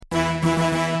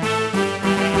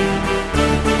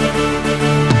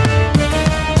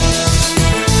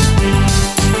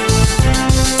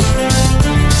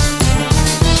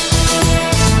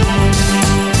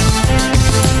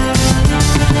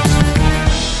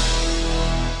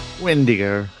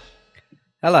Wendigo.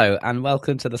 Hello and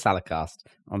welcome to the Saladcast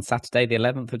on Saturday the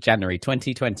 11th of January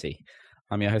 2020.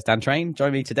 I'm your host Dan Train.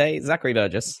 Join me today, Zachary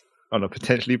Burgess. On a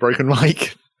potentially broken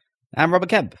mic. And Robert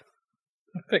Kemp.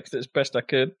 I fixed it as best I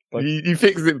could. You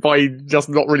fixed it by just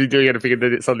not really doing anything and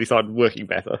then it suddenly started working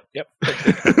better. Yep.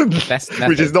 Best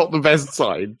Which is not the best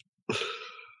sign.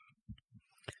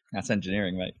 That's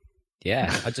engineering, mate.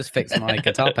 Yeah, I just fixed my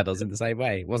guitar pedals in the same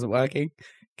way. It wasn't working.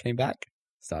 Came back.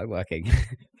 Started working.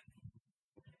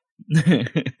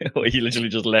 Or you literally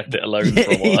just left it alone for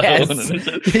a while.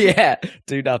 Yes. Yeah,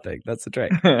 do nothing. That's the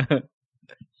trick. Yeah,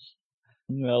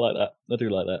 I like that. I do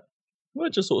like that. Well,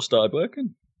 it just sort of started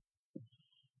working.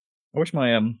 I wish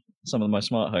my some of my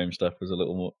smart home stuff was a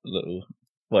little.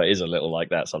 Well, it is a little like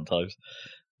that sometimes.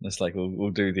 It's like we'll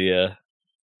do the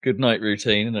good night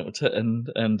routine,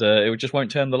 and it just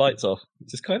won't turn the lights off.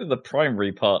 It's kind of the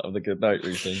primary part of the good night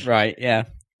routine. Right, yeah.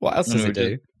 What else does it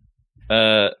do?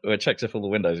 Well, it checks if all the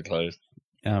windows are closed.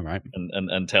 Oh, right.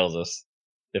 And tells us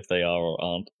if they are or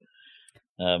aren't.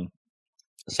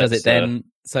 Does it then?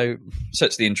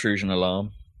 Sets the intrusion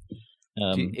alarm.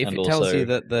 If it tells you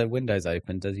that the window's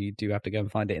open, do you have to go and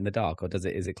find it in the dark, or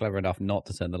is it clever enough not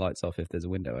to turn the lights off if there's a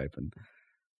window open?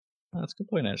 That's a good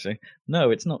point, actually. No,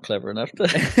 it's not clever enough to.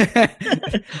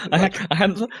 I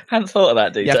hadn't thought of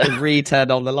that detail. You have to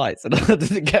re-turn on the lights in order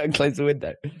to go and close the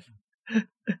window.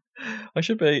 I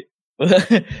should be.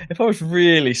 If I was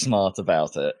really smart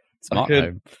about it, Smart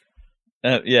home.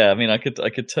 Yeah, I mean, I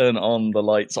could turn on the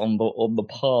lights on the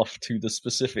path to the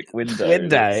specific window.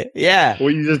 Yeah.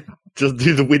 Or you just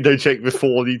do the window check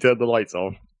before you turn the lights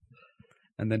off.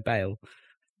 And then bail.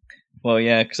 Well,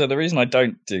 yeah, so the reason I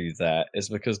don't do that is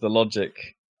because the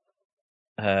logic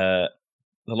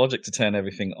to turn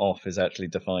everything off is actually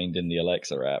defined in the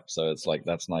Alexa app, so it's like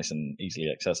that's nice and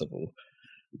easily accessible,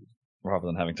 rather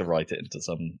than having to write it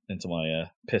into my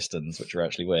pistons, which are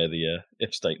actually where the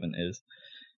if statement is,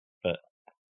 but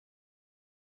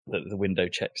the window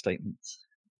check statements.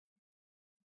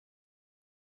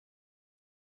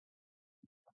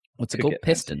 What's it called?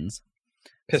 Pistons.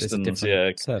 Pistons, so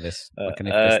yeah. Service. Like an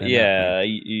yeah,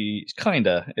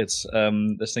 kinda. It's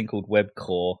this thing called Web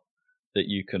Core that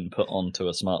you can put onto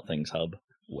a SmartThings hub.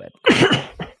 Web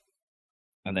Core.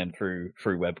 And then through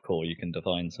Web Core you can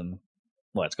define some.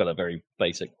 Well, it's got a very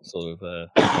basic sort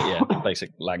of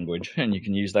basic language, and you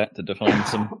can use that to define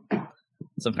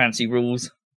some fancy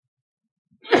rules.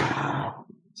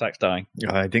 Zach's dying.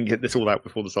 I didn't get this all out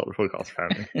before the start of the podcast,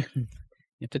 apparently.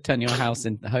 You have to turn your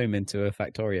home into a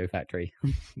Factorio factory.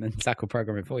 Then Zach will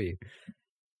program it for you.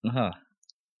 Uh-huh.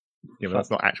 Yeah, but that's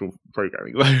not actual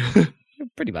programming, though. It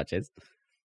pretty much is.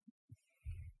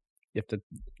 You have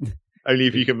to... Only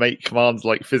if you can make commands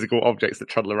like physical objects that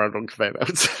trundle around on conveyor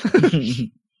belts.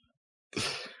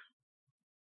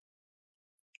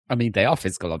 I mean, they are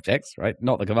physical objects, right?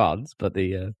 Not the commands, but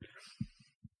the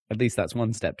at least that's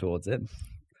one step towards it.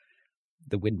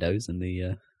 The windows and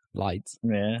the lights.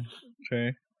 Yeah,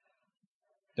 true.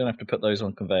 Don't have to put those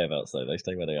on conveyor belts, though. They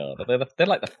stay where they are. But they're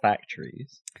like the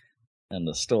factories and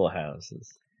the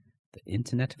storehouses. The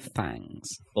Internet of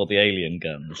Fangs. Or the alien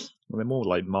guns. Well, they're more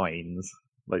like mines.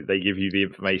 Like, they give you the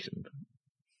information.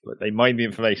 Like, they mine the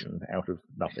information out of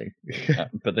nothing.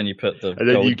 But then you put the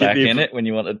gold back in it when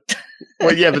you want to...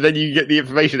 Well, yeah, but then you get the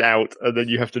information out, and then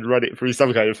you have to run it through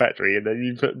some kind of factory, and then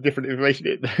you put different information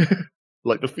in.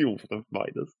 Like the fuel for the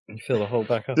miners. You fill the hole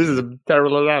back up. This is a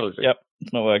terrible analogy. Yep,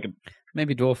 it's not working.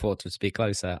 Maybe Dwarf Fortress be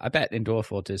closer. I bet in Dwarf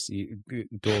Fortress,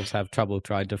 dwarves have trouble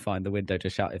trying to find the window to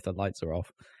shut if the lights are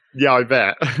off. Yeah, I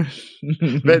bet.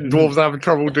 Bet dwarves have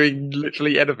trouble doing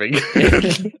literally anything.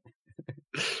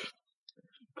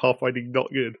 Pathfinding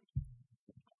not good.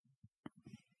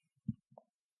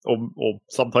 Or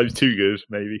sometimes too good,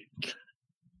 maybe.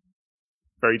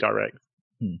 Very direct.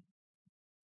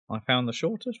 I found the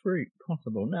shortest route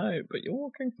possible. No, but you're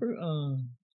walking through... all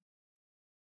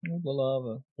the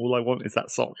lava. All I want is that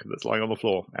sock that's lying on the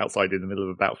floor outside in the middle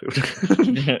of a battlefield.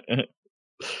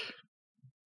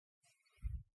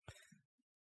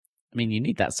 I mean, you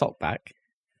need that sock back.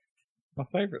 My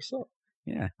favourite sock.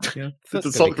 Yeah. It's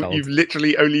a sock that you've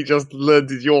literally only just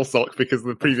learned is your sock because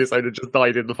the previous owner just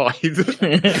died in the fight.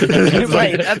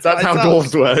 That's how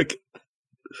dwarves work.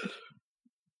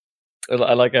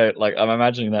 I like how, I'm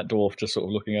imagining that dwarf just sort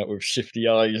of looking up with shifty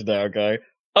eyes now, going,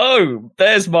 "Oh,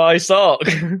 there's my sock.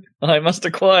 I must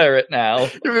acquire it now."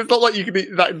 It's not like you can.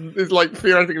 That it's like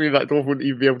theoretically that dwarf wouldn't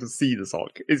even be able to see the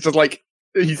sock. It's just like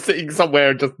he's sitting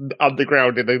somewhere just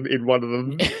underground in one of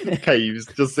the caves,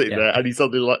 just sitting there, and he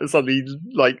suddenly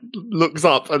looks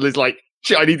up and is like,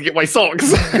 "Shit, I need to get my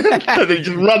socks," and then he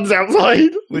just runs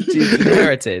outside. Which is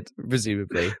inherited,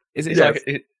 presumably. Is it? Yes.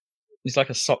 He's like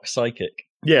a sock psychic.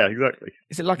 Yeah, exactly.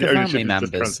 Is it like The a ownership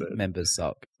family is just member's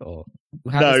transferred. sock, or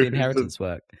how No, does the it's inheritance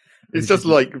work? It's Is it just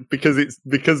like because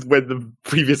when the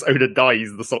previous owner dies,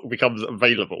 the sock becomes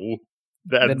available.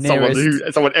 Then The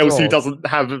someone else who drawer. doesn't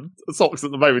have socks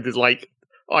at the moment is like,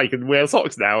 I can wear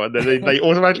socks now, and then they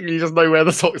automatically just know where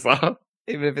the socks are.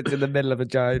 even if it's in the middle of a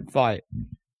giant fight?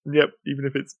 Yep, even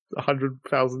if it's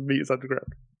 100,000 meters underground.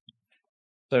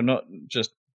 So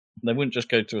they wouldn't just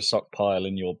go to a sock pile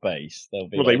in your base. They'll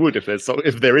be Well, like, they would if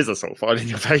there is a sock file in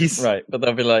your face. right, but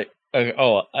they'll be like,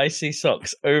 oh, I see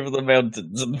socks over the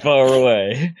mountains and far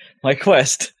away. My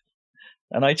quest,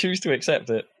 and I choose to accept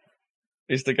it,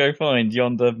 is to go find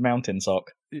yonder mountain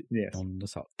sock. Yes. On the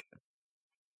sock.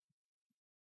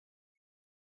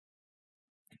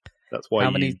 That's why How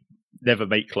you many- never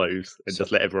make clothes and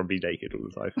just let everyone be naked all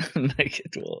the time.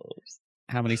 Naked dwarves.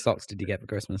 How many socks did you get for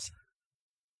Christmas?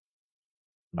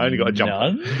 I only got a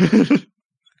jumper. None?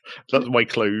 That's my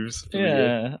clothes. For the year.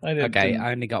 Yeah, I didn't. Okay,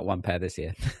 I only got one pair this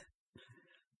year.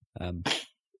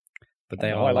 But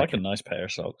they are I like a nice pair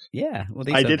of socks. Yeah, well,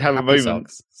 these I are did have a happy moment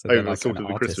socks, so they're over like sort kinda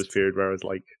of the Christmas artists. period where I was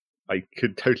like, I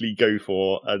could totally go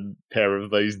for a pair of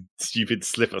those stupid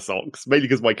slipper socks, mainly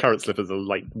because my current slippers are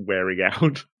like wearing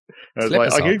out. I was Slipper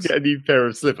like, I could socks? get a new pair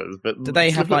of slippers, but Do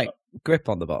they have slipper- like grip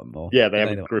on the bottom? Or Yeah, they do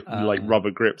have not? grip, like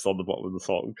rubber grips on the bottom of the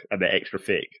sock, and they're extra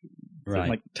thick. Right.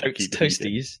 Like Keep the heat in.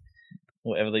 toasties,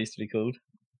 whatever they used to be called.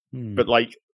 Hmm. But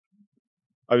like,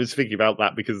 I was thinking about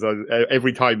that because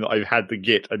every time that I've had to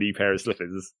get a new pair of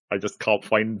slippers, I just can't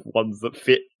find ones that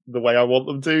fit the way I want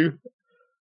them to.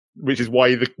 Which is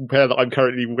why the pair that I'm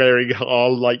currently wearing are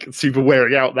like super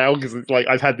wearing out now, because it's like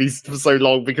I've had these for so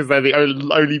long because they're the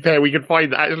only pair we can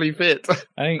find that actually fit.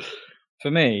 I think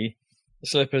for me,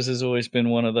 slippers has always been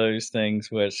one of those things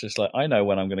where it's just like I know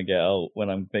when I'm going to get old, when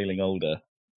I'm feeling older,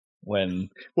 when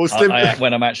Well,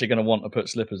 when I'm actually going to want to put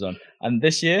slippers on. And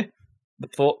this year, the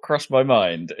thought crossed my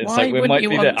mind. It's Why like we wouldn't might you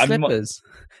be want there. slippers?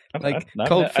 Like I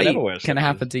cold never feet wear can slippers.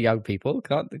 happen to young people.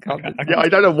 Can't Yeah, I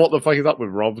don't know what the fuck is up with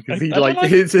Rob because I he don't like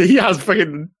like- he has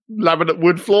fucking laminate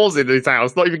wood floors in his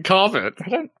house, not even carpet. I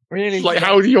don't really It's like,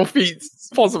 how do your feet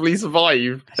possibly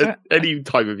survive at any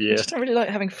time of I year? just don't really like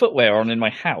having footwear on in my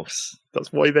house.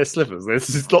 That's why they're slippers.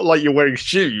 It's not like you're wearing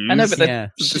shoes. I know, but they're Yeah.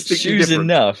 It's distinctly shoes different.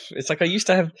 enough. It's like I used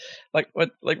to have, like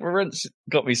Lorenz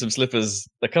got me some slippers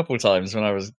a couple of times when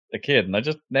I was a kid, and I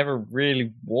just never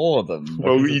really wore them.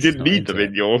 Well, Because you it's didn't not need them into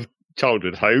in your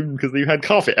childhood home because you had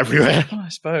carpet everywhere. Oh, I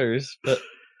suppose, but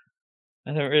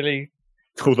I don't really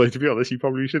Although, to be honest, you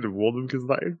probably should have worn them because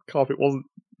that carpet wasn't,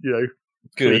 good.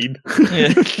 clean.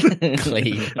 Yeah.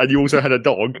 Clean. And you also had a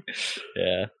dog.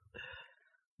 Yeah.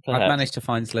 I've Perhaps. managed to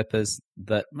find slippers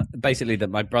that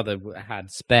my brother had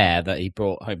spare that he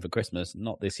brought home for Christmas,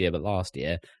 not this year but last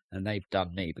year, and they've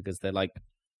done me because they're like, I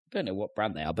don't know what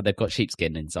brand they are, but they've got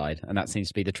sheepskin inside, and that seems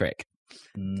to be the trick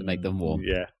to make them warm.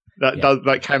 Yeah. Yeah.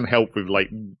 That can help with like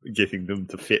getting them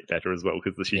to fit better as well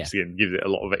because the sheepskin gives it a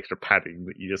lot of extra padding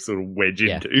that you just sort of wedge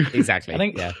Yeah. into. Exactly. I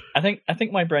think- yeah. I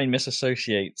think my brain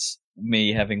misassociates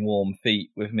me having warm feet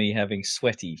with me having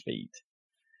sweaty feet,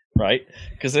 right?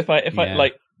 Because if I Yeah.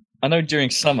 like, I know during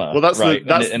summer, Well, that's the- right,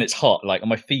 that's- and it's hot, like and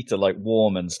my feet are like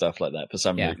warm and stuff like that for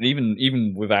some Yeah. reason,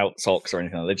 even without socks or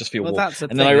anything, they just feel Well, warm. that's the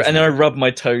And thing, then isn't I it? rub my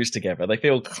toes together. They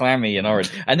feel clammy and orange.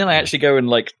 And then I actually go and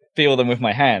like feel them with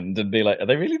my hand and be like, are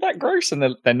they really that gross? And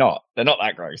they're not. They're not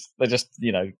that gross. They're just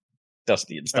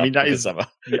dusty and stuff. I mean, that because is- summer.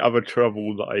 The other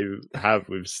trouble that I have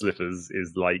with slippers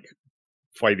is like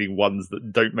finding ones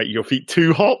that don't make your feet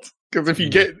too hot. Because if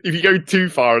you go too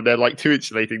far and they're like too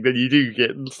insulating, then you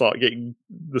do start getting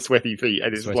the sweaty feet,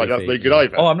 and it's Sweaty like that's feet, no good yeah.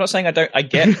 either. Oh, I'm not saying I don't. I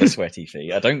get the sweaty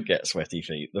feet. I don't get sweaty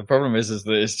feet. The problem is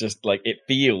that it's just like it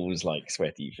feels like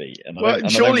sweaty feet. And I Well, don't- and I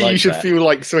surely don't like you should that. feel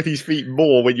like sweaty feet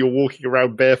more when you're walking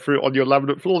around barefoot on your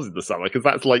laminate floors in the summer, because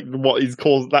that's like what is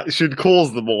that should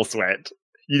cause the more sweat.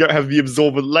 You don't have the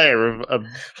absorbent layer of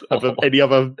any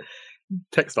other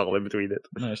textile in between it.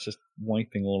 No, it's just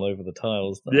wiping all over the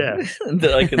tiles. Though. Yeah.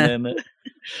 that I can then. No, as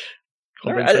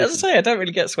I Condensation. say, I don't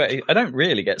really get sweaty. I don't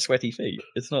really get sweaty feet.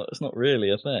 It's not really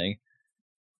a thing.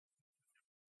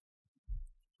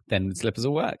 Then slippers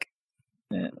will work.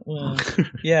 Yeah, well,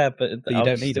 yeah, but you I'll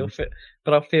don't need still them.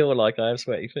 but I'll feel like I have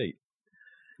sweaty feet.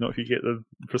 Not if you get the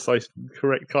precise,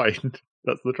 correct kind.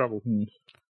 That's the trouble. Can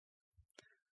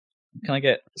I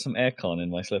get some aircon in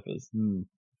my slippers? I'm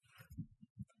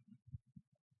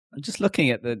just looking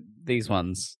at these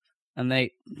ones, and I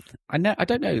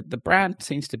don't know. The brand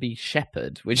seems to be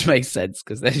Shepherd, which makes sense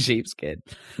because they're sheepskin.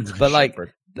 But like,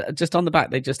 Shepherd. just on the back,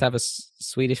 they just have a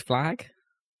Swedish flag.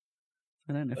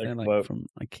 I don't know if Like, they're like well- from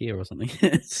IKEA or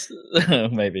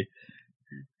something. Maybe.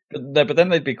 But then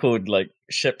they'd be called like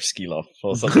Shepskiloff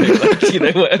or something, like,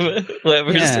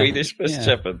 whatever is Swedish for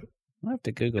shepherd. I'll have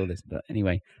to Google this, but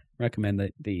anyway,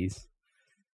 recommend these.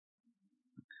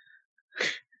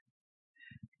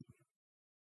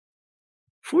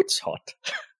 Fotshot.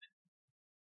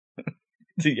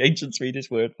 The ancient Swedish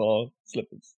word for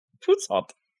slippers.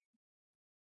 Fotshot.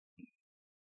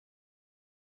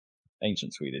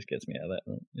 Ancient Swedish gets me out of that.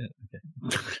 Right? Yeah, okay.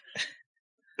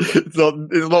 It's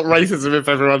not racism if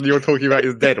everyone you're talking about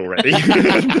is dead already.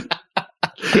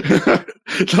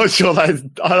 Not sure that is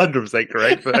 100%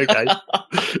 correct, but okay.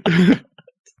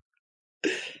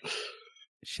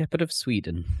 Shepherd of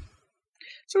Sweden.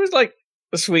 So it's like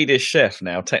the Swedish chef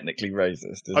now technically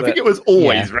racist. I think it was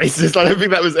always racist. I don't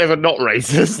think that was ever not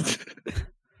racist.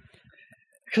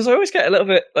 Because I always get a little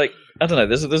bit like, I don't know.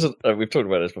 There's we've talked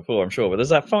about this before, I'm sure, but there's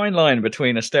that fine line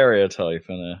between a stereotype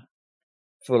and a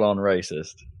full-on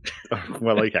racist.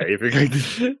 Well, okay, if you're going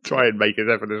to try and make a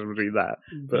definition between that,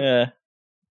 but... yeah.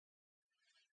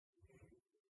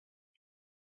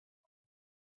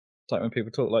 It's like when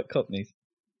people talk like Cockneys,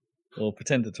 or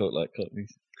pretend to talk like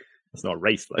Cockneys. It's not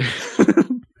race, though.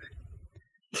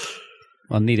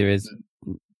 Well, neither is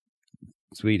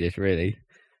Swedish, really.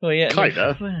 Well, yeah,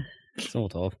 kinda.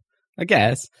 Sort of, I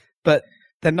guess, but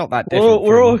they're not that different.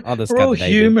 We're all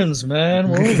humans, man.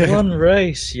 We're all one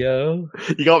race, yo.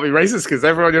 You can't be racist because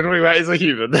everyone you're talking about is a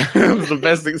human. That's the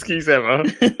best excuse ever.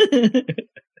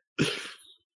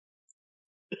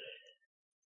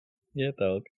 Yeah,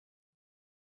 dog.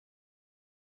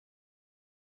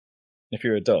 If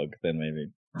you're a dog, then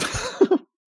maybe.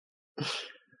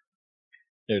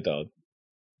 You're a dog.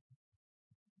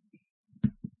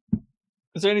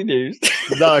 Is there any news?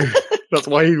 No, that's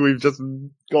why we've just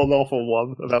gone off on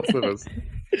one about slippers.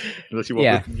 Unless you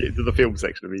want to get into the film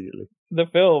section immediately. The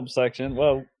film section,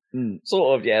 well,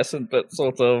 sort of yes, but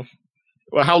sort of.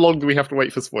 Well, how long do we have to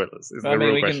wait for spoilers? I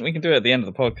mean, we can do it at the end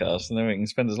of the podcast, and then we can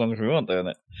spend as long as we want doing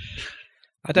it.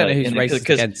 I don't know who's racist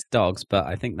against dogs, but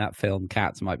I think that film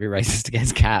Cats might be racist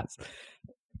against cats.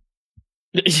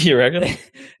 You reckon?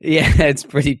 Yeah, it's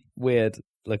pretty weird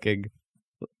looking.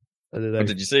 I don't know. Oh,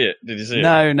 did you see it?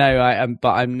 No. But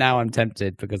I'm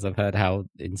tempted because I've heard how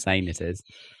insane it is.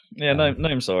 Yeah,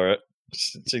 Noam saw it.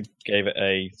 She gave it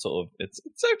a sort of it's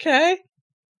okay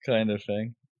kind of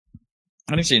thing.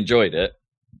 I think she enjoyed it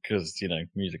because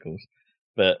musicals,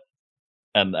 but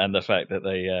and the fact that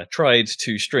they tried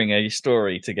to string a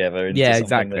story together into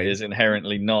something that is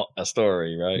inherently not a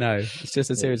story, right? No, it's just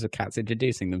a series of cats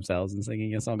introducing themselves and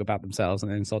singing a song about themselves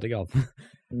and then sodding off.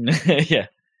 Yeah.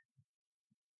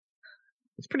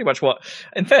 It's pretty much what,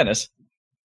 in fairness,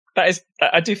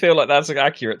 I do feel like that's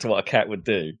accurate to what a cat would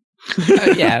do.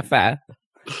 Yeah, fair.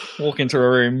 Walk into a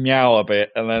room, meow a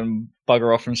bit, and then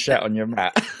bugger off and shat on your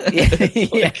mat.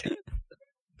 Yeah.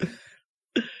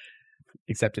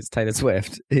 Except it's Taylor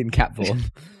Swift in cat form.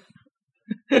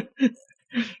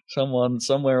 Someone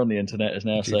somewhere on the internet is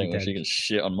now saying that she can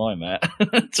shit on my mat.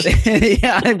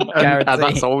 Yeah, I'm guaranteeing. And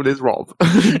that someone is Rob.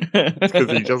 Because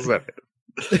he just said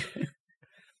it.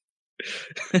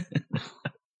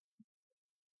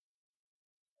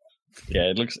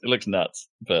 Yeah, it looks nuts,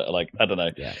 but I don't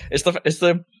know. Yeah. It's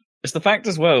the fact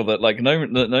as well that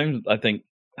no, I think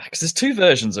because there's two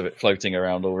versions of it floating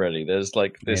around already. There's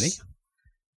this. Really?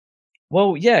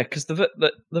 Well, yeah, because the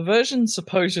version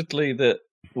supposedly that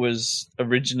was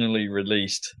originally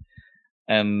released,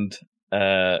 and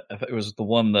it was the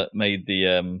one that made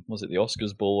the was it the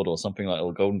Oscars board or something like,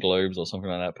 or Golden Globes or something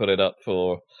like that, put it up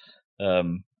for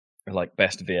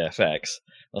best VFX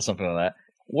or something like that,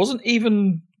 wasn't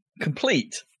even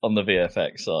complete on the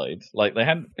VFX side. Like they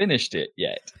hadn't finished it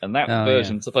yet, and that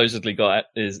version supposedly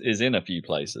is in a few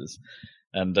places.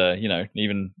 And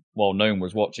even while Noam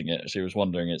was watching it, she was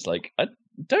wondering. It's like I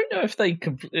don't know if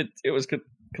it was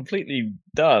completely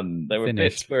done. There were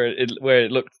finished bits where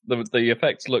it looked the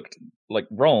effects looked like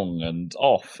wrong and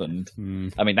off, and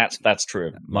I mean that's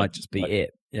true. That might just be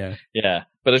it. Yeah.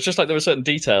 But it's just like there were certain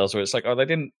details where it's like, they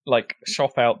didn't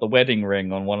shop out the wedding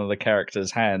ring on one of the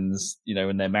characters' hands,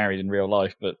 when they're married in real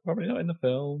life, but probably not in the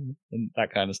film and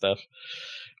that kind of stuff.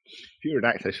 If you're an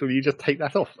actor, surely you just take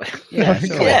that off. Yeah,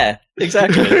 sure. Yeah,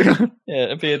 exactly. Yeah,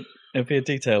 it'd be a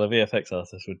detail a VFX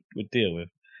artist would deal with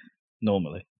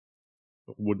normally.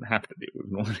 Wouldn't have to deal with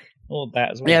normally. Or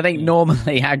that as well. Yeah, I think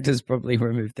normally actors probably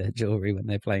remove their jewelry when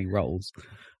they're playing roles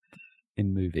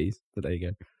in movies. But there you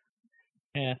go.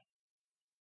 Yeah.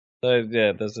 So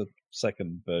yeah, there's a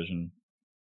second version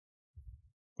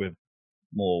with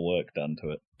more work done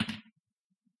to it.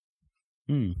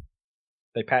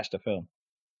 They patched a film.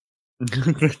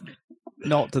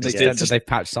 Not to the extent that they've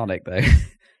patched Sonic, though.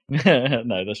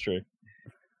 No, that's true.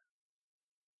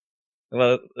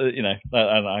 Well,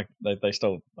 they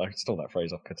stole. I stole that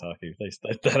phrase off Kotaku.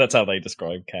 That's how they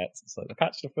describe cats. It's like they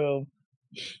patched the film.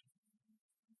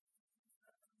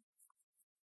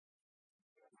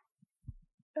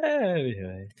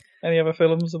 Anyway, any other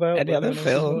films about? Any other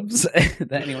films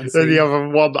that anyone seen? Any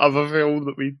other film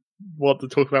that we want to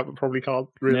talk about but probably can't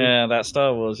really? Yeah, that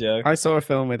Star Wars, yo. I saw a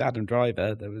film with Adam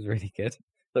Driver that was really good.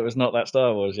 That was not that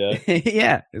Star Wars, yo.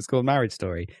 Yeah, it's called Marriage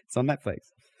Story. It's on Netflix.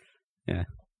 Yeah,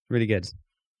 really good.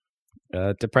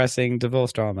 Depressing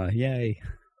divorce drama. Yay.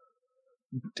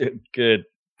 Good.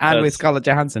 And with Scarlett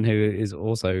Johansson, who is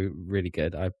also really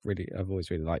good. I've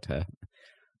always really liked her.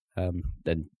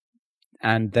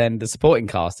 Then the supporting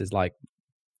cast is like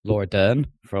Laura Dern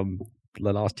from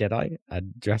The Last Jedi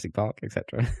and Jurassic Park,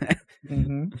 etc.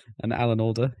 Mm-hmm. And Alan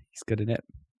Alda, he's good in it.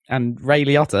 And Ray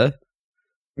Liotta.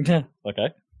 Okay.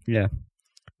 Yeah.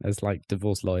 As like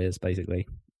divorce lawyers, basically.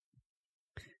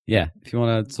 Yeah, if you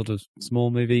want a sort of small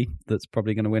movie that's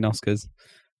probably going to win Oscars,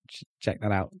 check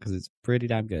that out because it's pretty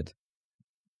damn good.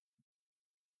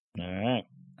 All right.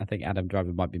 I think Adam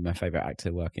Driver might be my favourite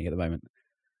actor working at the moment.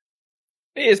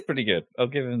 He is pretty good. I'll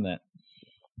give him that.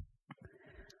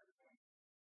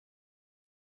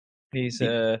 He's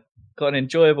got an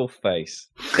enjoyable face.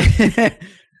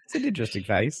 It's an interesting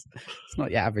face. It's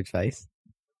not your average face.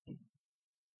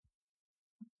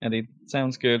 And he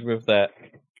sounds good with that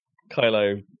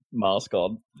Kylo mask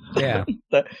on. Yeah.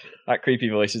 that creepy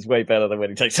voice is way better than when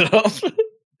he takes it off.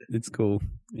 It's cool.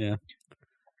 Yeah.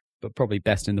 But probably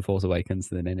best in The Force Awakens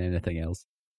than in anything else.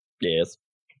 Yes.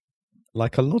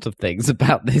 Like a lot of things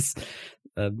about this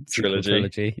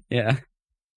trilogy. Yeah.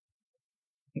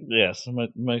 Yes,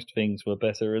 most things were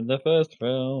better in the first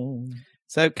film.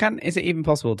 So is it even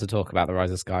possible to talk about The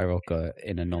Rise of Skywalker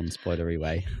in a non-spoilery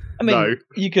way? I mean, No.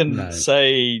 You can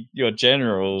say your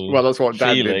general Well, that's what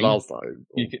Dan feeling. did last time.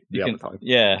 Other time.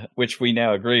 Yeah, which we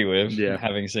now agree with, Yeah.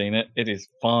 having seen it. It is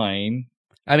fine.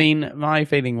 I mean, my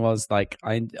feeling was like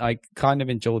I kind of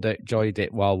enjoyed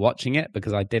it while watching it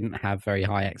because I didn't have very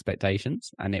high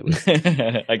expectations, and it was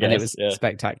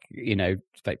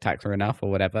spectacular enough or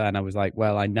whatever. And I was like,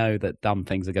 well, I know that dumb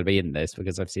things are going to be in this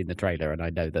because I've seen the trailer, and I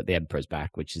know that the Emperor's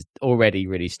back, which is already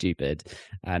really stupid,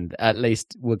 and at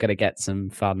least we're going to get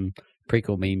some fun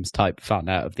prequel memes type fun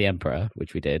out of the Emperor,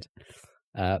 which we did.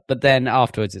 But then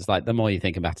afterwards, it's like the more you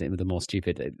think about it, the more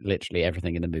stupid literally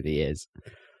everything in the movie is.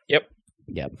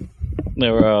 Yep.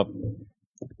 There are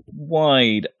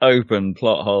wide open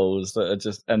plot holes that are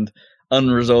just and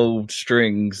unresolved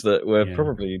strings that were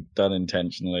probably done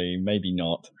intentionally, maybe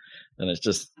not. And it's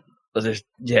just there's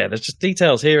just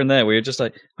details here and there where you're just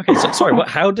like, okay, so sorry, what?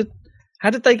 How did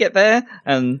they get there?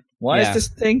 And why is this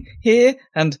thing here?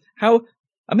 And how?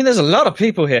 I mean, there's a lot of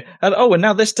people here. And and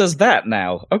now this does that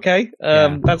now. Okay,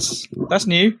 that's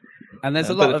new. And there's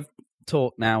a lot of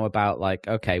talk now about like,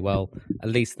 okay, well, at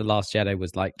least The Last Jedi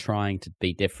was like trying to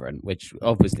be different, which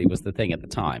obviously was the thing at the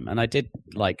time. And I did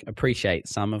like appreciate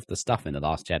some of the stuff in The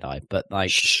Last Jedi, but like,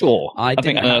 sure, I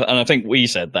think we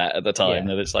said that at the time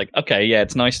that it's like, okay, yeah,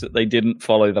 it's nice that they didn't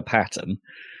follow the pattern.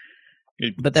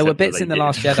 But there were bits in The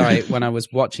Last Jedi when I was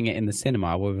watching it in the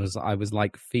cinema where I was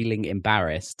like feeling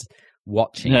embarrassed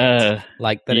watching it,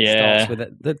 like that. It starts with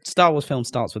the Star Wars film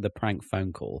starts with a prank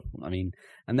phone call. I mean,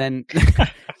 and then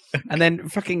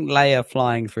fucking Leia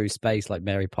flying through space like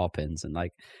Mary Poppins, and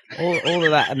like all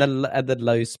of that, and the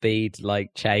low speed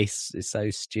like chase is so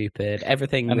stupid.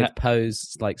 Everything with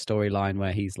Poe's like storyline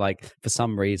where he's like, for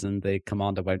some reason the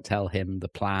commander won't tell him the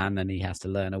plan, and he has to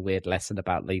learn a weird lesson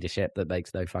about leadership that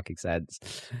makes no fucking sense.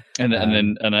 And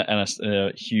then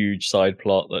a huge side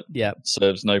plot that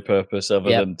serves no purpose other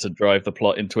than to drive the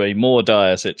plot into a more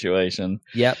dire situation.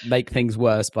 Make things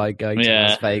worse by going to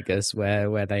Las Vegas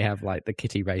where they have like the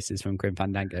kitty races from Grim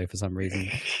Fandango for some reason.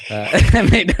 I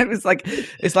mean,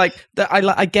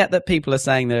 I get that people are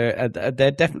saying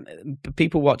they're definitely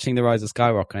people watching The Rise of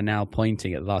Skywalker are now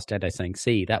pointing at The Last Jedi saying,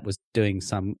 see, that was doing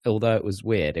some, although it was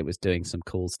weird, it was doing some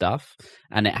cool stuff,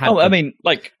 and it had. I mean,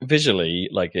 like visually,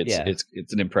 like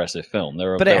it's an impressive film.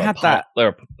 There are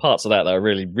parts of that are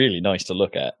really really nice to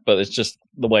look at, but it's just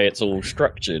the way it's all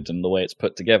structured and the way it's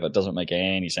put together doesn't make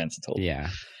any sense at all. Yeah.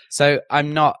 So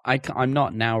I'm not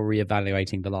now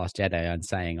reevaluating The Last Jedi and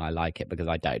saying I like it, because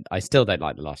I still don't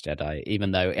like The Last Jedi,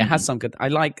 even though it has some good.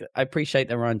 I appreciate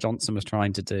that Rian Johnson was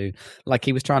trying to do, like,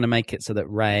 he was trying to make it so that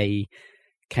Rey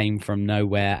came from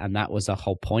nowhere, and that was a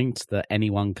whole point, that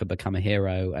anyone could become a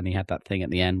hero, and he had that thing at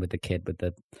the end with the kid with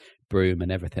the broom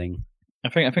and everything. I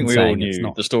think we all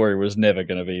knew the story was never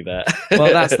going to be that.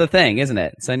 Well, that's the thing, isn't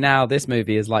it? So now this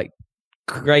movie is like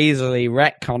crazily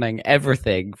retconning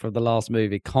everything from the last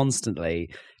movie constantly,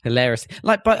 hilarious.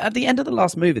 Like, but at the end of the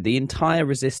last movie, the entire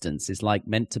Resistance is like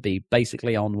meant to be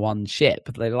basically on one ship.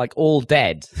 They're like all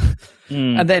dead.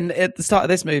 And then at the start of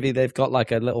this movie, they've got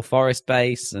like a little forest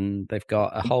base, and they've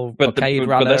got a whole blockade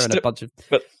runner and a bunch of.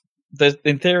 But they're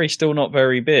in theory still not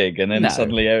very big, and then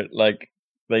suddenly like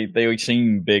they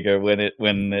seem bigger when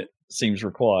it seems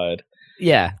required.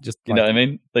 Yeah, just you know what I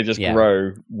mean. They just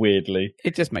grow weirdly.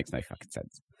 It just makes no fucking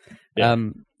sense. Yeah.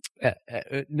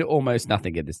 Almost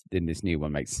nothing in this new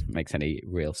one makes any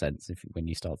real sense when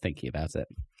you start thinking about it.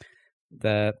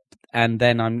 And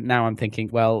then I'm thinking,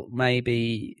 well,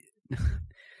 maybe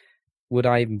would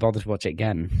I even bother to watch it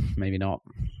again? Maybe not.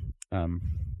 Yeah,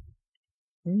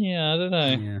 I don't know.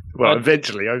 Yeah. Well,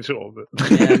 eventually, I'm sure.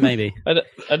 But... yeah, maybe.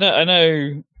 I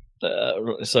know.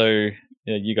 So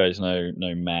yeah, you guys know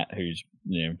Matt, who's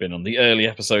been on the early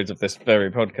episodes of this very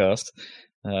podcast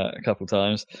a couple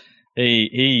times.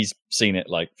 He's seen it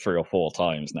like 3 or 4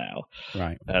 times now,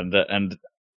 right? And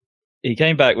he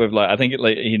came back with I think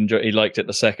he liked it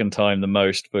the second time the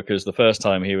most, because the first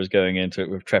time he was going into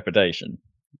it with trepidation,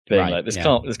 being like this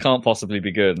can't possibly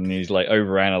be good, and he's like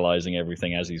overanalyzing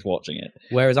everything as he's watching it.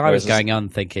 Whereas I was going in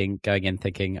thinking I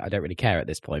don't really care at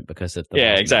this point because of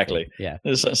the exactly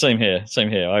movie. Same here.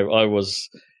 I was.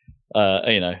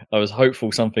 I was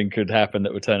hopeful something could happen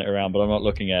that would turn it around, but I'm not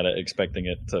looking at it expecting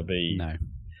it to be,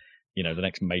 the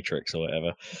next Matrix or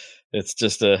whatever. It's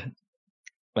just just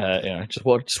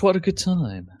what a good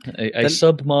time, a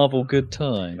sub Marvel good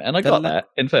time, and I got that.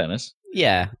 In fairness,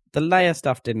 yeah, the Leia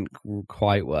stuff didn't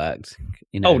quite work.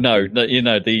 Oh no,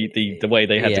 the way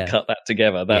they had to cut that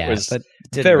together, that was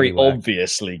very really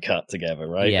obviously cut together,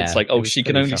 right? Yeah, it's like, she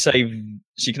can only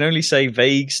say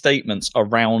vague statements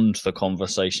around the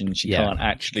conversation. She can't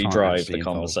actually drive the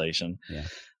conversation. Yeah.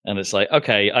 And it's like,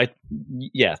 okay,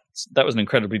 that was an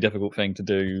incredibly difficult thing to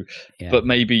do, but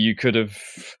maybe you could have,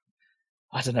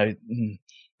 I don't know.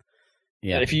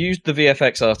 Yeah. If you used the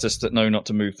VFX artists that know not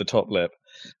to move the top lip,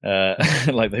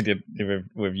 like they did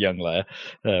with Young Leia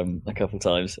a couple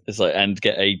times, it's like, and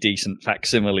get a decent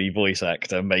facsimile voice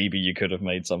actor, maybe you could have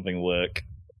made something work.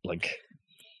 Like,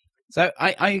 so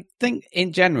I think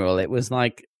in general it was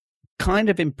like kind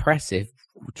of impressive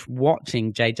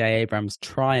watching J.J. Abrams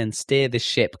try and steer the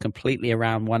ship completely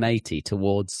around 180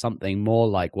 towards something more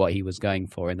like what he was going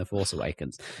for in The Force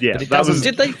Awakens. Yeah, but that was,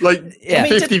 did they, like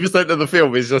 50% of the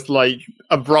film is just like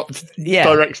abrupt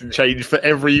direction change for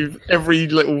every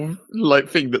little like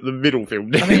thing that the middle film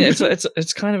did. I mean,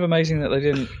 it's kind of amazing that they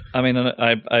didn't. I mean,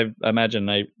 I imagine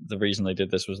the reason they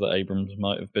did this was that Abrams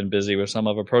might have been busy with some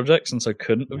other projects and so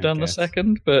couldn't have done the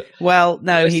second. But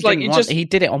no, he didn't. He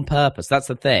did it on purpose. That's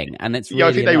the thing, and it's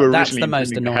really I think they were that's the originally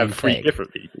most intending to annoying have 3 thing.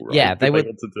 different people, right? Yeah, they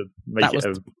wanted to make it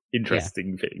an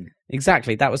interesting thing.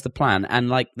 Exactly, that was the plan. And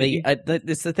like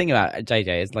it's the thing about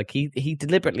JJ is like he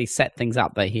deliberately set things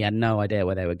up that he had no idea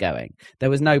where they were going. There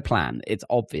was no plan. It's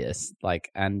obvious, like,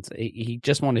 and he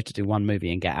just wanted to do one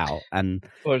movie and get out. And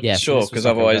sure, because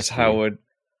otherwise, how would?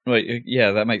 Wait,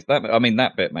 that makes that. I mean,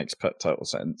 that bit makes total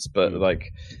sense, but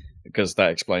like. Because that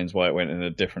explains why it went in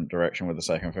a different direction with the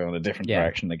second film, a different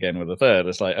direction again with the third.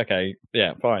 It's like, okay,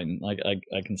 fine, I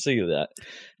can see that.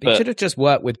 But he should have just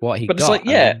worked with what he got. But it's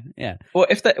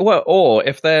like, Well,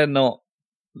 if they're not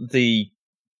the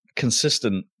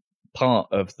consistent part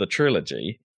of the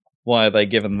trilogy, why are they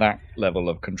given that level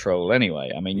of control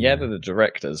anyway? I mean, they're the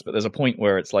directors, but there's a point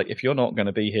where it's like, if you're not going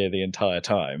to be here the entire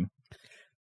time,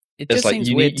 it's like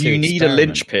you need a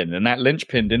linchpin, and that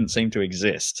linchpin didn't seem to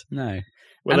exist. No.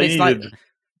 Well, and it's like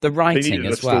the writing as well. They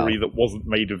needed a story that wasn't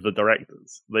made of the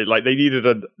directors. They needed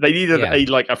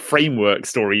a framework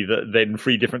story that then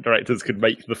 3 different directors could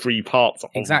make the 3 parts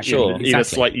of. Exactly. In a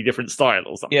slightly different style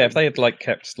or something. Yeah, if they had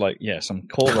kept some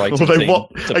core writing.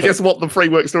 I guess what the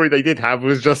framework story they did have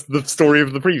was just the story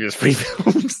of the previous 3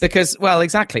 films. Because,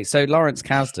 exactly. So Lawrence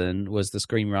Kasdan was the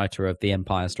screenwriter of The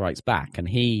Empire Strikes Back, and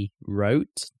he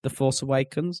wrote The Force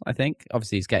Awakens, I think.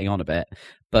 Obviously, he's getting on a bit,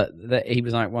 but he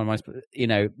was like one of my,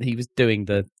 he was doing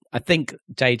I think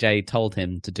JJ told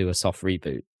him to do a soft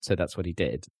reboot, so that's what he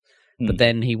did. But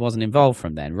then he wasn't involved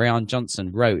from then. Rian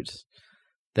Johnson wrote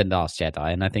The Last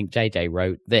Jedi, and I think JJ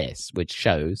wrote this, which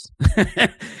shows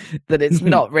that it's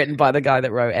not written by the guy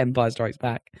that wrote Empire Strikes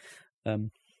Back.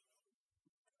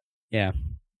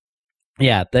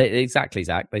 Exactly,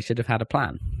 Zach. They should have had a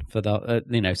plan for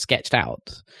the, sketched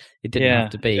out. It didn't have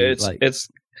to be. It's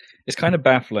kind of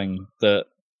baffling that.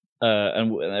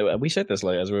 And we said this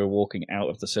as we were walking out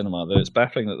of the cinema, that it's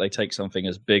baffling that they take something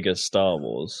as big as Star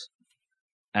Wars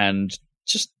and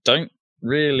just don't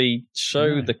really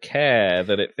show the care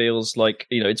that it feels like.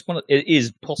 It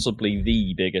is possibly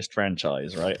the biggest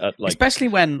franchise, right? Especially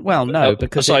when,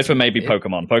 because aside from maybe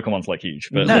Pokemon. Pokemon's huge,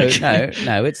 but no, it's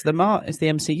the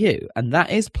MCU, and that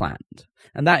is planned,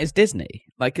 and that is Disney.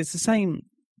 Like, it's the same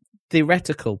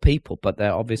theoretical people, but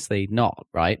they're obviously not,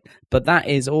 right? But that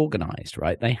is organized,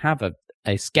 right? They have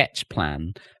a sketch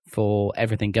plan for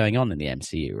everything going on in the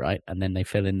MCU, right? And then they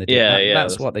fill in the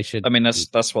that's what they should. I mean,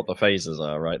 that's what the phases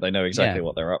are, right? They know exactly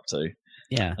what they're up to.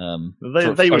 Yeah,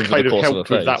 they were kind of helped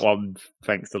with that one,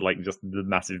 thanks to like just the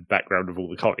massive background of all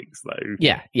the comics, though.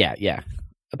 Yeah.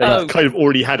 They kind of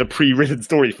already had a pre-written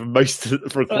story for quite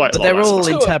a lot. They're all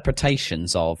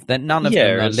interpretations of. None of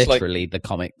them are literally the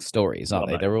comic stories, are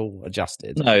they? They're all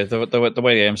adjusted. No, the way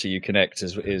the MCU connects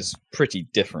is pretty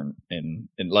different. In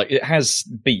like, it has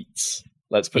beats.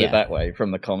 Let's put it that way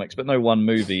from the comics, but no one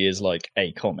movie is like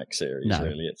a comic series.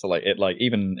 Really, it's like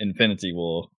even Infinity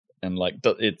War, and like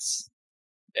it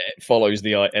follows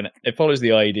the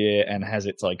idea and has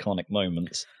its iconic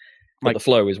moments, but the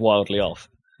flow is wildly off.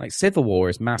 Like, Civil War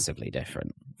is massively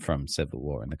different from Civil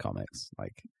War in the comics.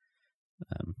 Like,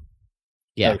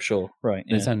 oh sure, right.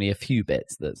 There's only a few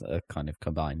bits that are kind of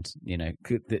combined,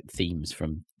 the themes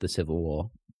from the Civil War.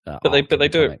 But they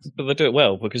do it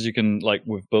well, because you can, like,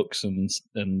 with books and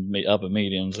other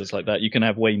mediums, it's like that. You can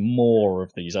have way more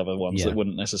of these other ones that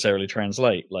wouldn't necessarily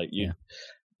translate. Like you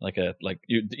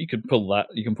could pull that.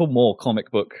 You can pull more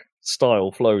comic book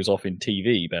style flows off in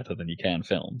TV better than you can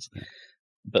films. Yeah.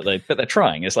 But they're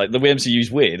trying. It's like the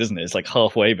MCU's weird, isn't it? It's like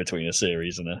halfway between a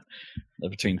series and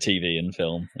between TV and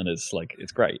film, and it's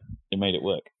great. They made it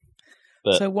work.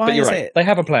 So why is it? They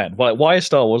have a plan. Why is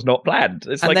Star Wars not planned?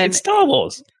 It's it's Star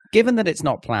Wars. Given that it's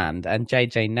not planned, and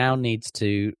JJ now needs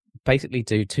to basically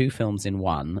do 2 films in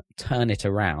one, turn it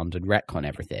around and retcon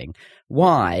everything,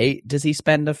 why does he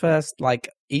spend the first, like,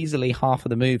 easily half of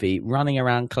the movie running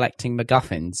around collecting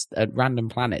MacGuffins at random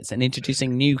planets and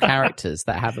introducing new characters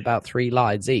that have about 3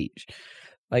 lines each?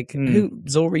 Like, who?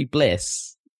 Zori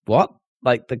Bliss? What?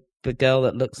 Like, the girl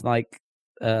that looks like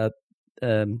the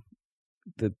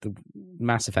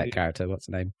Mass Effect character, what's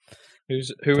her name? Who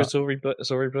is Zori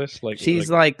Bliss? Like, she's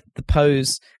like the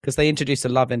pose, because they introduced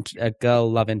a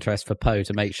girl love interest for Poe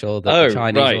to make sure that the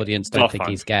Chinese audience don't think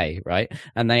he's gay, right?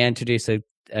 And they introduce a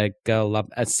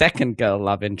second girl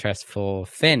love interest for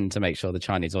Finn to make sure the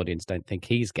Chinese audience don't think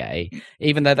he's gay,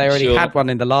 even though they already had one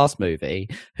in the last movie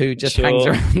who just hangs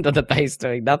around on the base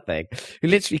doing nothing, who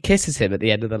literally kisses him at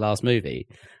the end of the last movie.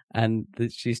 And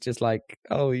she's just like,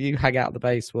 "Oh, you hang out at the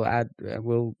base.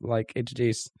 We'll like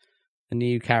introduce a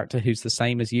new character who's the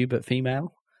same as you but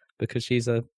female, because she's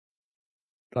a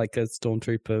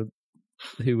stormtrooper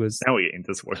who was." Now we're getting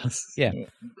into spoilers. Yeah.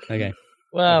 Okay.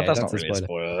 Well, that's not really a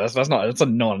spoiler. That's a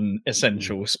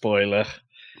non-essential spoiler.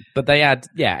 But they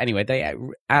they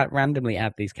randomly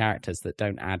add these characters that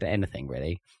don't add anything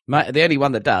really. The only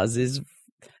one that does is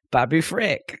Babu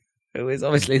Frick, who is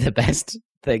obviously the best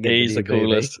thing. He's the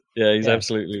coolest. Yeah, he's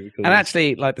absolutely the coolest. And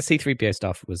actually, like, the C-3PO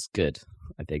stuff was good,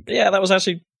 I think. Yeah, that was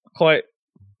actually quite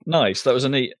nice. That was a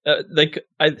neat.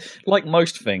 Like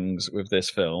most things with this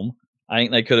film, I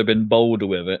think they could have been bolder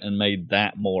with it and made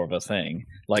that more of a thing.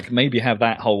 Like, maybe have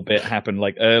that whole bit happen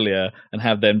like earlier, and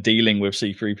have them dealing with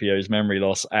C-3PO's memory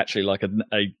loss actually like a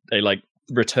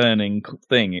returning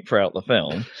thing throughout the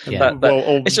film. Yeah.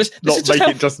 It's just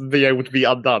it just be able to be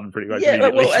undone pretty much. Yeah,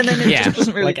 well, and then it just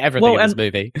doesn't really like everything in this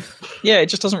movie. Yeah, it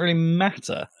just doesn't really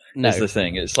matter. No. Is the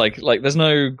thing. It's like there's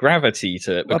no gravity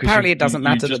to it. Well, apparently it doesn't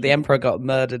matter that the Emperor got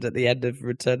murdered at the end of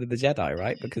Return of the Jedi,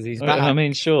 right? Because he's back. I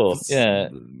mean, sure, yeah.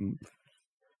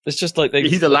 It's just like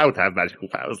he's allowed to have magical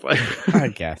powers, though. I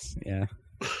guess, yeah.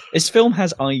 This film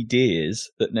has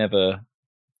ideas that never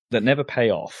pay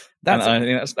off.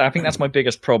 I think that's my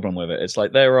biggest problem with it. It's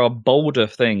like there are bolder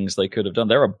things they could have done.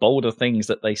 There are bolder things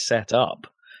that they set up,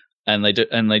 and they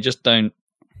just don't.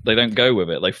 They don't go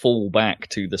with it. They fall back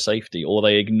to the safety, or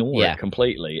they ignore it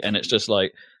completely. And it's just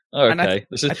like, oh, okay,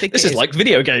 this is like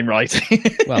video game writing.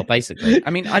 Well, basically.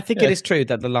 I mean, I think it is true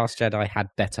that The Last Jedi had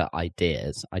better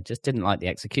ideas. I just didn't like the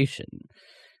execution.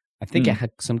 I think it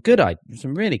had some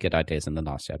really good ideas in The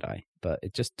Last Jedi, but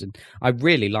it just didn't. I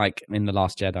really like in The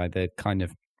Last Jedi the kind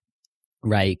of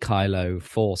Rey Kylo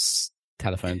Force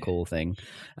telephone call thing.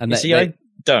 And I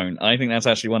don't. I think that's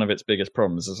actually one of its biggest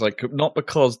problems. It's like, not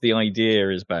because the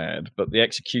idea is bad, but the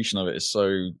execution of it is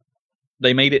so.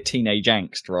 They made it teenage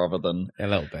angst rather than a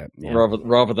little bit,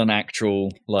 rather than actual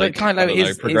like. But Kylo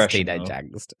is progression. Teenage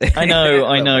angst. I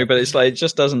know, but it's like it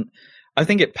just doesn't. I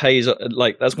think it pays.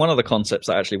 Like, that's one of the concepts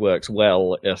that actually works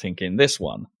well. I think in this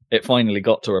one, it finally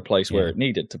got to a place where Yeah. it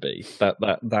needed to be.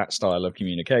 That style of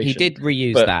communication. He did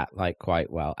reuse that like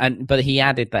quite well, but he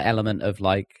added the element of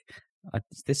like,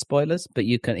 is this spoilers? But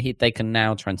they can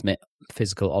now transmit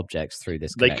physical objects through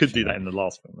this. They could do right? that in the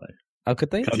last film, though. Oh,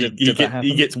 could they?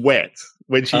 He gets wet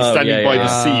when she's standing by the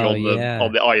sea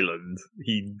on the island.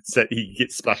 He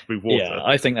gets splashed with water. Yeah,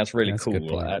 I think that's really That's cool, a good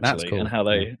point. actually, That's cool.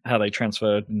 and how they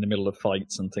transferred in the middle of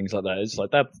fights and things like that. It's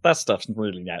like that stuff's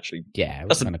really actually. Yeah,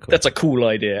 that's kind of cool. That's a cool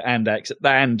idea and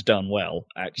done well,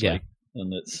 actually. Yeah.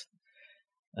 And it's.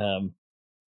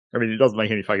 I mean, it doesn't make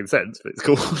any fucking sense, but it's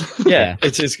cool. Yeah,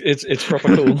 it's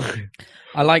proper cool.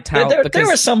 I liked how there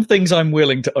are some things I'm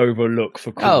willing to overlook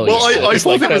for cool. Oh, well, I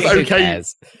thought it was okay.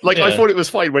 Like, Yeah. I thought it was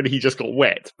fine when he just got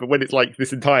wet, but when it's like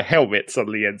this entire helmet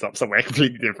suddenly ends up somewhere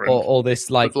completely different. or this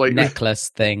like like necklace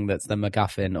thing that's the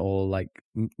MacGuffin, or like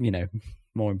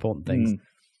more important things.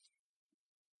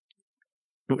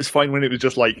 It was fine when it was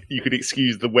just like you could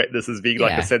excuse the wetness as being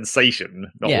like a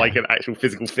sensation, not like an actual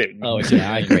physical thing. Oh,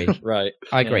 yeah, I agree. Right,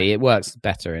 I agree. It works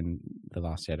better in The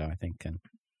Last Jedi, I think.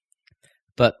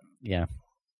 But yeah.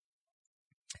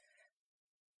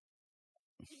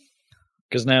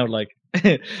 Because now, like,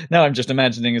 now I'm just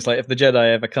imagining it's like if the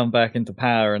Jedi ever come back into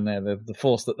power and they're the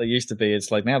force that they used to be,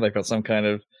 it's like now they've got some kind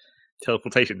of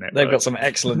teleportation network. They've got some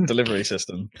excellent delivery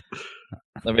system.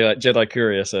 They'll be like Jedi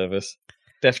courier service.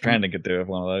 Death Stranding could do with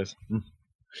one of those.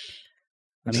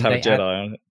 Just have a Jedi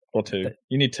on it. Or two.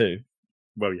 You need two.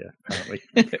 Well, yeah, apparently.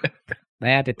 They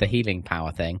added the healing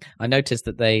power thing. I noticed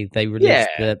that they released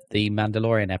the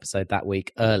Mandalorian episode that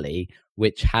week early,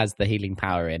 which has the healing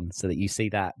power in, so that you see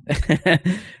that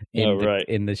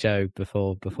in the show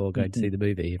before going to see the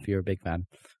movie, if you're a big fan,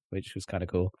 which was kind of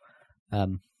cool.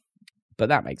 But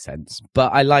that makes sense.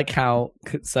 But I like how...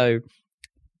 So,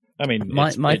 I mean,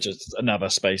 it's just another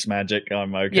space magic.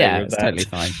 I'm okay with that. Yeah, it's totally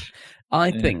fine. I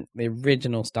think the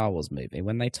original Star Wars movie,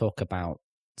 when they talk about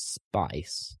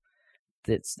spice...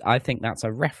 I think that's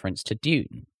a reference to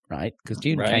Dune, right? Because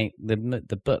Dune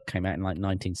the book came out in like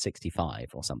 1965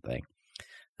 or something,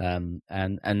 and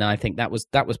I think that was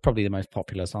probably the most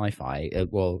popular sci-fi.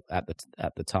 Well, at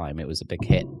the time, it was a big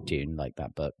hit, Dune, like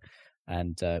that book,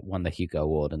 and won the Hugo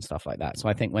Award and stuff like that. So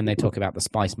I think when they talk about the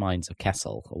spice mines of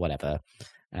Kessel or whatever,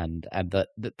 and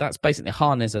that's basically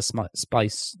Han is a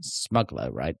spice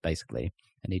smuggler, right? Basically,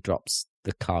 and he drops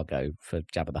the cargo for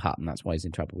Jabba the Hutt, and that's why he's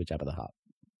in trouble with Jabba the Hutt.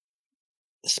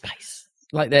 The spice.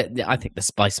 Like that, I think the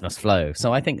spice must flow.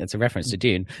 So I think it's a reference to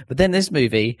Dune. But then this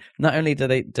movie, not only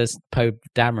does Poe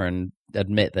Dameron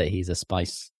admit that he's a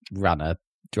spice runner,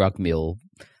 drug mule,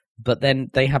 but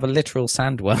then they have a literal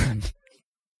sandworm,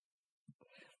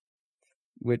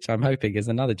 which I'm hoping is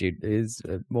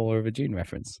more of a Dune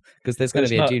reference, because there's going to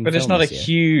be a Dune. But it's film not a this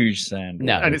year. huge sandworm.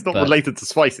 No, and it's not related to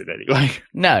spice in any way.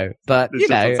 No, but it's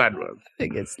just a sandworm. I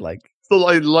think it's like.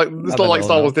 It's not like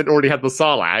Star Wars didn't already have the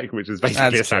Sarlacc, which is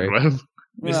basically a sandworm.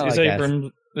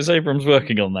 Is Abrams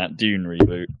working on that Dune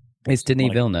reboot? It's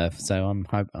Denis Villeneuve, so I'm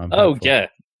hopeful. Oh yeah.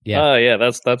 Oh yeah,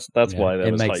 that's why there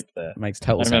was makes, hype there. Makes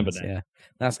total sense. Now. Yeah,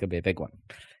 that's gonna be a big one.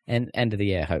 End of the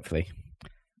year, hopefully.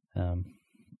 I'm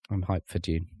hyped for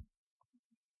Dune.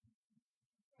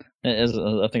 As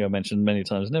I think I mentioned many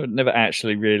times, never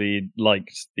actually really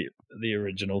liked the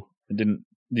original. It didn't.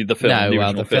 The film.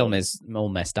 The film is all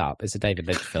messed up. It's a David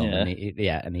Lynch film, and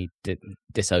he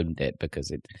disowned it because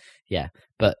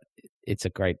but it's a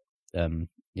great,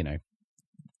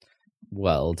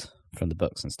 world from the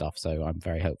books and stuff. So I'm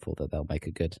very hopeful that they'll make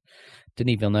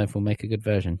Denis Villeneuve will make a good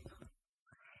version.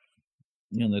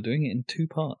 Yeah, and they're doing it in 2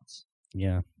 parts.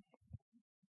 Yeah.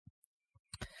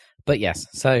 But yes,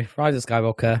 so Rise of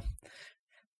Skywalker.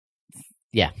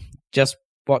 Yeah, just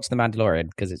watch The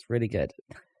Mandalorian because it's really good.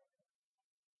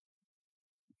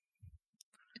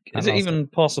 Is it even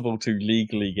possible to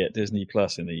legally get Disney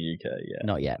Plus in the UK yet?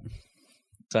 Not yet.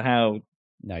 So how?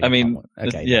 No, I mean,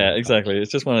 exactly.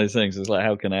 It's just one of those things. It's like,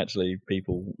 how can actually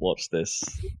people watch this?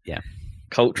 Yeah,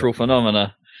 cultural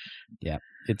phenomena. Yeah,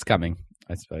 it's coming,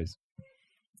 I suppose.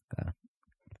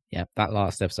 Yeah, that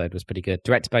last episode was pretty good.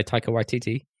 Directed by Taika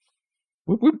Waititi.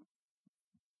 Whoop, whoop.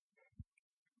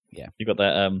 Yeah, you got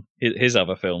that. His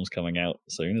other film's coming out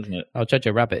soon, isn't it? Oh,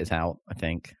 Jojo Rabbit is out, I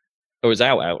think. Oh, it's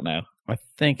out now. I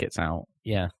think it's out.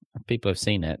 Yeah, people have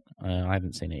seen it. I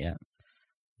haven't seen it yet.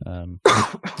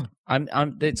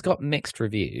 It's got mixed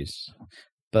reviews,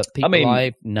 but people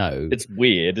I know, it's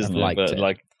weird, isn't it? But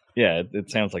it. It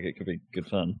sounds like it could be good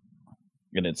fun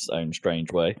in its own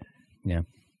strange way. Yeah,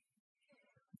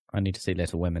 I need to see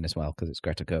Little Women as well because it's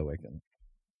Greta Gerwig. And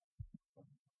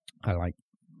I like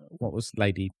what was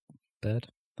Lady Bird?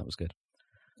 That was good.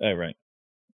 Oh right,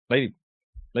 Lady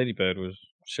Bird was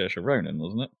Saoirse Ronan,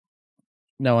 wasn't it?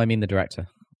 No, I mean the director.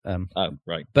 Oh,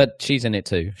 right. But she's in it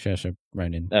too, Saoirse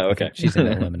Ronan. Oh, okay. She's in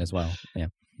Little Women as well. Yeah.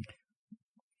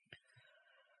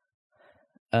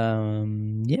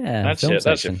 Yeah. That's film it.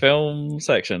 That's section. your film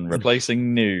section.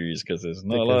 Replacing news because there's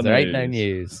not a lot of There news. ain't no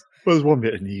news. Well, there's one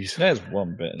bit of news. There's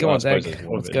one bit. Go Well, I on, suppose Doug. there's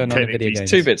one What's bit. going on in video Technically,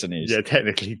 games? 2 bits of news. Yeah,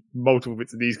 technically, multiple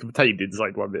bits of news contained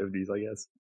inside one bit of news, I guess.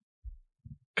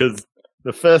 Because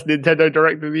the first Nintendo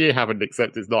Direct of the year happened,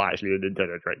 except it's not actually a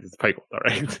Nintendo Direct, it's a Pokemon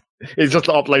Direct. It's just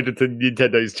uploaded to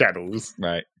Nintendo's channels.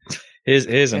 Right. Here's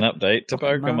an update to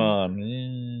Pokemon.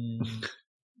 Pokemon. Yeah.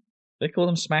 They call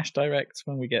them Smash Directs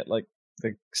when we get like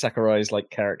the Sakurai's like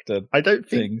character I don't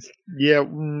think. things. Yeah,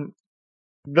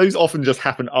 those often just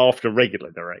happen after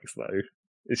regular Directs, though.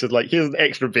 It's just like, here's an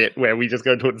extra bit where we just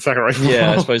go into the Sakurai.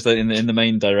 Yeah, I suppose that in the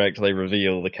main Direct they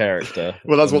reveal the character.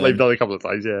 Well, that's what and they've then- done a couple of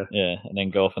times, yeah. Yeah, and then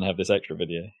go off and have this extra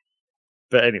video.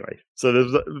 But anyway, so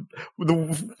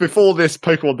before this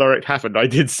Pokemon Direct happened, I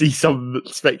did see some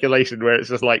speculation where it's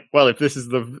just like, well, if this is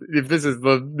the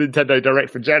Nintendo Direct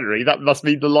for January, that must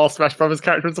mean the last Smash Brothers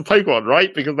character is a Pokemon,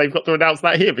 right? Because they've got to announce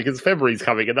that here because February's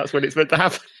coming and that's when it's meant to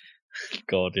happen.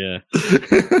 God, yeah.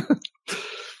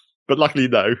 But luckily,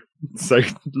 no. So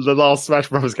the last Smash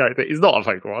Brothers character is not a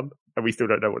Pokemon, and we still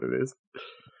don't know what it is.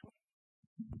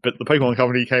 But the Pokemon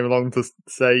Company came along to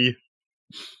say,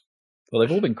 Well,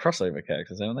 they've all been crossover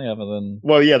characters, haven't they? Other than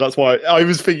well, yeah, that's why I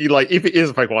was thinking, like, if it is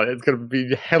a Pokemon, it's going to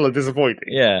be hella disappointing.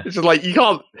 yeah, It's just like, you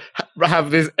can't have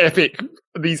these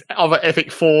other epic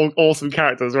 4 awesome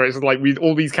characters where it's just like,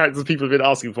 all these characters people have been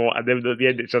asking for, and then at the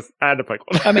end it's just, and a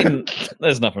Pokemon. I mean,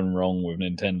 there's nothing wrong with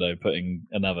Nintendo putting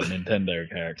another Nintendo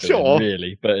character Sure. in,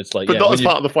 really, but it's like, but yeah, not when as you-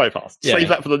 part of the Fight Pass. Yeah. Save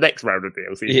that for the next round of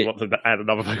DLC if Yeah. you want to add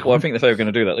another Pokemon. Well, I think if they were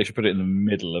going to do that, they should put it in the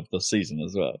middle of the season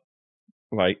as well.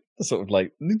 Right, sort of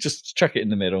like just chuck it in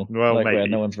the middle, Well, like where maybe.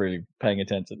 no one's really paying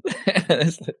attention.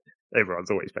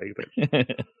 Everyone's always paying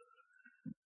attention.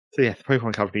 So yeah, the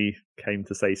Pokemon Company came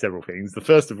to say several things. The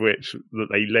first of which that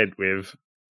they led with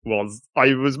was,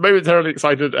 I was momentarily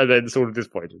excited and then sort of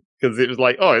disappointed. Because it was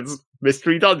like, oh, it's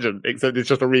Mystery Dungeon, except it's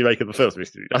just a remake of the first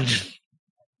Mystery Dungeon.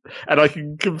 And I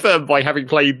can confirm by having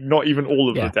played not even all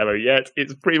of Yeah. the demo yet,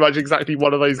 it's pretty much exactly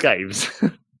one of those games.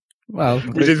 Well,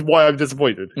 Which is why I'm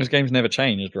disappointed. This game's never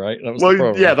changed, right? That was the Well,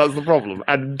 problem. yeah, that's the problem.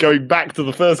 And going back to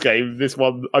the first game, this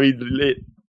one, I mean,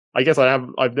 I guess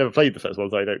I've never played the first one,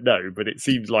 so I don't know, but it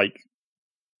seems like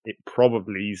it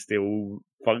probably still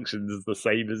functions the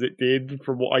same as it did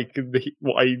from what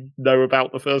I know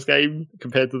about the first game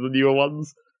compared to the newer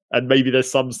ones. And maybe there's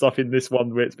some stuff in this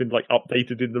one where it's been like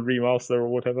updated in the remaster or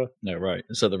whatever. No, right.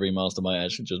 So the remaster might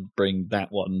actually just bring that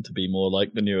one to be more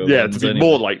like the newer Yeah, ones. to be anyway.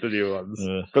 more like the newer ones.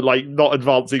 But like not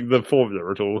advancing the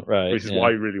formula at all. Right, Which is yeah. what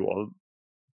I really want.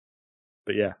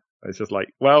 But yeah, it's just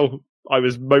like, well, I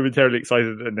was momentarily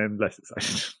excited and then less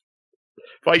excited.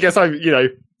 But I guess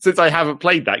since I haven't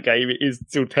played that game, it is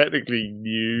still technically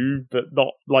new, but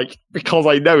not like, because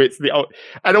I know it's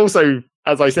and also,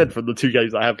 as I said, from the 2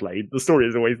 games I have played, the story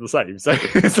is always the same. So,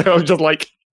 so I'm just like,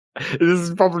 this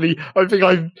is probably, I think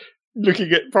I'm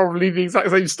looking at probably the exact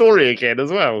same story again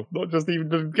as well. Not just even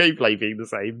the gameplay being the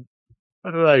same.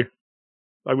 I don't know.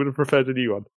 I would have preferred a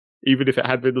new one. Even if it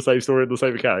had been the same story and the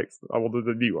same mechanics, I wanted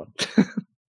a new one.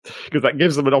 Because that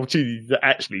gives them an opportunity to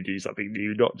actually do something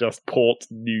new, not just port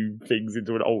new things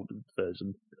into an old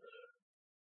version.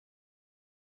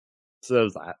 So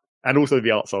there's that. And also the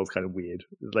art style's kind of weird.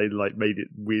 They like made it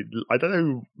weird. I don't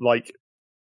know, like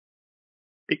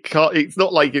it's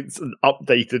not like it's an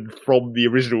updated from the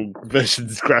original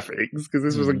version's graphics, because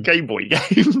this was a Game Boy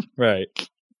game. Right.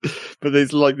 But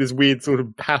there's like this weird sort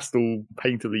of pastel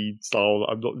painterly style that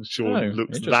I'm not sure Oh,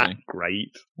 looks that interesting.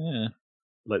 great. Yeah.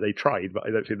 Like they tried, but I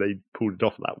don't think they pulled it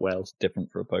off that well. It's different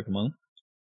for a Pokemon.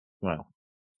 Well,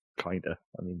 kinda.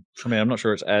 I mean, I'm not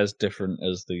sure it's as different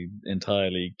as the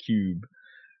entirely cube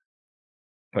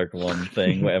Pokemon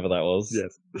thing, whatever that was.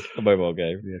 yes, The mobile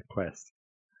game. yeah, Quest.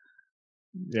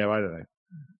 Yeah, I don't know.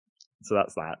 So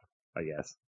that's that, I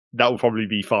guess. That will probably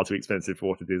be far too expensive for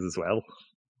what it is as well,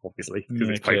 obviously, because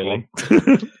Yeah, it's clearly.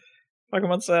 Pokemon.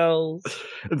 Pokemon sells.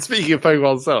 And speaking of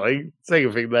Pokemon selling,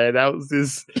 second thing they announced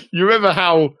is, you remember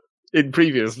how in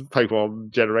previous Pokemon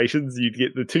generations you'd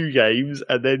get the 2 games,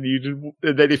 and then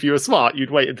if you were smart,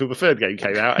 you'd wait until the 3rd game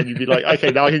came out, and you'd be like,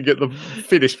 okay, now I can get the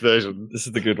finished version. This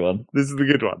is the good one. This is the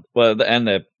good one. Well, and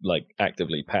they're like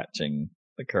actively patching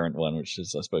the current one, which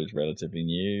is, I suppose, relatively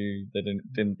new. They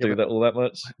didn't Yeah, do that all that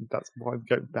much. That's why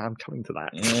I'm coming to that.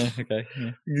 Yeah, okay.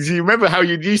 Yeah. Because you remember how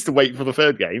you used to wait for the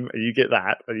 3rd game, and you get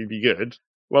that, and you'd be good.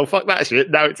 Well, fuck that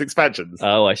shit. Now it's expansions.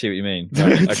 Oh, I see what you mean.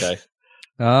 Right, okay.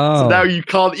 Oh, So now you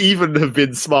can't even have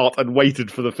been smart and waited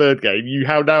for the third game. You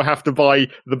now have to buy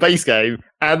the base game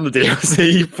and the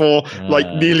DLC for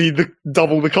nearly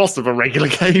double the cost of a regular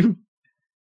game.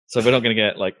 So we're not going to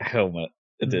get like Helmet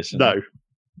Edition. No.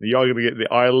 You are going to get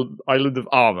the Island of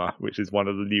Armor, which is one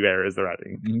of the new areas they're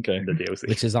adding in the DLC.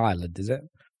 which is Ireland, is it?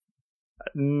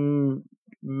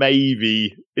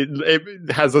 Maybe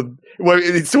it has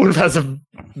it sort of has a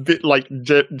bit like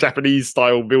Japanese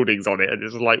style buildings on it, and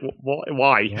it's like,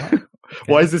 why? Okay.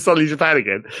 Why is this suddenly Japan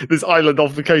again? This island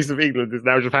off the coast of England is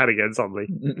now Japan again suddenly.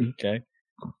 Okay.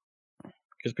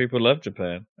 Because people love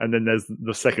Japan. And then there's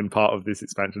the second part of this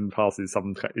expansion pass is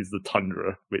the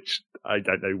tundra, which I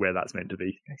don't know where that's meant to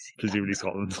be. Presumably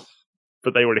Scotland.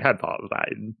 But they already had part of that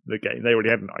in the game. They already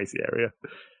had an icy area.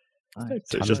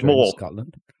 So it's just more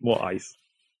Scotland. More ice.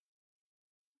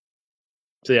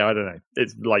 So yeah, I don't know.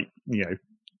 It's like, you've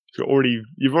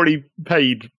already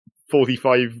paid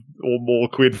 45 or more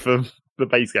quid for the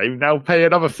base game. Now pay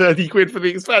another 30 quid for the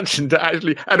expansion to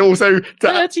actually, and also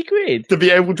 30 quid to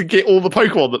be able to get all the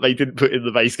Pokemon that they didn't put in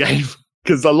the base game,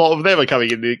 because a lot of them are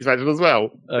coming in the expansion as well.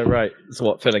 Oh right, so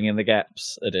what, filling in the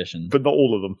gaps edition? But not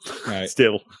all of them. Right.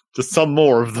 Still, just some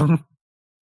more of them.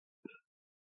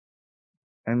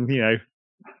 And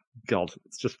God,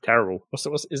 it's just terrible.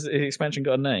 Is the expansion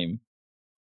got a name?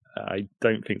 I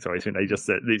don't think so. I think they just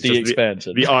said it's the just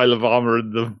expansion, the Isle of Armor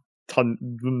and the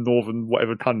northern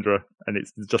whatever tundra, and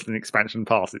it's just an expansion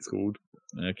pass. It's called.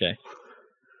 Okay.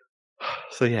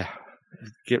 So yeah,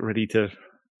 get ready to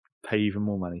pay even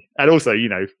more money, and also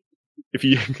if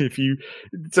you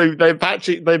so they're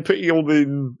putting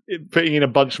in a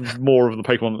bunch more of the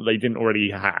Pokemon that they didn't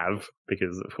already have,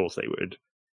 because of course they would.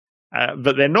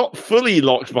 But they're not fully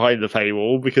locked behind the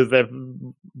paywall because they're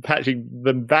patching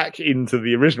them back into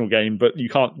the original game, but you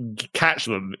can't catch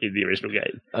them in the original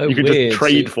game. Oh, you can weird. just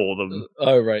trade for them.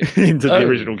 Oh, right. into the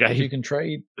original game. You can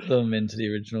trade them into the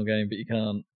original game, but you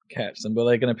can't catch them. But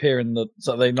they're going to appear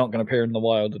so they're not going to appear in the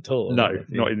wild at all? No,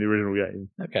 not in the original game.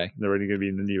 Okay. They're only going to be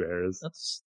in the new areas.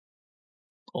 That's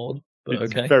odd, but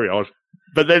it's okay. Very odd.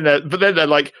 But then they're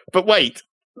like, but wait,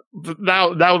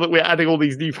 now that we're adding all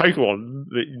these new Pokemon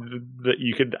that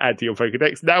you can add to your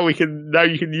Pokedex, now you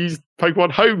can use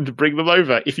Pokemon Home to bring them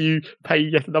over if you pay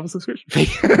yet another subscription fee.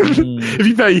 If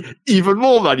you pay even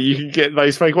more money, you can get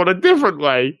those Pokemon a different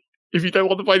way. If you don't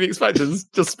want to buy the expansions,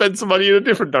 just spend some money in a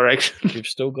different direction. You've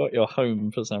still got your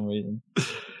Home for some reason.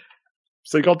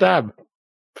 So goddamn,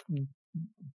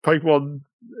 Pokemon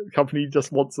company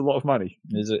just wants a lot of money.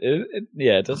 Is it?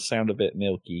 Yeah, it does sound a bit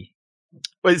milky.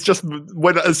 Well, it's just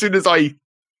as soon as I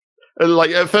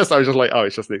at first I was just like, oh,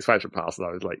 it's just an expansion pass, and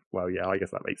I was like, well, yeah, I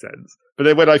guess that makes sense. But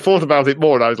then when I thought about it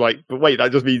more, and I was like, but wait,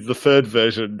 that just means the third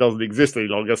version doesn't exist any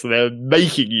longer, so they're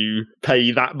making you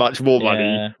pay that much more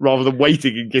money rather than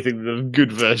waiting and getting the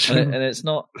good version. And it's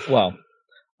not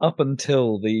up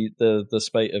until the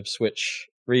spate of Switch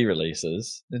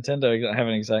re-releases, Nintendo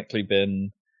haven't exactly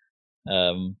been.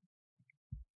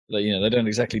 They don't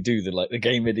exactly do the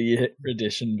Game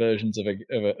Edition versions of a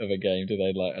game, do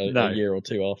they? A year or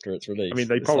two after its release. I mean,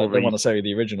 they probably want to sell you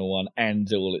the original one and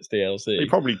all its DLC. They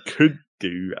probably could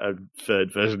do a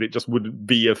third version. It just wouldn't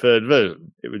be a third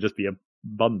version. It would just be a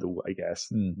bundle, I guess.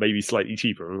 Maybe slightly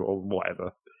cheaper or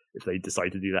whatever, if they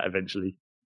decide to do that eventually.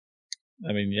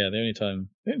 I mean, yeah, the only time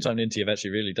Ninty have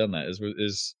actually really done that is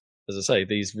as I say,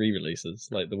 these re-releases,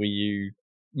 like the Wii U.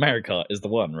 Mario Kart is the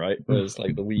one, right? Whereas the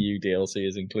Wii U DLC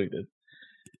is included.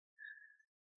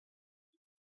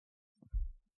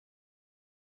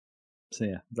 So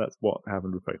yeah, that's what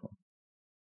happened with Pokemon.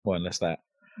 Well, unless that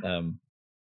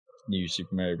new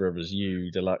Super Mario Bros.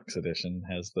 U Deluxe Edition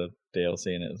has the DLC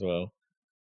in it as well.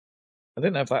 I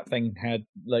didn't know if that thing had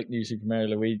New Super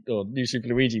Mario Luigi or New Super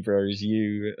Luigi Bros.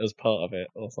 U as part of it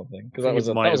or something, because that was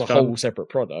a whole separate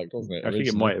product, wasn't it? I think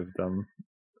it might have done.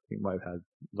 I think it might have had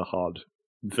the hard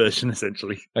version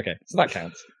essentially. Okay, so that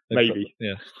counts. Maybe.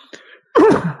 Yeah.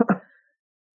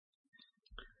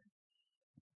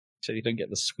 So you don't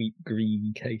get the sweet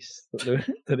green case that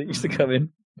it used to come in.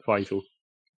 Vital.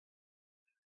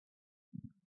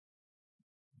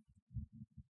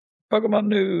 Pokemon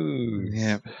news.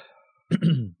 Yep.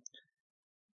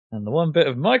 And the one bit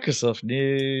of Microsoft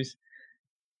news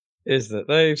is that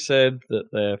they've said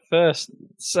that their first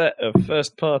set of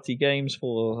first-party games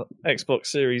for Xbox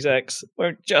Series X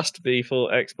won't just be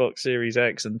for Xbox Series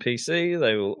X and PC.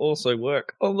 They will also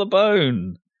work on the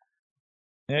bone,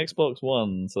 the Xbox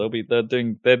One. So they're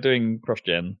doing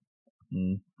cross-gen.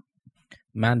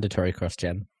 Mandatory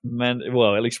cross-gen.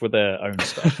 well, at least with their own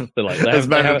stuff. They're like as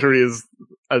mandatory as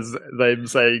them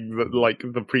saying that like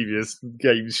the previous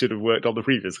games should have worked on the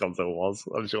previous console was.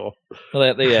 I'm sure.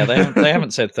 Well, they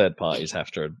haven't said third parties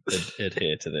have to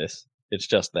adhere to this. It's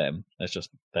just them. It's just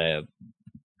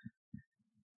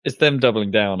it's them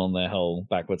doubling down on their whole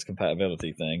backwards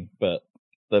compatibility thing, but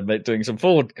they're doing some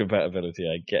forward compatibility.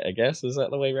 I guess is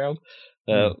that the way around?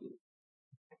 But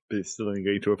it's still only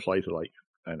going to apply to like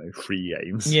I don't know 3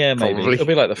 games. Yeah, maybe probably. it'll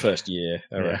be like the first year,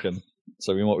 I reckon.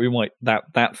 So we might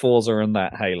that Forza and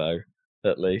that Halo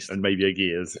at least, and maybe a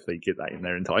Gears if they get that in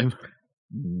there in time.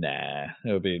 Nah,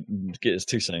 it would be Gears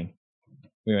too soon.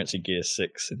 We won't see Gears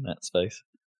 6 in that space.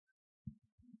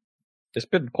 It's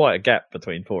been quite a gap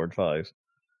between 4 and 5.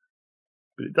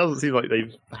 But it doesn't seem like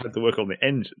they've had to work on the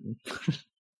engine.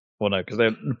 Well, no,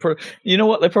 because you know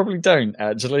what? They probably don't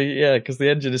actually. Yeah, because the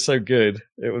engine is so good.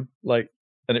 It would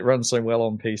and it runs so well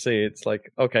on PC. It's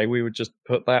like, okay, we would just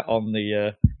put that on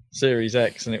the Series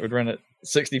X, and it would run at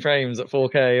 60 frames at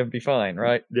 4K and be fine,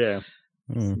 right? Yeah,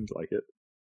 seems like it.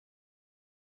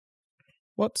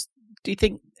 Do you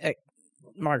think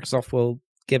Microsoft will,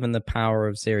 given the power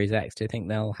of Series X, do you think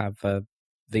they'll have a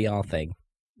VR thing,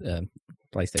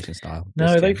 PlayStation style?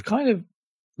 No, they've kind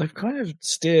of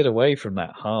steered away from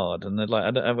that hard, and they're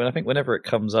like, I think whenever it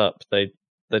comes up, they're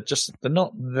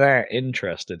not that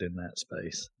interested in that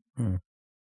space.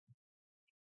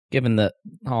 Given that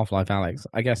Half-Life Alyx,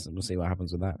 I guess we'll see what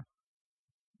happens with that.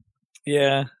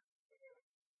 Yeah.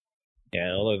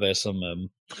 Although there's some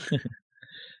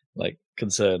like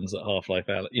concerns that Half-Life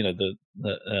Alyx,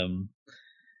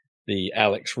 the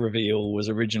Alyx reveal was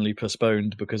originally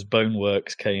postponed because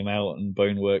Boneworks came out, and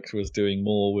Boneworks was doing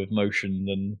more with motion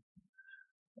than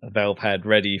Valve had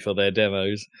ready for their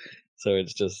demos. So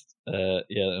it's just and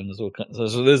there's all kinds,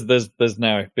 so there's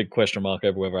now a big question mark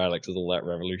over whether Alyx is all that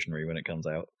revolutionary when it comes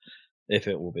out, if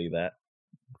it will be that,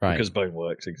 right? Because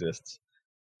Boneworks exists,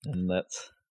 and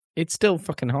it's still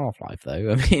fucking Half-Life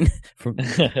though. I mean,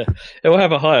 it will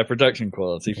have a higher production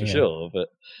quality for sure, but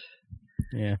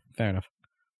yeah, fair enough.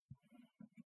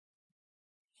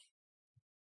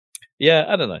 Yeah,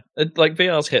 I don't know.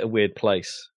 VR's hit a weird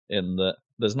place in that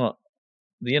there's not.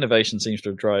 The innovation seems to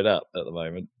have dried up at the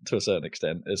moment to a certain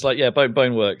extent. It's like,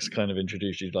 Boneworks kind of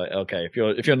introduced you like, okay, if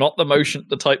you're not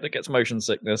the type that gets motion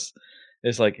sickness,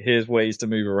 it's like, here's ways to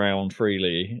move around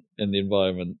freely in the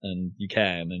environment, and you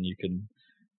can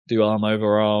do arm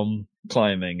over arm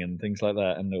climbing and things like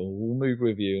that, and it'll move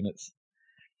with you, and it's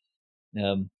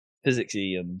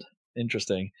physicsy and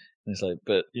interesting. And it's like,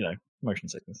 but motion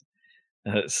sickness.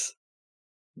 And it's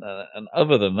and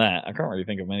other than that, I can't really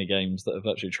think of many games that have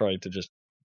actually tried to just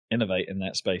innovate in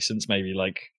that space since maybe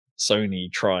like Sony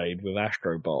tried with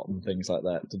Astrobot and things like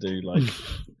that to do like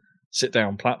sit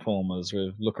down platformers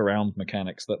with look around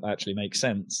mechanics that actually make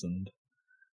sense and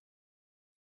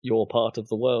your part of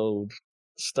the world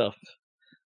stuff.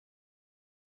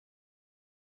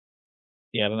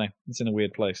 Yeah, I don't know. It's in a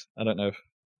weird place. I don't know if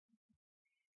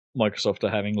Microsoft are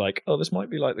having like, oh, this might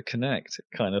be like the Kinect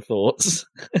kind of thoughts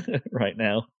right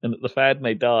now, and that the fad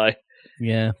may die.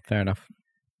 Yeah, fair enough.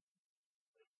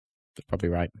 That's probably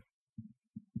right.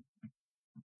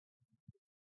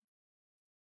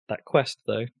 That Quest,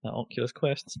 though, that Oculus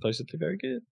Quest, is supposedly very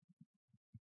good.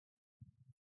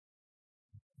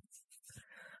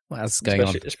 What else is going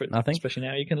on? Nothing? Especially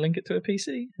now you can link it to a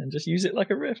PC and just use it like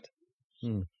a Rift.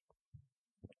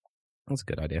 That's a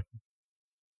good idea.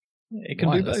 It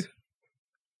can do both.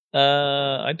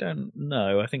 I don't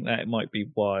know. I think that it might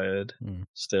be wired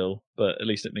still, but at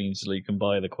least it means that you can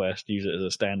buy the Quest, use it as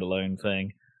a standalone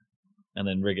thing, and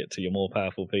then rig it to your more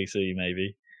powerful PC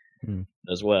maybe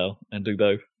as well, and do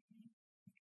both,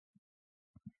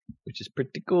 which is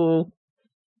pretty cool.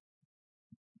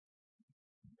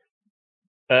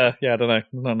 I don't know.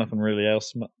 There's nothing really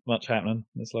else much happening.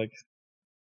 It's like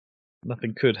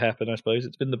nothing could happen, I suppose.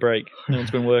 It's been the break. No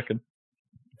one's been working.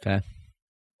 Fair.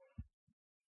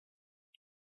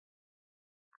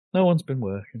 No one's been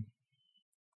working.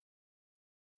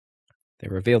 They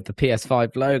revealed the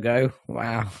PS5 logo.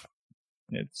 Wow.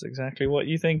 It's exactly what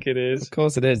you think it is. Of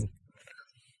course it is.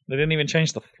 They didn't even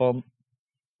change the font.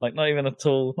 Like, not even at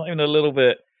all. Not even a little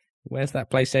bit. Where's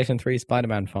that PlayStation 3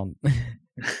 Spider-Man font?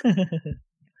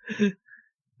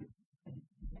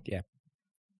 Yeah.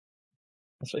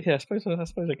 I suppose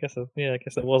I guess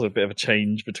there was a bit of a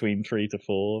change between 3 to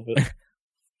 4, but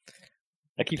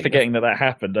I keep forgetting that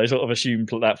happened. I sort of assumed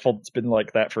that font's been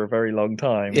like that for a very long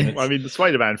time. Yeah. I mean, the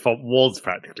Spider-Man font was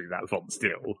practically that font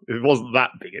still. It wasn't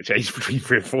that big a change between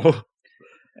 3 and 4.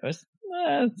 It's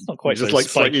not quite just like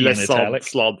slightly less italic.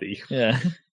 slanty. Yeah.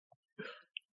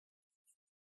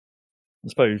 I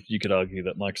suppose you could argue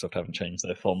that Microsoft haven't changed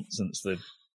their font since the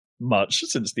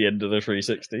end of the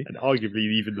 360. And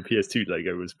arguably, even the PS2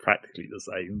 logo was practically the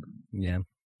same. Yeah.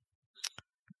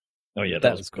 Oh yeah,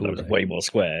 that was cool. That was way more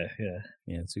square. Yeah.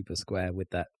 Yeah, super square with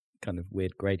that kind of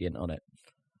weird gradient on it.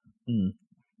 Mm.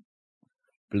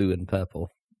 Blue and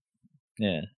purple.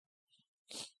 Yeah.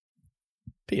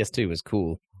 PS2 was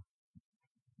cool.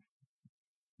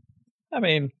 I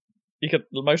mean,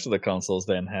 most of the consoles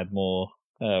then had more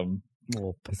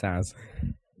pizzazz.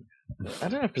 I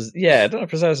don't know if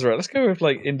pizzazz is right. Let's go with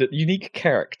like unique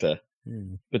character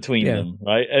between them,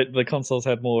 right? The consoles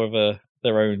had more of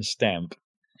their own stamp.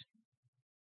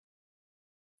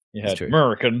 You had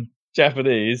American,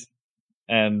 Japanese,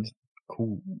 and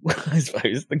cool, I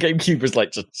suppose. The GameCube was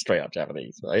like just straight up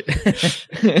Japanese, right?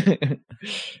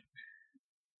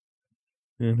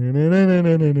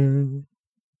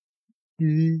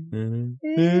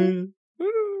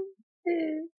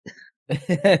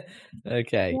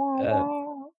 Okay.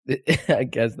 I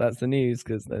guess that's the news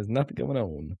because there's nothing going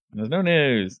on. There's no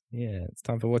news. Yeah, it's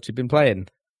time for what you've been playing.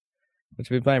 What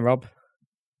you been playing, Rob?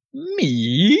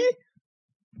 Me?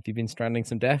 Have you been stranding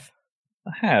some death?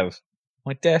 I have.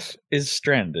 My death is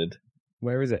stranded.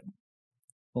 Where is it?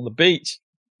 On the beach.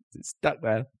 Is it stuck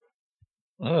there?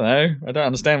 I don't know. I don't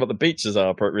understand what the beaches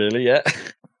are really yet.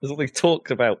 There's all these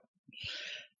talks about.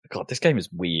 God, this game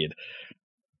is weird.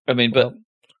 I mean, but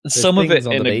some of it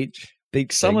in a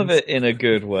beach. Some of it in a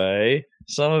good way.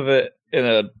 Some of it in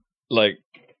a like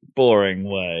boring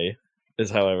way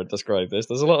is how I would describe this.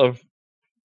 There's a lot of.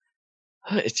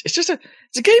 It's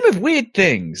a game of weird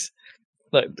things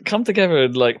that come together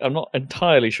in like I'm not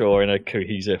entirely sure in a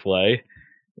cohesive way.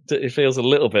 It feels a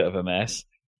little bit of a mess,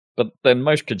 but then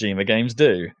most Kojima games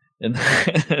do in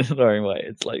their own way.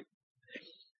 It's like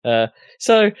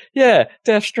so yeah,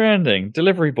 Death Stranding,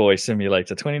 Delivery Boy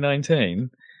Simulator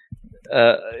 2019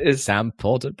 is Sam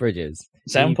Porter Bridges.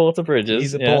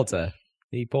 He's a porter.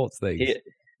 He ports things.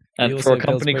 And for a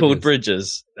company called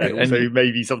Bridges. And also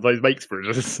maybe sometimes makes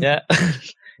bridges. Yeah.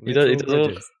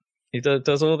 he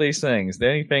does all these things. The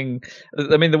only thing,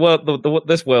 I mean,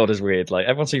 this world is weird. Like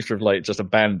everyone seems to have like just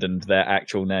abandoned their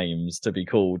actual names to be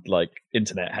called like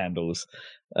internet handles,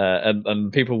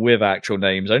 and people with actual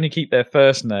names only keep their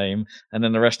first name, and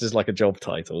then the rest is like a job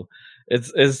title.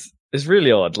 It's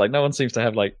really odd. Like no one seems to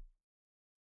have like,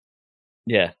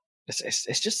 yeah.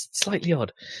 It's just slightly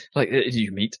odd. Like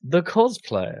you meet the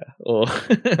cosplayer, or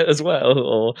as well,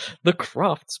 or the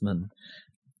craftsman.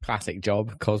 Classic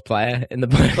job, cosplayer in the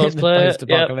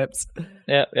post-apocalypse.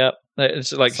 Yeah.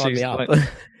 It's like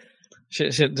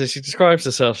she describes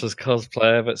herself as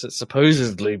cosplayer, but it's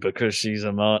supposedly because she's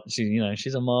a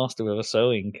master with a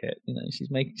sewing kit. You know,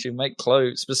 she'll make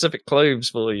specific clothes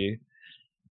for you.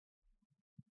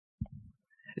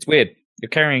 It's weird. You're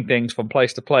carrying things from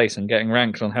place to place and getting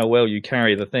ranked on how well you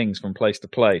carry the things from place to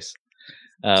place.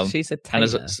 She's a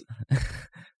tailor.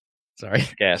 Sorry.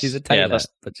 Yes. She's a tailor,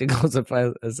 but she calls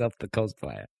herself the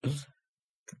cosplayer.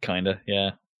 Kinda,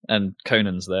 yeah. And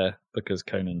Conan's there, because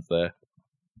Conan's there.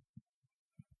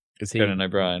 Is he Conan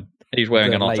O'Brien. He's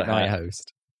wearing an otter hat.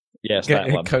 Host. Yes,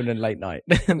 that one. Conan Late Night.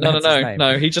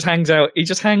 No. He just hangs out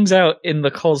in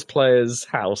the cosplayer's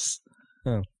house.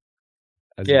 Oh.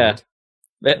 Yeah.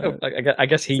 I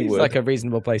guess he seems would. Like a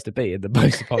reasonable place to be in the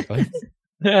post-apocalypse.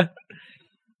 Yeah.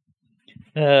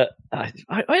 I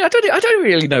don't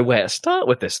really know where to start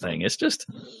with this thing. It's just,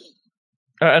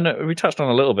 and we touched on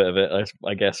a little bit of it,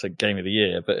 I guess, at Game of the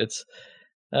Year. But it's,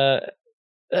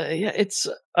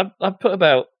 I've put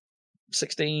about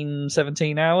 16,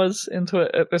 17 hours into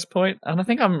it at this point, and I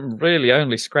think I'm really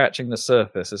only scratching the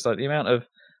surface. It's like the amount of,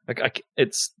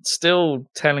 it's still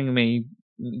giving me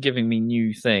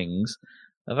new things.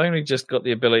 I've only just got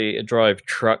the ability to drive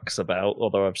trucks about,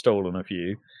 although I've stolen a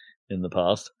few in the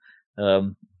past.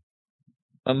 And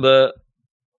there's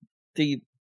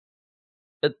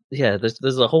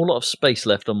a whole lot of space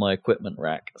left on my equipment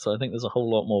rack, so I think there's a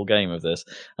whole lot more game of this.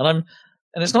 And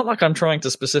it's not like I'm trying to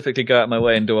specifically go out of my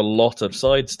way and do a lot of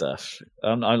side stuff.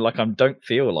 I don't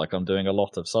feel like I'm doing a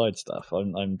lot of side stuff.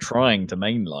 I'm trying to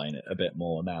mainline it a bit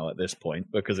more now at this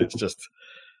point, because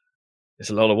it's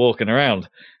a lot of walking around,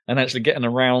 and actually getting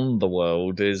around the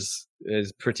world is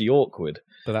pretty awkward.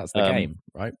 But that's the game,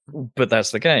 right? But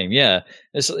that's the game, yeah.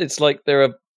 It's like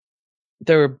there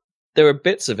are there are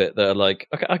bits of it that are like,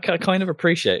 I kind of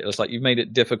appreciate it. It's like you've made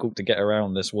it difficult to get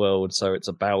around this world, so it's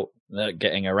about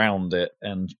getting around it,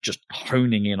 and just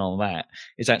honing in on that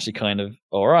is actually kind of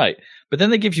all right. But then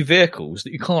they give you vehicles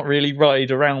that you can't really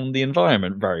ride around the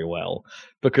environment very well,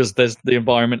 because the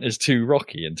environment is too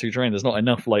rocky and too terrain. There's not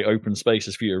enough like open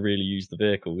spaces for you to really use the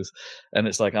vehicles, and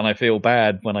it's like, and I feel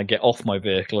bad when I get off my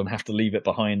vehicle and have to leave it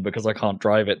behind because I can't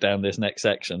drive it down this next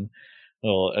section.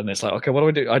 And it's like, okay,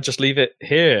 what do? I just leave it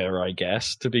here, I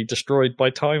guess, to be destroyed by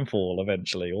timefall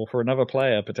eventually, or for another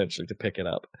player potentially to pick it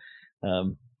up,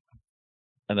 and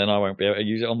then I won't be able to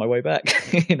use it on my way back.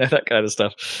 That kind of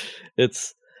stuff.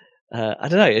 It's I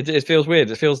don't know. It feels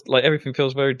weird. It feels like everything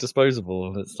feels very disposable,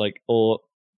 and it's like, or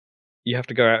you have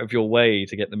to go out of your way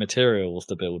to get the materials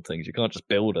to build things. You can't just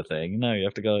build a thing. No, you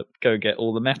have to go get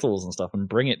all the metals and stuff and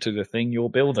bring it to the thing you're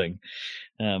building.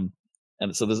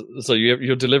 And so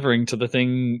you're delivering to the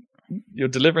thing. You're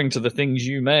delivering to the things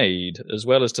you made, as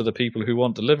well as to the people who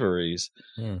want deliveries.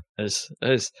 It's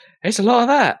a lot of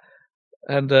that,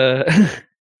 and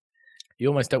you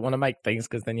almost don't want to make things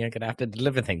because then you're going to have to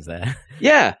deliver things there.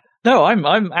 Yeah, no,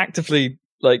 I'm actively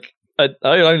like, I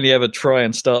only ever try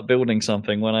and start building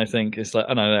something when I think it's like,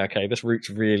 oh no, okay, this route's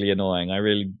really annoying. I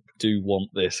really do want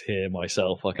this here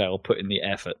myself. Like, I'll put in the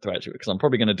effort to actually, because I'm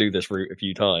probably going to do this route a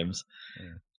few times.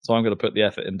 Yeah. So I'm going to put the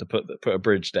effort in to put a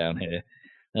bridge down here.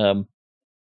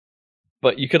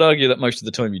 But you could argue that most of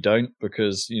the time you don't,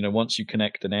 because, once you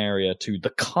connect an area to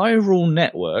the chiral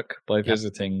network by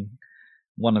visiting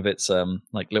one of its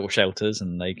like little shelters,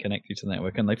 and they connect you to the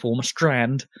network and they form a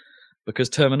strand, because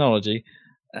terminology.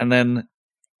 And then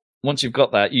once you've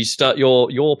got that, you start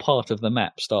your part of the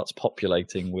map starts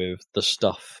populating with the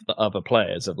stuff that other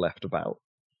players have left about.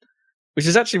 Which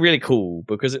is actually really cool,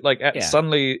 because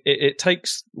suddenly it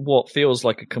takes what feels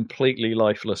like a completely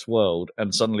lifeless world,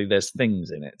 and suddenly there's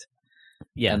things in it.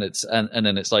 Yeah, and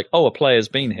then it's like, oh, a player's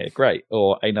been here, great,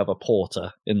 or another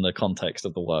porter in the context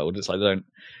of the world. It's like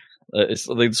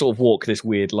they sort of walk this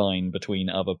weird line between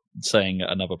saying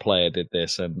another player did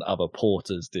this and other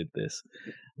porters did this.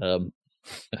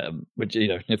 Which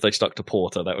if they stuck to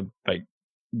porter, that would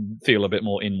feel a bit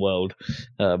more in world.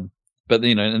 But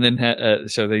and then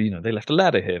so they left a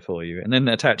ladder here for you, and then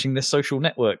attaching this social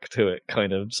network to it,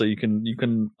 kind of, so you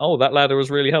can oh, that ladder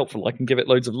was really helpful. I can give it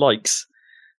loads of likes,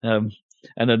 and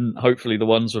then hopefully the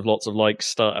ones with lots of likes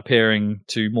start appearing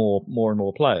to more and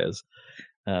more players.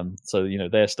 So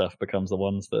their stuff becomes the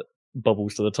ones that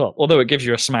bubbles to the top. Although it gives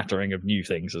you a smattering of new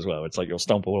things as well. It's like you'll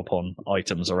stumble upon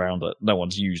items around that no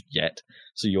one's used yet,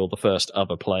 so you're the first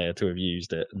other player to have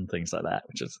used it, and things like that,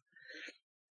 which is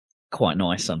quite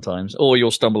nice sometimes. Or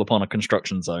you'll stumble upon a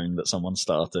construction zone that someone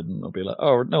started, and they'll be like,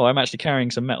 "Oh no, I'm actually carrying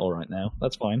some metal right now.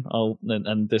 That's fine.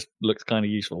 And this looks kind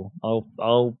of useful.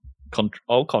 I'll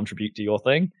contribute to your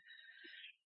thing."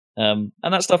 And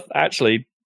that stuff actually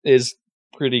is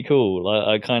pretty cool.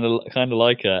 I kind of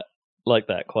like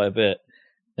that quite a bit.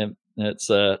 And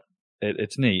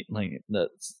it's neat. Like,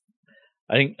 that's.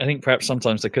 I think perhaps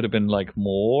sometimes there could have been like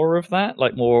more of that,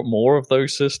 like more of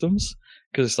those systems,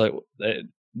 because it's like.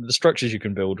 The structures you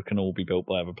can build can all be built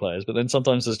by other players, but then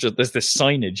sometimes there's this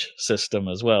signage system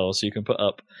as well, so you can put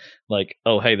up like,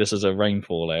 oh hey, this is a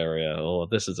rainfall area, or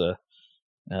this is a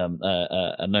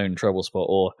known trouble spot,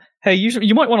 or hey,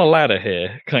 you might want a ladder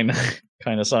here, kind of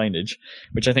signage,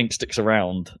 which I think sticks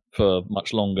around for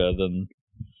much longer than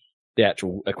the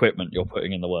actual equipment you're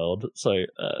putting in the world. So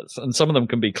and some of them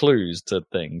can be clues to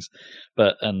things,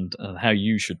 but and how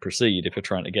you should proceed if you're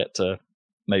trying to get to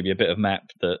maybe a bit of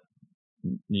map that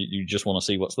you just want to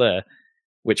see what's there,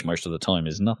 which most of the time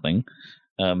is nothing.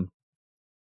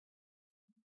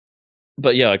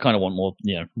 But yeah, I kind of want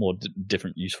more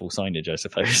different useful signage, I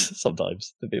suppose.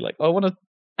 Sometimes to be like, oh,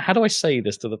 how do I say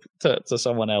this to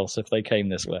someone else if they came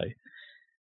this way?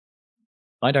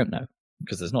 I don't know,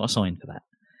 because there's not a sign for that.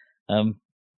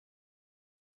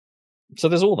 So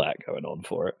there's all that going on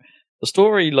for it. The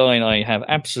storyline, I have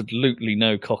absolutely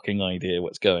no cocking idea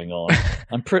what's going on.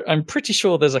 I'm pretty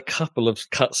sure there's a couple of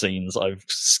cutscenes I've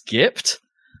skipped,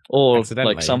 or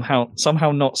like somehow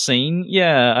not seen.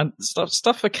 Yeah, and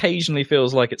stuff occasionally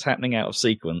feels like it's happening out of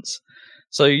sequence.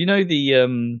 So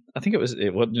the I think it was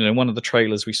one of the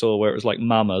trailers we saw where it was like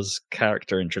Mama's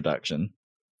character introduction.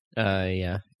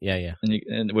 Yeah.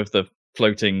 And with the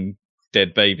floating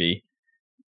dead baby.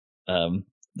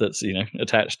 That's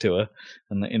attached to her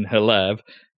and in her lab,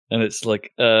 and it's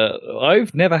like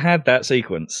I've never had that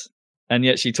sequence, and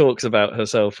yet she talks about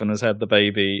herself and has had the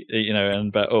baby, and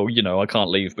about I can't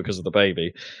leave because of the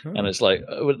baby. And it's like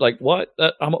what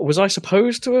was I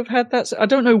supposed to have had that? I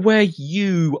don't know where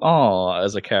you are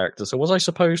as a character, so was I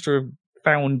supposed to have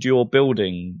found your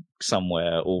building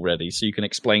somewhere already, so you can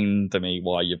explain to me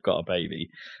why you've got a baby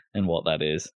and what that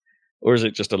is? Or is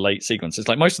it just a late sequence? It's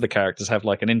like most of the characters have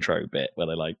like an intro bit where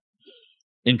they like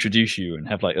introduce you and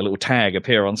have like a little tag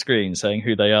appear on screen saying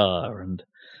who they are, and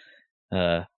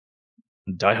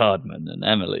Die Hardman and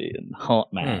Emily and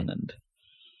Heartman and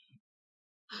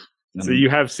so you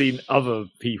have seen other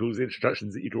people's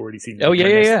introductions that you'd already seen. Oh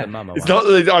yeah. It's not.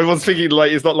 I was thinking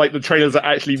like it's not like the trailers are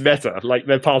actually meta, like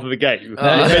they're part of the game.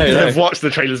 You've watched the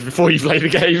trailers before you play the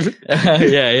game.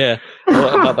 Yeah.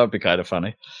 Well, that'd be kind of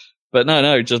funny. But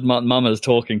no, just Mama's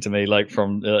talking to me like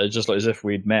from just like as if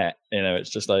we'd met. You know, it's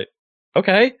just like,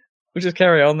 okay, we'll just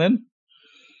carry on then.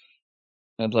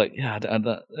 And like, yeah,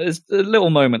 there's little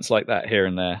moments like that here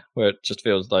and there where it just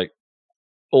feels like.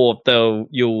 Or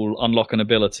you'll unlock an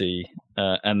ability,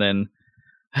 and then,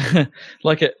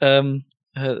 like it.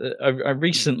 I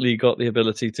recently got the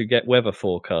ability to get weather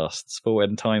forecasts for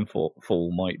when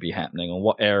timefall might be happening, or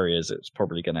what areas it's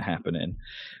probably going to happen in.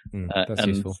 That's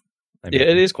useful. Yeah,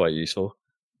 it is quite useful,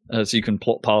 so you can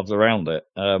plot paths around it.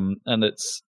 And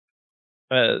it's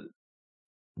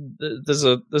there's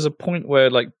a point where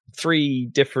like 3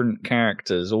 different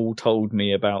characters all told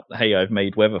me about, hey, I've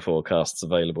made weather forecasts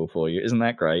available for you. Isn't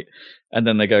that great? And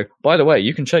then they go, by the way,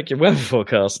 you can check your weather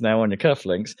forecast now on your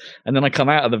cufflinks. And then I come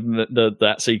out of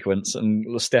that sequence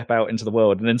and step out into the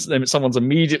world. And then someone's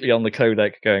immediately on the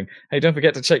codec going, hey, don't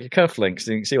forget to check your cufflinks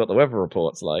so you can see what the weather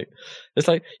report's like. It's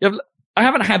like, I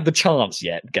haven't had the chance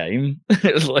yet, game.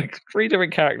 It's like 3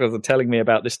 different characters are telling me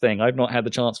about this thing I've not had the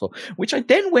chance for, which I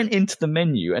then went into the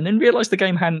menu and then realized the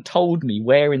game hadn't told me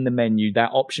where in the menu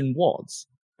that option was.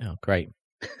 Oh, great.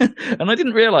 And I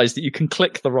didn't realize that you can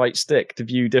click the right stick to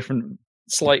view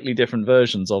slightly different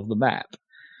versions of the map.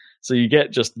 So you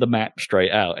get just the map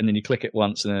straight out, and then you click it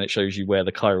once and then it shows you where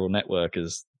the chiral network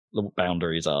the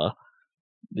boundaries are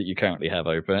that you currently have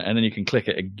open, and then you can click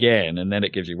it again, and then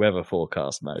it gives you weather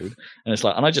forecast mode. And it's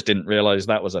like, and I just didn't realize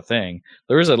that was a thing.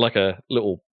 There is a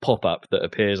little pop-up that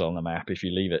appears on the map if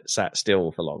you leave it sat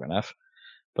still for long enough,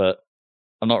 but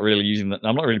I'm not really using that.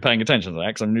 I'm not really paying attention to that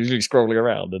because I'm usually scrolling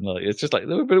around, and it's just like,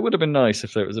 but it would have been nice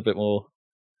if it was a bit more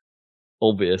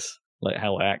obvious, like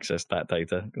how I accessed that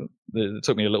data. It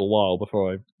took me a little while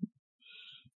before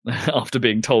after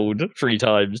being told 3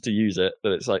 times to use it,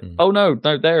 that it's like, oh no,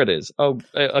 there it is. Oh,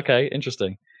 okay,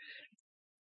 interesting.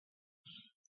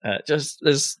 There's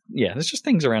just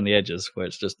things around the edges where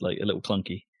it's just like a little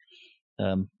clunky.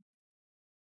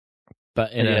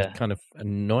 But in a kind of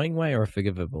annoying way or a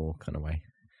forgivable kind of way.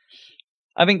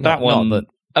 I think that one.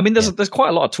 I mean, there's quite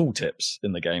a lot of tooltips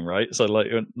in the game, right? So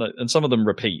and some of them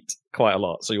repeat quite a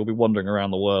lot. So you'll be wandering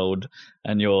around the world,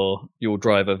 and you'll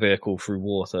drive a vehicle through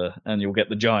water, and you'll get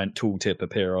the giant tooltip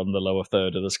appear on the lower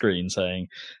third of the screen saying,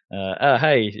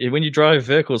 "Hey, when you drive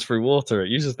vehicles through water, it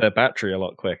uses their battery a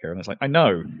lot quicker." And it's like, I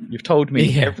know, you've told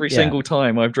me every single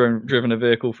time I've driven a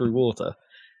vehicle through water.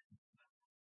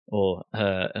 Or,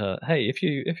 hey, if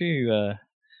you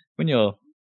when you're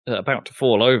about to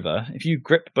fall over, if you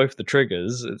grip both the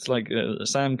triggers, it's like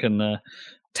Sam can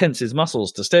tense his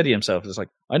muscles to steady himself. It's like,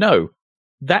 I know,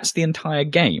 that's the entire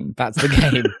game. That's the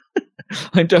game.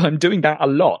 I'm doing that a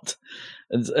lot.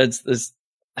 It's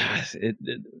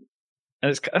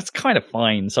kind of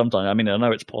fine sometimes. I mean, I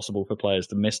know it's possible for players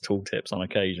to miss tooltips on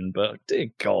occasion, but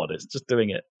dear God, it's just doing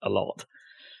it a lot.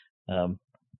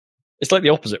 It's like the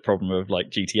opposite problem of like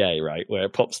GTA, right, where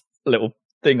it pops a little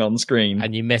thing on screen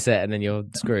and you miss it, and then you're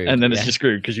screwed, and then it's just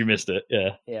screwed because you missed it.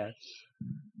 Yeah.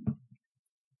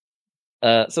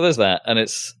 So there's that, and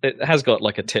it has got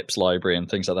like a tips library and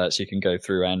things like that, so you can go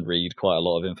through and read quite a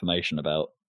lot of information about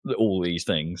all these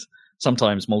things,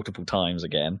 sometimes multiple times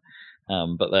again.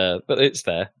 But it's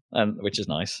there, and which is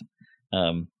nice.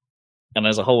 And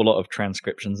there's a whole lot of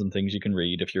transcriptions and things you can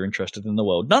read if you're interested in the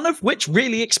world, none of which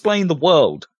really explain the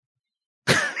world.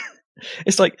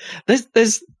 It's like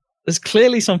there's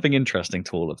clearly something interesting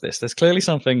to all of this. There's clearly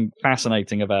something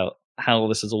fascinating about how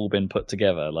this has all been put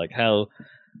together, like how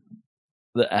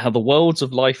the worlds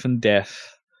of life and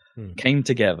death came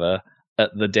together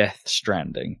at the Death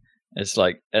Stranding. It's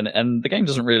like, and the game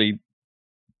doesn't really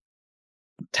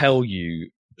tell you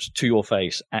to your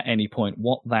face at any point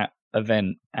what that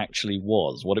event actually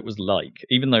was, what it was like,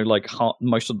 even though like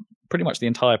pretty much the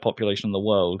entire population of the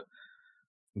world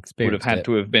would have had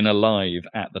to have been alive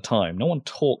at the time. No one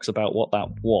talks about what that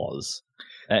was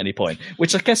at any point,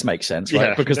 which I guess makes sense,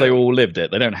 right? Because they all lived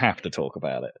it. They don't have to talk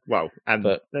about it. Well, and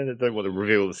they don't want to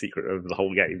reveal the secret of the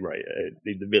whole game, right?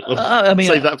 In the middle.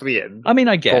 Save that for the end. I mean,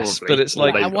 I guess, probably. But it's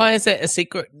like, why is it a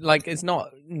secret? Like, it's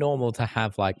not normal to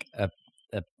have like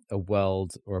a a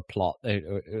world or a plot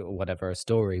or whatever, a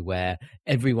story where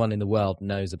everyone in the world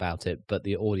knows about it, but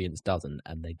the audience doesn't,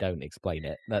 and they don't explain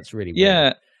it. That's really weird.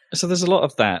 Yeah. So there's a lot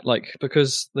of that, like,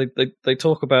 because they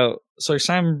talk about, so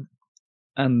Sam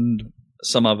and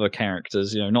some other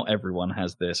characters, not everyone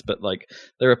has this, but like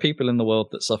there are people in the world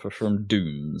that suffer from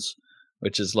dooms,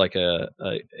 which is like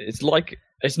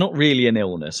it's not really an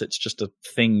illness, it's just a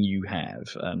thing you have,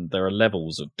 and there are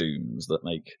levels of dooms that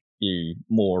make you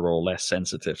more or less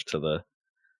sensitive to the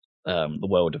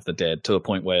world of the dead, to a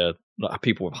point where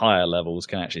people with higher levels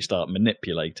can actually start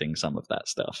manipulating some of that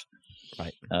stuff.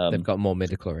 Right. They've got more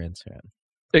midichlorians.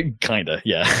 Yeah. Kinda,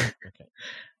 yeah.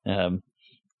 Okay.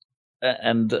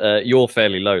 And you're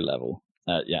fairly low level,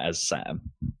 as Sam.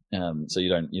 So you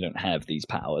don't have these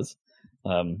powers.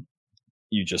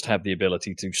 You just have the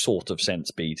ability to sort of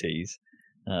sense BTs,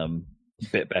 a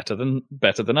bit better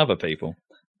than other people.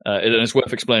 And it's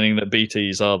worth explaining that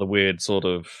BTs are the weird sort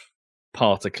of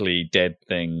particly dead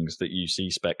things that you see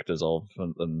specters of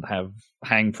and have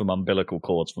hang from umbilical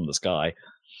cords from the sky.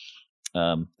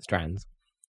 Strands.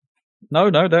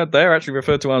 No, they're actually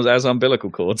referred to as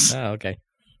umbilical cords. Oh, okay.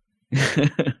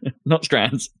 Not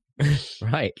strands.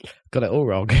 Right. Got it all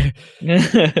wrong.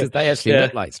 Because they actually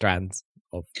look like strands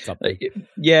of something.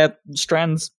 Yeah,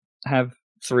 strands have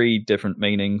 3 different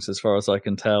meanings as far as I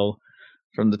can tell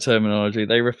from the terminology.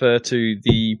 They refer to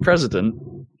the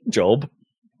president job,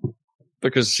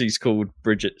 because she's called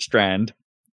Bridget Strand.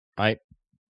 Right.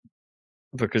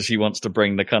 Because she wants to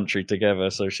bring the country together,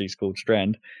 so she's called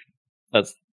Strand.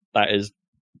 That's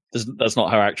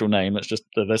not her actual name. That's just,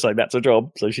 they're saying that's a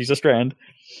job, so she's a Strand.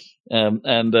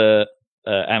 And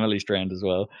Amelie Strand as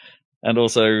well. And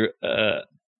also,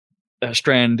 a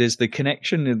strand is the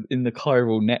connection in the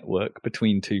chiral network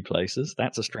between 2 places.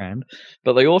 That's a strand.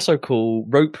 But they also call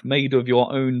rope made of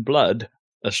your own blood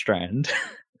a strand.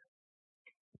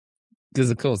 Because,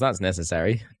 of course, that's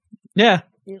necessary. Yeah.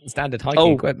 Standard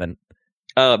hiking equipment.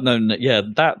 No, yeah,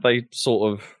 that they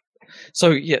sort of...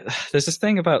 So, yeah, there's this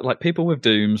thing about, like, people with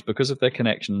dooms, because of their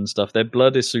connection and stuff, their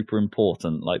blood is super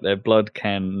important. Like, their blood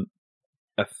can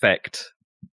affect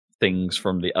things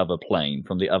from the other plane,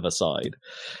 from the other side.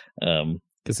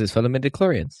 Because it's full of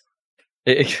midichlorians.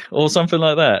 Or something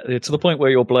like that. To the point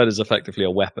where your blood is effectively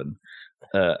a weapon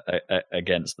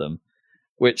against them.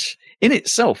 Which, in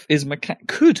itself,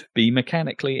 could be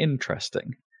mechanically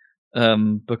interesting.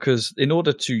 Because in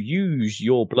order to use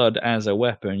your blood as a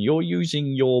weapon, you're using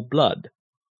your blood,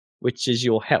 which is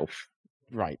your health.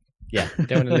 Right. Yeah. You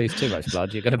don't want to lose too much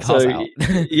blood. You're going to pass out.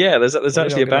 Yeah, there's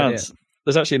actually a balance. Idea.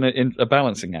 There's actually a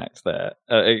balancing act there,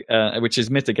 which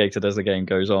is mitigated as the game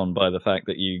goes on by the fact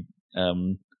that you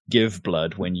give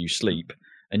blood when you sleep,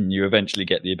 and you eventually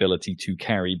get the ability to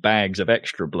carry bags of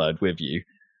extra blood with you.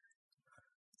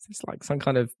 It's like some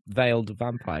kind of veiled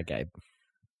vampire game.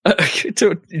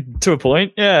 To a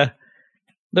point, yeah.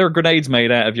 There are grenades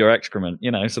made out of your excrement,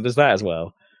 so there's that as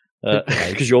well.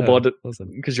 Because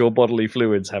your bodily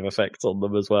fluids have effects on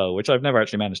them as well, which I've never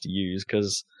actually managed to use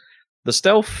because the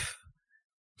stealth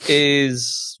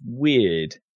is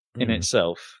weird in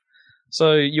itself.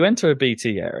 So you enter a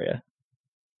BT area,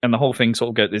 and the whole thing sort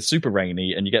of goes. It's super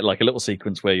rainy, and you get like a little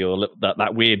sequence where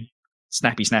that weird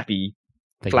snappy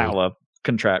flower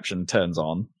contraption turns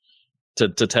on to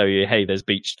tell you, hey, there's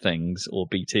beached things or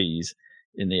BTs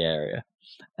in the area,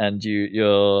 and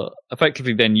you're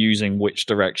effectively then using which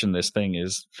direction this thing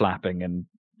is flapping and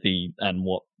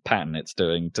what pattern it's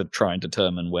doing to try and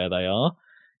determine where they are.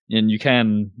 And you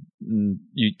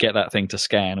get that thing to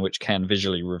scan, which can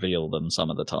visually reveal them some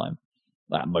of the time.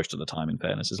 Most of the time, in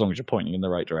fairness, as long as you're pointing in the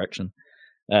right direction.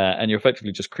 And you're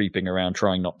effectively just creeping around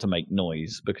trying not to make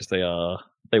noise, because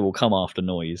they will come after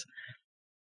noise.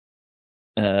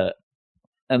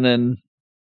 And then,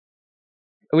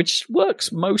 which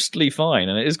works mostly fine,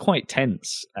 and it is quite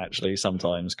tense, actually,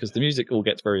 sometimes, because the music all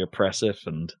gets very oppressive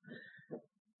and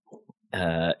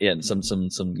and some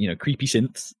creepy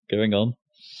synths going on.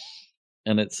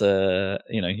 And it's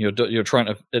you're trying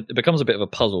to. It becomes a bit of a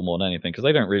puzzle more than anything, because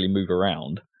they don't really move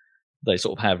around. They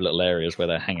sort of have little areas where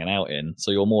they're hanging out in.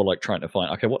 So you're more like trying to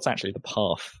find, okay, what's actually the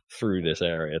path through this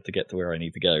area to get to where I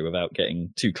need to go without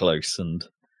getting too close and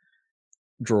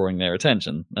drawing their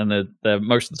attention. And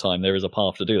most of the time there is a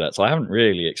path to do that. So I haven't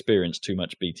really experienced too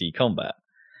much BT combat.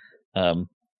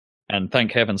 And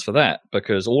thank heavens for that,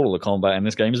 because all of the combat in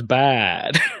this game is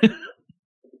bad.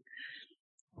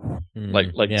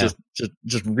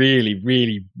 Just really,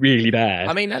 really, really bad.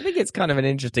 I mean, I think it's kind of an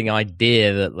interesting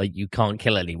idea that like you can't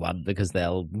kill anyone because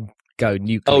they'll go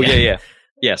nuclear. Oh yeah.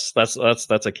 Yes, that's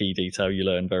a key detail you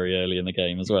learn very early in the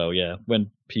game as well. Yeah, when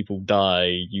people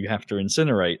die, you have to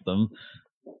incinerate them,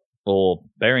 or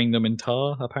burying them in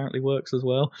tar apparently works as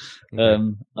well.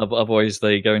 Okay. Otherwise,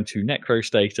 they go into necro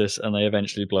status and they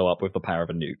eventually blow up with the power of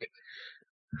a nuke,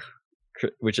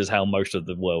 which is how most of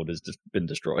the world has just been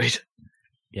destroyed.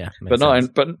 Yeah, but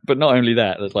not only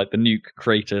that, there's like the nuke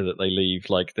crater that they leave.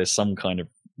 Like there's some kind of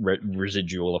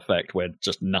residual effect where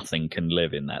just nothing can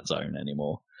live in that zone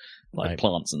anymore. Like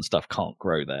plants and stuff can't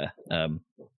grow there.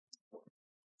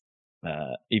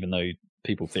 Even though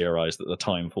people theorize that the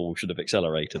timefall should have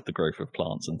accelerated the growth of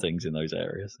plants and things in those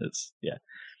areas.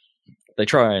 They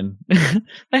try and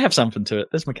they have something to it.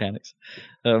 There's mechanics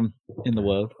in the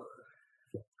world.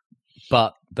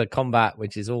 But the combat,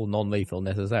 which is all non-lethal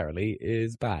necessarily,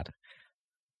 is bad.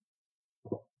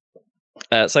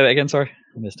 Say that again, sorry.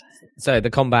 I missed. So the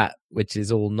combat, which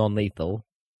is all non-lethal,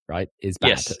 right, is bad.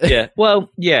 Yes, yeah. Well,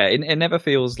 yeah, it never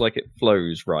feels like it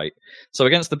flows right. So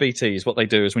against the BTs, what they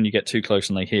do is when you get too close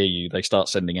and they hear you, they start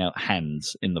sending out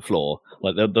hands in the floor.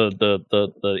 Like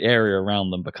the area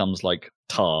around them becomes like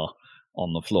tar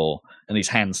on the floor, and these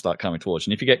hands start coming towards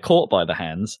you. And if you get caught by the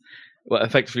hands, well,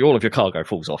 effectively all of your cargo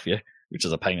falls off you, which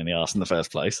is a pain in the ass in the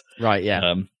first place. Right,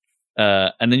 yeah.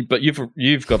 And then, but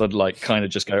you've got to like kind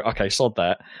of just go, okay, sod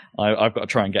that. I've got to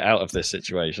try and get out of this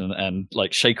situation and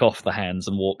like shake off the hands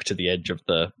and walk to the edge of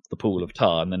the pool of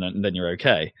tar, and then you're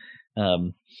okay.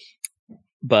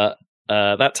 But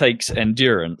that takes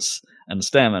endurance and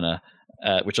stamina,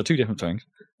 which are two different things.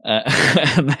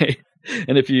 And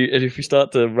if you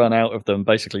start to run out of them,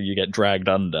 basically you get dragged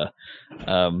under.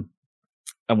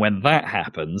 And when that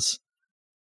happens,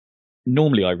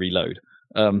 normally I reload.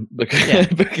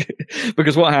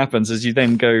 Because what happens is you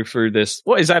then go through this,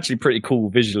 what is actually pretty cool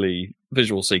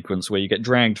visual sequence where you get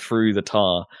dragged through the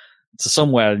tar to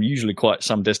somewhere, usually quite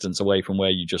some distance away from where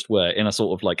you just were, in a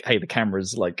sort of like, hey, the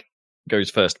camera's like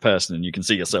goes first person and you can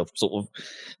see yourself sort of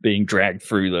being dragged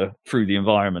through the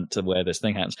environment to where this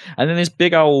thing happens. And then this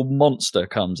big old monster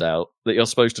comes out that you're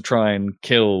supposed to try and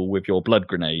kill with your blood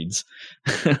grenades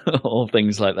or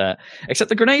things like that. Except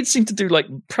the grenades seem to do like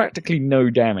practically no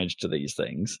damage to these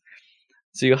things.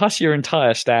 So you huss your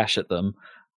entire stash at them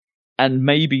and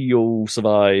maybe you'll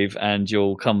survive and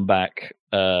you'll come back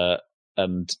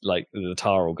and like the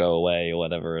tar will go away or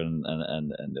whatever, and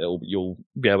you'll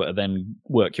be able to then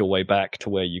work your way back to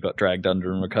where you got dragged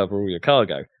under and recover all your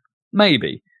cargo.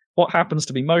 Maybe. What happens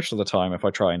to me most of the time if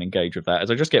I try and engage with that is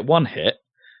I just get one hit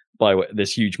by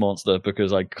this huge monster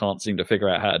because I can't seem to figure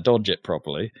out how to dodge it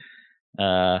properly.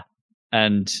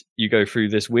 And you go through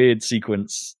this weird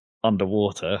sequence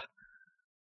underwater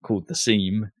called the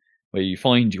Seam, where you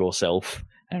find yourself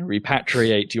and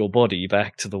repatriate your body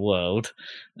back to the world,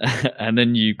 and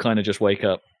then you kind of just wake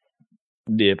up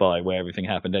nearby where everything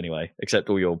happened anyway, except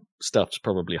all your stuff's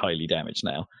probably highly damaged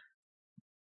now.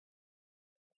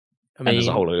 I mean, and there's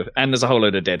a whole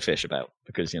load of dead fish about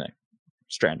because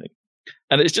stranding,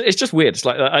 and it's just weird. It's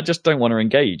like I just don't want to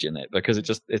engage in it because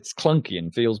it's clunky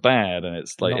and feels bad, and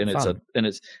it's like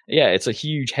it's a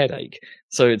huge headache.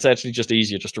 So it's actually just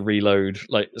easier just to reload,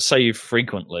 like save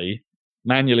frequently.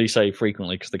 Manually save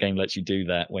frequently because the game lets you do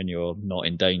that when you're not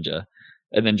in danger,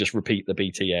 and then just repeat the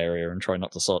BT area and try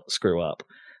not to screw up,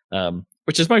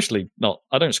 which is mostly not.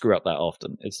 I don't screw up that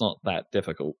often. It's not that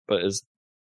difficult, but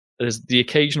there's the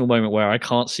occasional moment where I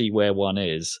can't see where one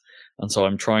is, and so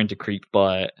I'm trying to creep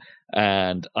by it,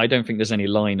 and I don't think there's any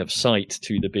line of sight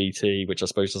to the BT, which I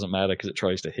suppose doesn't matter because it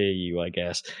tries to hear you, I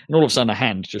guess. And all of a sudden a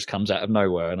hand just comes out of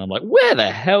nowhere, and I'm like, where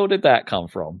the hell did that come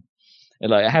from? And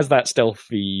like it has that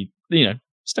stealthy.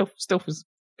 Stealth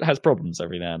has problems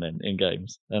every now and then in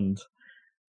games, and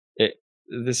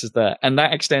this is that, and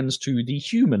that extends to the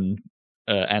human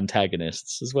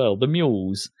antagonists as well, the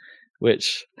mules,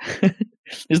 which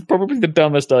is probably the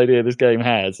dumbest idea this game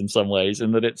has in some ways,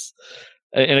 in that it's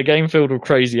in a game filled with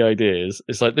crazy ideas.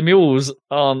 It's like the mules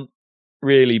aren't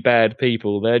really bad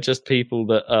people; they're just people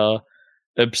that are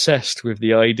obsessed with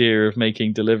the idea of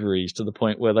making deliveries to the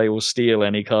point where they will steal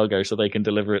any cargo so they can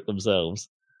deliver it themselves.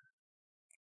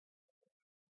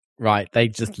 Right, they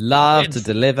just love to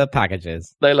deliver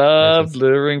packages. They love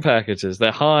delivering packages.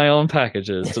 They're high on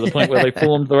packages to the point where they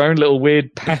formed their own little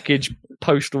weird package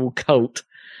postal cult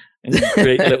and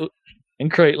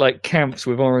create like camps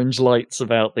with orange lights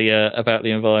about the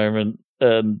environment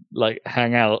and like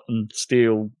hang out and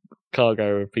steal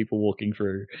cargo of people walking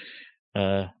through.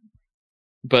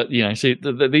 But see,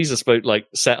 these are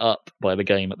set up by the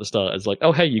game at the start as like,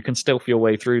 oh hey, you can stealth your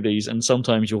way through these, and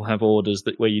sometimes you'll have orders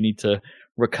where you need to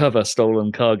recover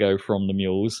stolen cargo from the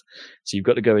mules. So you've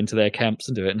got to go into their camps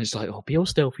and do it. And it's like, oh, be all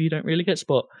stealthy, you don't really get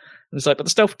spot. And it's like, but the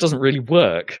stealth doesn't really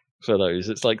work for those.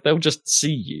 It's like they'll just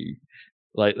see you.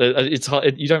 Like it's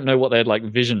hard. You don't know what their like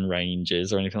vision range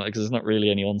is or anything like, because there's not really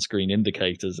any on-screen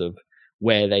indicators of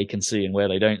where they can see and where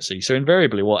they don't see. So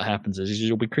invariably, what happens is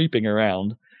you'll be creeping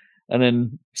around, and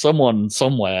then someone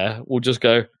somewhere will just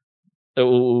go, it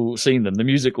will seen them. The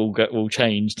music will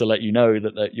change to let you know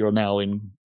that you're now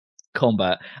in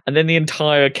combat, and then the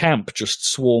entire camp just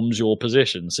swarms your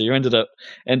position. So you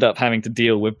end up having to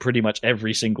deal with pretty much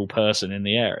every single person in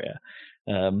the area.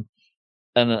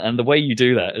 And the way you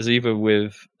do that is either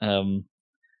with because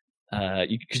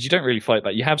you don't really fight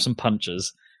back. You have some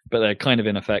punches, but they're kind of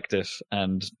ineffective,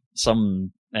 and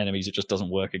some enemies it just doesn't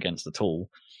work against at all.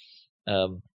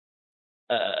 Or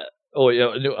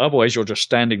otherwise you're just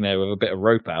standing there with a bit of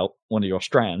rope out, one of your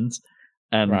strands,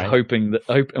 and hoping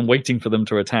and waiting for them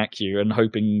to attack you, and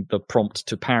hoping the prompt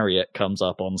to parry it comes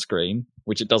up on screen,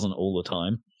 which it doesn't all the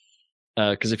time.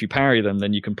 Because if you parry them,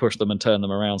 then you can push them and turn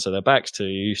them around so their backs to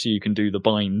you, so you can do the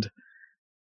bind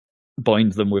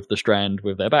them with the strand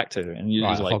with their back to you. And you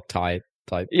just like hog-tied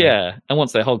type. Yeah, and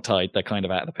once they're hog-tied, they're kind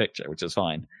of out of the picture, which is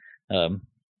fine,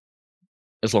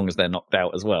 as long as they're knocked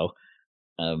out as well,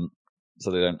 so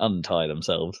they don't untie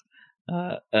themselves.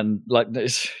 And like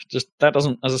it's just that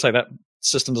doesn't, as I say, that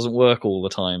system doesn't work all the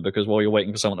time, because while you're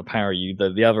waiting for someone to parry you,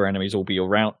 the other enemies will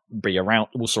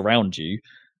will surround you.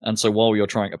 And so while you're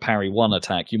trying to parry one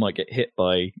attack, you might get hit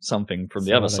by something from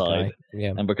the other side.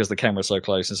 Yeah. And because the camera's so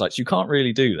close, it's like, you can't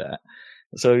really do that.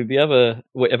 So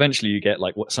eventually you get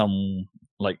like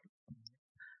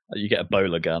you get a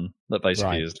bowler gun that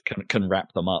basically can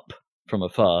wrap them up from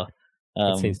afar.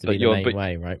 That seems to be the main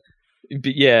way, right?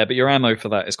 But your ammo for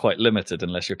that is quite limited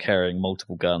unless you're carrying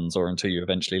multiple guns, or until you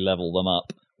eventually level them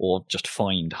up, or just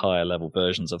find higher level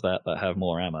versions of that have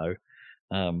more ammo.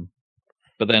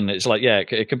 But then it's like,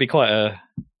 it can be quite a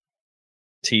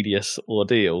tedious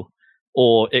ordeal,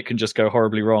 or it can just go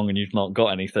horribly wrong and you've not got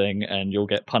anything, and you'll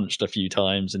get punched a few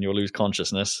times and you'll lose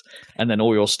consciousness, and then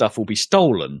all your stuff will be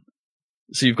stolen.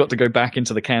 So you've got to go back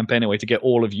into the camp anyway to get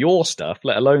all of your stuff,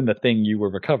 let alone the thing you were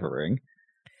recovering.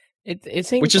 It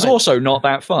seems which is also not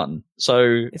that fun. So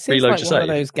it seems like one of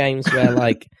those games where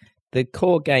like the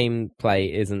core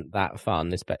gameplay isn't that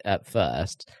fun at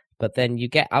first, but then you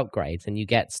get upgrades and you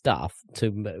get stuff to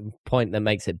a point that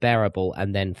makes it bearable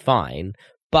and then fine,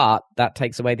 but that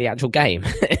takes away the actual game.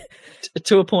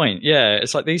 To a point, yeah.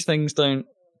 It's like these things don't,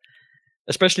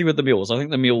 especially with the mules. I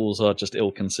think the mules are just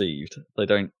ill-conceived. They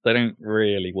don't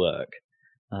really work.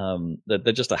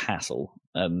 They're just a hassle,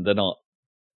 and they're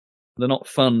not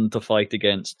fun to fight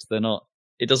against.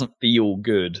 It doesn't feel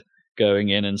good going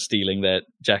in and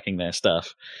jacking their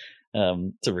stuff.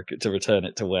 To return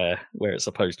it to where it's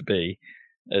supposed to be.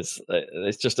 It's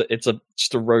just a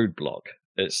roadblock.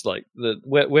 It's like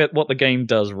what the game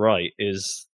does right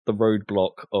is the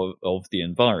roadblock of the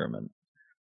environment.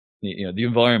 The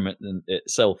environment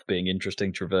itself being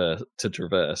interesting to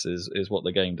traverse is what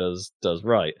the game does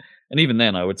right. And even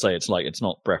then, I would say it's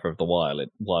not Breath of the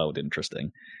Wild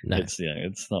interesting. No.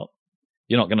 It's not.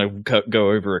 You're not going to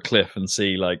go over a cliff and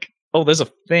see like, oh, there's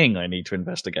a thing I need to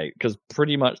investigate, because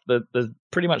pretty much there's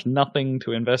pretty much nothing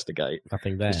to investigate.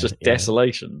 Nothing there. It's just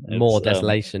desolation. More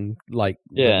desolation, that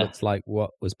looks like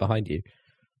what was behind you.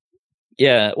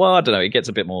 Yeah, well, I don't know. It gets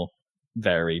a bit more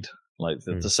varied. Like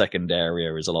the second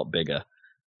area is a lot bigger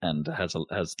and has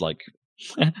like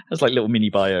little mini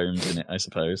biomes in it, I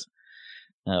suppose.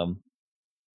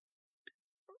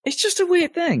 It's just a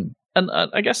weird thing, and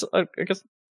I guess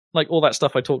like all that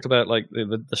stuff I talked about, like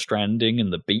the stranding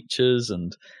and the beaches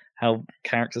and how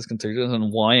characters can do this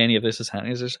and why any of this is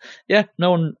happening. Is just,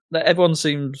 everyone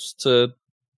seems to.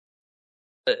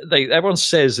 Everyone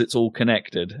says it's all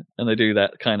connected and they do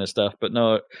that kind of stuff, but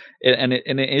no,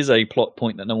 it is a plot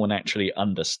point that no one actually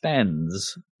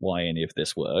understands why any of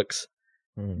this works.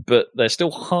 But they're still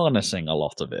harnessing a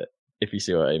lot of it, if you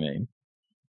see what I mean.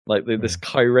 Like this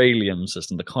chiralium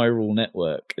system, the chiral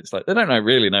network. It's like they don't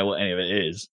really know what any of it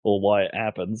is, or why it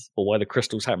happens, or why the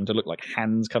crystals happen to look like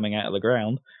hands coming out of the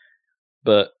ground.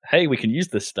 But hey, we can use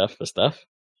this stuff for stuff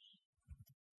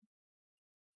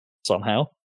somehow.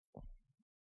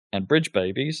 And bridge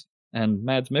babies and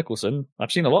Mads Mikkelsen. I've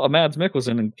seen a lot of Mads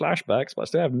Mikkelsen in flashbacks, but I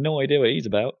still have no idea what he's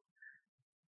about.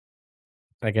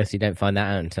 I guess you don't find that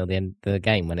out until the end of the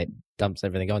game when it dumps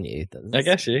everything on you. I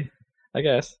guess.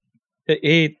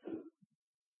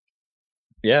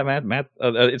 Yeah, Mad.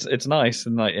 It's nice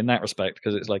in that respect,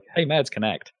 because it's like, hey, Mads can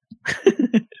act.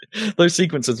 Those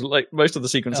sequences, like most of the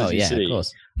sequences you see,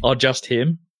 are just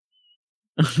him.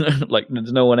 Like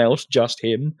there's no one else, just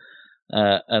him.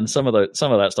 And some of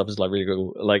that stuff is like really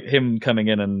cool, like him coming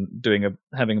in and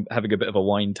having a bit of a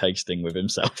wine tasting with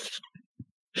himself.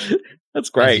 That's As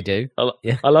you great. do.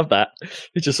 I love that.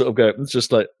 You just sort of go, it's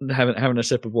just like having a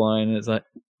sip of wine, and it's like,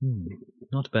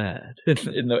 not bad.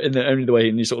 in the only way,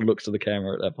 and you sort of look to the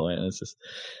camera at that point, and it's just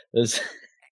there's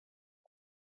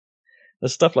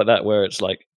stuff like that where it's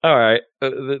like, all right,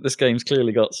 this game's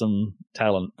clearly got some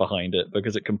talent behind it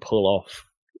because it can pull off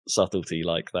subtlety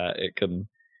like that. It can,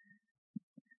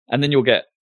 and then you'll get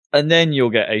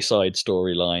a side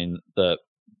storyline that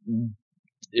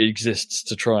exists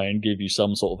to try and give you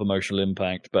some sort of emotional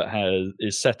impact, but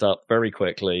is set up very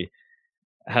quickly,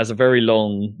 has a very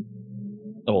long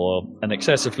or an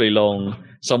excessively long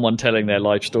someone telling their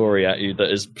life story at you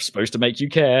that is supposed to make you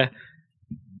care,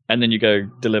 and then you go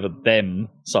deliver them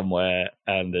somewhere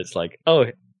and it's like, oh,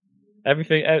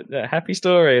 everything, happy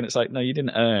story, and it's like, no, you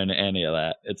didn't earn any of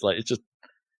that. It's like, it's just,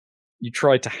 you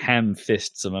tried to ham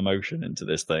fist some emotion into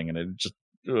this thing, and it just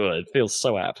it feels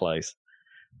so out of place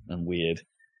and weird.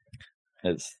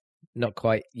 It's not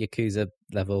quite Yakuza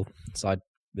level side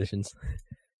missions.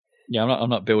 Yeah, I'm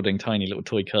not building tiny little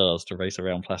toy cars to race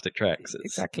around plastic tracks.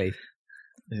 Exactly.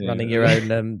 Running your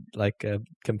own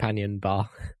companion bar.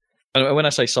 And when I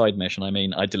say side mission, I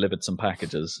mean I delivered some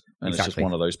packages, and Exactly. It's just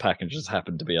one of those packages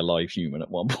happened to be a live human at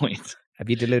one point. Have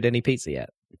you delivered any pizza yet?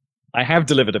 I have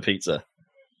delivered a pizza.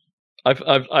 I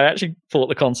actually thought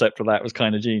the concept for that was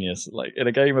kind of genius. Like in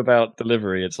a game about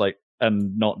delivery, it's like,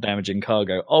 and not damaging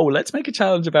cargo. Oh, let's make a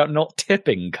challenge about not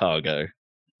tipping cargo.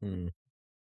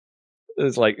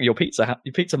 It's like your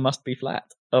pizza must be flat,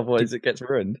 otherwise it gets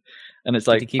ruined. And it's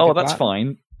like, oh, that's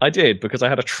fine. I did, because I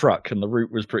had a truck and the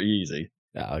route was pretty easy.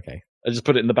 Oh, okay. I just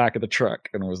put it in the back of the truck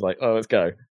and I was like, oh, let's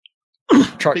go.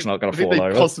 Truck's not going to fall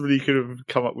over. They possibly could have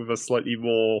come up with a slightly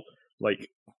more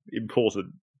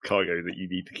important cargo that you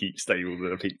need to keep stable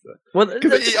than a pizza. Well,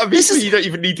 because you don't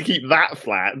even need to keep that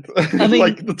flat. I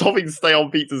mean, the toppings stay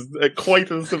on pizzas at quite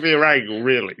a severe angle,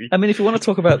 really. I mean, if you want to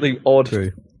talk about the odd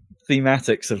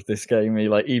thematics of this game,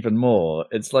 even more,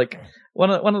 it's like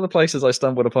one of the places I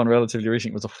stumbled upon relatively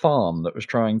recently was a farm that was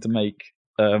trying to make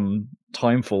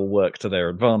Timefall work to their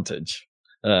advantage,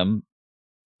 and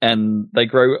they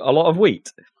grow a lot of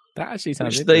wheat. That actually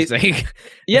sounds interesting.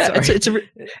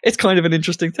 It's kind of an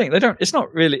interesting thing. It's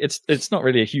not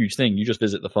really a huge thing. You just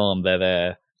visit the farm. They're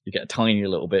there. You get a tiny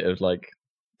little bit of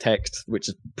text, which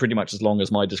is pretty much as long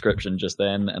as my description just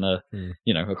then, and a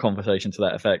conversation to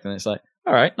that effect. And it's like,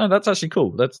 all right, no, that's actually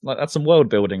cool. That's some world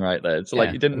building right there. It's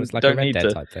like you don't need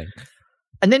to. Type thing.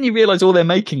 And then you realize all they're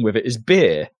making with it is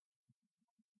beer.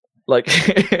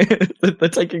 They're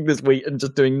taking this wheat and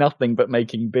just doing nothing but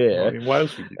making beer. I mean, what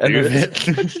else would you do with it?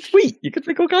 It's wheat. You could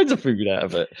make all kinds of food out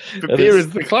of it. But beer is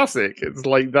the classic. It's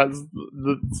like that's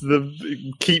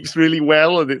it keeps really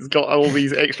well, and it's got all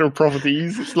these extra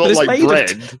properties. It's not like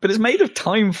bread, but it's made of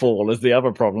Timefall. Is the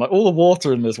other problem? All the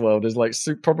water in this world is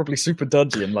probably super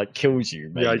dudgy and kills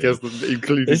you. Maybe. Yeah, I guess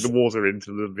including the water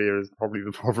into the beer is probably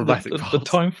the problematic part. The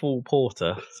Timefall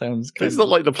porter sounds. It's not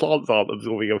like the plants aren't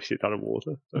absorbing a shit ton of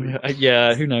water.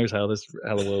 Yeah, who knows how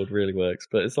the world really works?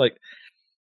 But it's like,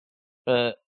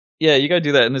 you go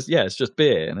do that, and it's just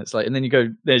beer, and it's like, and then you go,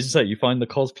 as you say, you find the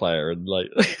cosplayer, and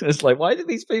it's like, why did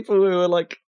these people who are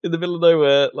in the middle of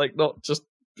nowhere not just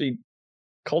be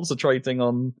concentrating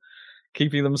on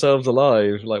keeping themselves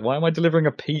alive? Why am I delivering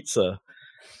a pizza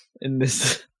in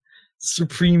this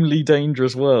supremely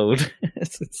dangerous world?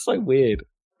 It's so weird.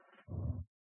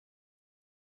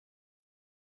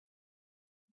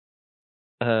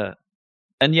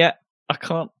 And yet, I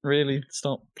can't really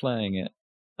stop playing it.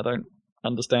 I don't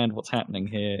understand what's happening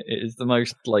here. It is the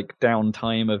most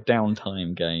downtime of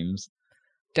downtime games.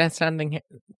 Death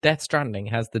Stranding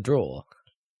has the draw.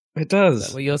 It does. Is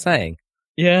that what you're saying?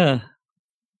 Yeah.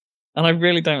 And I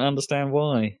really don't understand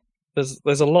why. There's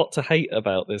a lot to hate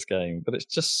about this game, but it's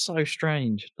just so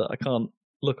strange that I can't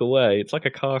look away. It's like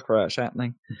a car crash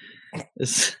happening.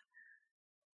 It's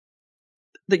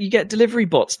that you get delivery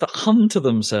bots that hum to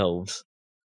themselves,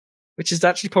 which is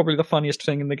actually probably the funniest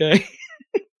thing in the game.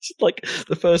 It's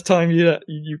the first time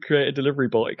you create a delivery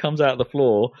bot, it comes out of the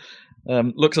floor,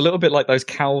 looks a little bit like those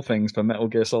cow things for Metal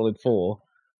Gear Solid 4.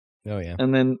 Oh yeah,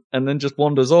 and then just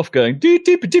wanders off going to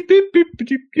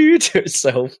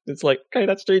itself. It's like, okay,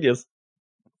 that's genius.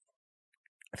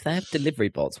 If they have delivery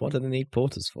bots, what do they need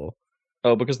porters for?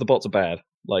 Oh, because the bots are bad.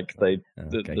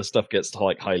 The stuff gets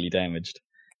highly damaged.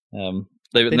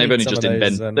 They've only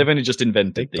just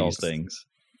invented these things.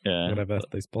 Yeah, whatever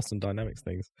those Boston Dynamics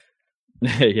things.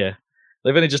 Yeah,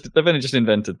 they've only just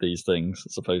invented these things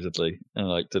supposedly,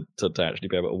 and to actually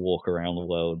be able to walk around the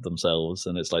world themselves.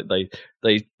 And it's like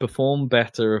they perform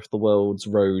better if the world's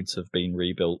roads have been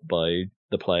rebuilt by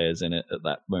the players in it at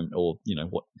that moment, or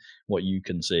what you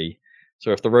can see.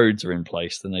 So if the roads are in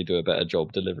place, then they do a better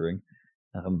job delivering.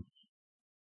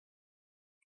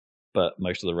 But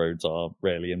most of the roads are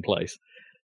rarely in place.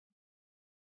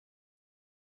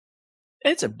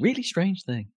 It's a really strange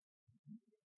thing.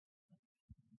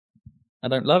 I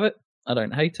don't love it. I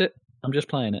don't hate it. I'm just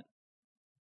playing it.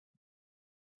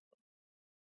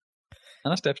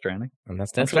 And that's Death Stranding. And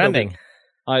that's Death Stranding.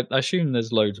 I assume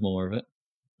there's loads more of it.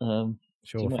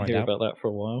 Sure, you might hear about that for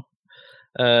a while.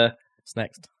 What's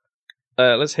next?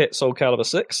 Let's hit Soul Calibur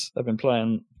 6. I've been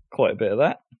playing quite a bit of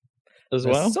that as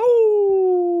well.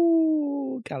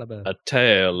 Soul Calibur. A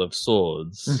Tale of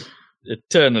Swords.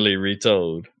 Eternally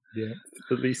retold. Yeah,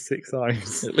 at least 6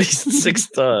 times. At least 6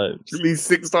 times. At least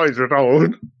 6 times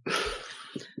retold.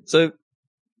 So,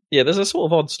 yeah, there's a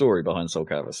sort of odd story behind Soul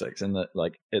Calibur 6 in that,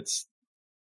 like, it's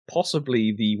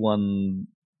possibly the one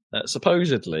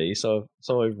supposedly. So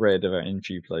I've read about in a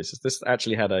few places. This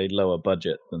actually had a lower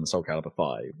budget than Soul Calibur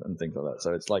 5 and things like that.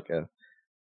 So it's like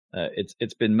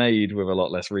it's been made with a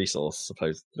lot less resource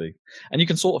supposedly, and you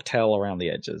can sort of tell around the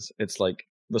edges. It's like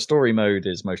the story mode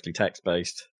is mostly text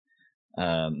based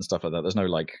and stuff like that. There's no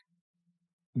like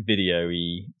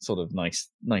video-y sort of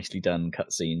nicely done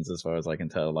cutscenes as far as I can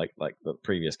tell, like the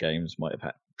previous games might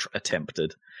have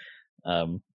attempted.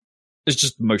 It's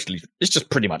just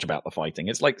pretty much about the fighting.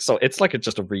 It's like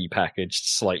just a repackaged,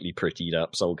 slightly prettied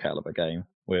up Soul Calibur game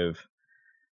with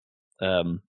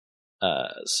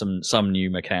some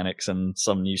new mechanics and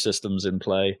some new systems in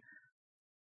play.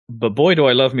 But boy, do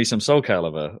I love me some Soul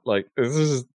Calibur! Like this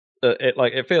is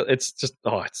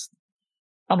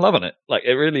I'm loving it. Like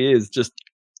it really is just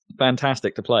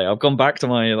fantastic to play. I've gone back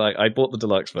to I bought the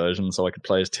deluxe version so I could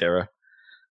play as Tira.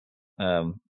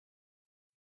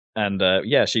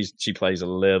 She plays a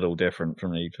little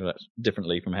differently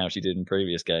from how she did in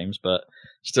previous games, but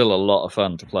still a lot of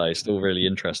fun to play. Still really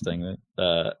interesting,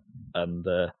 and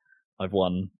I've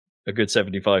won a good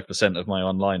 75% of my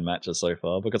online matches so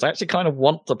far because I actually kind of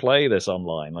want to play this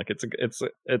online. Like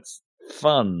it's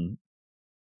fun.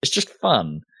 It's just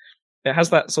fun. It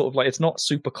has that sort of like it's not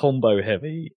super combo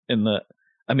heavy in that.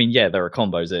 I mean, yeah, there are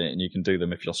combos in it, and you can do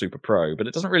them if you're super pro. But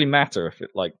it doesn't really matter if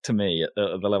it, like, to me, at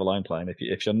the level I'm playing,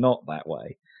 if you're not that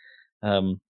way.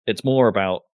 It's more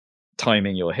about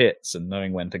timing your hits and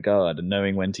knowing when to guard and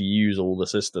knowing when to use all the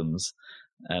systems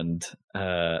and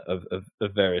of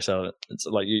various elements. It's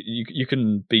like you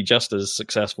can be just as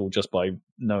successful just by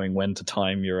knowing when to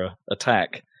time your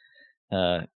attack.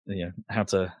 How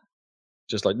to.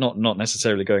 Just like not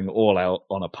necessarily going all out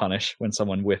on a punish when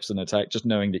someone whiffs an attack, just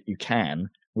knowing that you can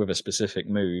with a specific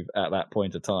move at that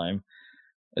point of time.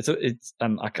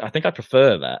 And I think I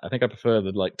prefer that. I think I prefer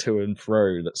the like to and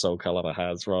fro that Soul Calibur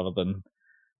has rather than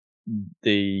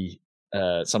the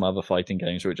some other fighting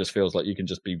games where it just feels like you can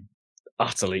just be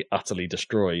utterly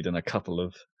destroyed in a couple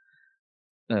of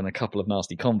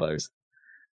nasty combos.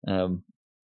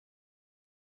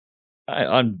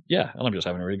 I'm just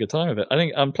having a really good time with it. I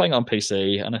think I'm playing on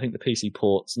PC, and I think the PC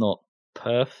port's not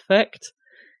perfect.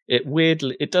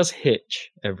 It does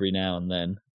hitch every now and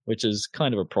then, which is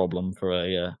kind of a problem for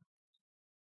a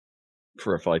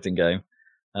fighting game.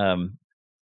 And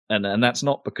that's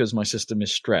not because my system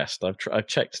is stressed. I've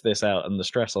checked this out, and the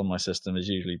stress on my system is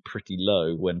usually pretty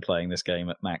low when playing this game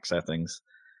at max settings.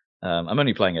 I'm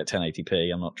only playing at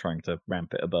 1080p. I'm not trying to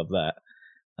ramp it above that.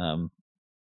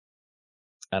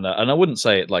 And I wouldn't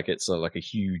say it like it's like a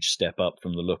huge step up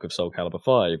from the look of Soul Calibur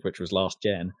 5, which was last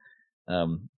gen.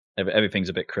 Everything's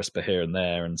a bit crisper here and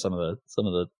there, and some of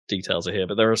the details are here,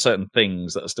 but there are certain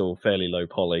things that are still fairly low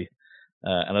poly,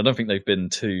 and I don't think they've been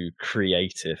too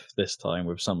creative this time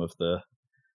with some of the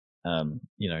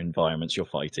environments you're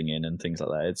fighting in and things like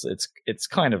that. It's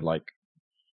kind of like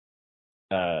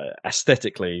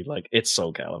aesthetically like it's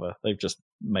Soul Calibur. They've just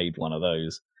made one of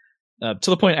those.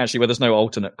 To the point, actually, where there's no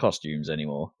alternate costumes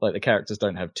anymore. Like, the characters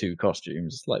don't have 2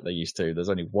 costumes like they used to. There's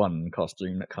only 1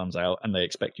 costume that comes out, and they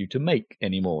expect you to make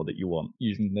any more that you want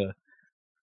using the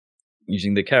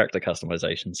character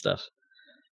customization stuff.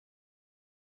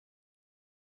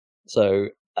 So,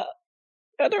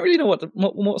 I don't really know what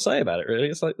to say about it, really.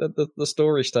 It's like the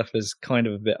story stuff is kind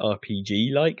of a bit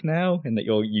RPG-like now, in that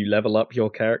you level up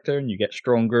your character, and you get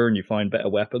stronger, and you find better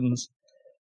weapons.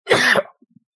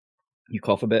 You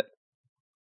cough a bit.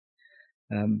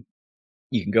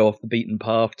 You can go off the beaten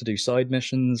path to do side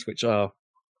missions, which are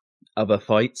other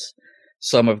fights.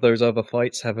 Some of those other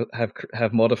fights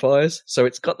have modifiers, so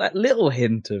it's got that little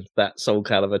hint of that Soul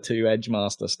Calibur 2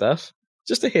 Edgemaster stuff.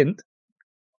 Just a hint.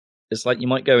 It's like you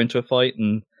might go into a fight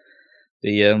and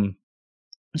the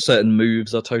certain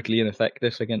moves are totally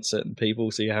ineffective against certain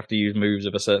people, so you have to use moves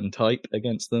of a certain type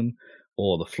against them.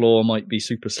 or the floor might be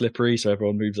super slippery, so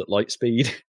everyone moves at light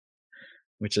speed,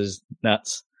 which is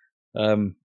nuts.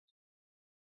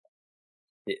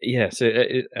 Yeah, so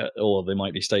or there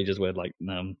might be stages where like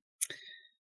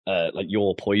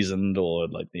you're poisoned, or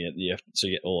like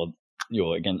or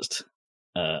you're against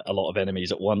a lot of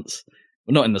enemies at once.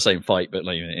 Well, not in the same fight, but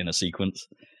like in a sequence.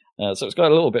 So it's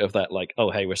got a little bit of that, like,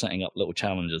 oh hey, we're setting up little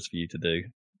challenges for you to do,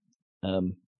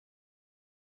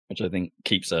 which I think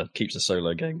keeps a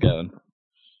solo game going.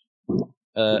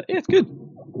 Yeah, it's good.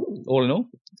 All in all,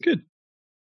 it's good.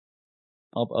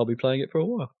 I'll be playing it for a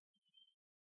while,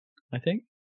 I think.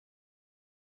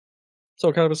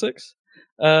 Soul Calibur 6.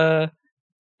 And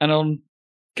on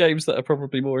games that are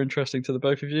probably more interesting to the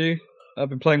both of you, I've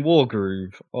been playing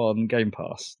Wargroove on Game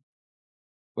Pass,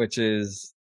 which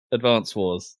is Advance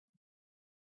Wars.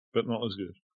 But not as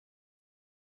good.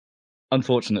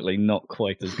 Unfortunately, not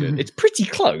quite as good. It's pretty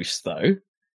close, though.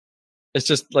 It's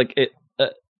just like it.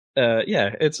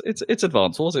 Yeah, it's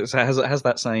Advance Wars. It has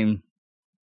that same.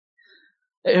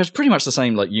 It has pretty much the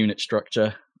same like unit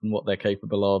structure and what they're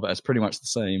capable of. It's pretty much the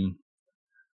same.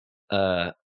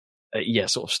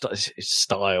 Sort of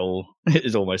style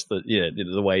is almost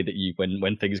the way that you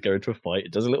when things go into a fight,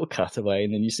 it does a little cutaway,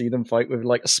 and then you see them fight with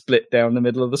like a split down the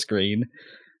middle of the screen.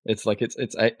 It's like it's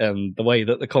the way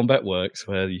that the combat works,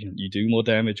 where you do more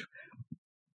damage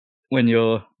when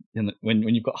you're when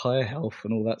you've got higher health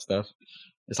and all that stuff.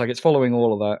 It's like it's following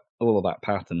all of that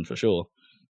pattern for sure.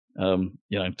 To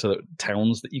the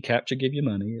towns that you capture give you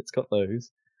money. It's got those,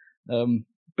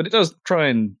 but it does try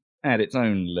and add its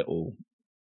own little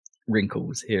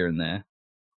wrinkles here and there.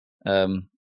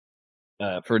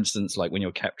 For instance, like when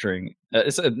you're capturing,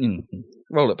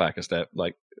 roll it back a step.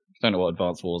 Like, don't know what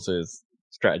Advance Wars is.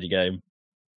 Strategy game.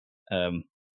 Would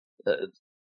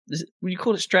you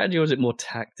call it strategy, or is it more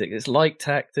tactics? It's like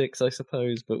tactics, I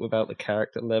suppose, but without the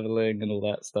character leveling and all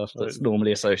that stuff that's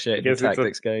normally associated with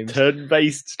tactics games.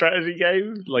 Turn-based strategy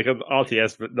game, like an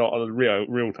RTS, but not on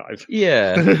real time.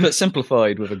 Yeah, but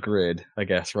simplified with a grid, I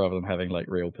guess, rather than having like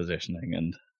real positioning.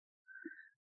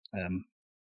 And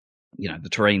the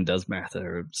terrain does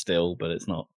matter still, but it's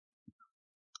not.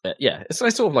 It's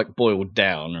sort of like boiled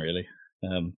down, really.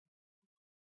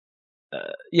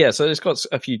 So it's got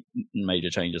a few major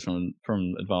changes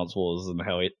from Advance Wars and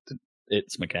how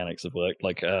its mechanics have worked.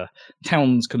 Like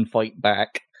towns can fight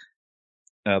back.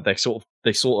 They sort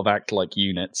of act like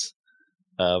units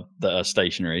that are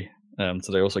stationary.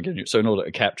 So they also give you. So in order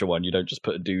to capture one, you don't just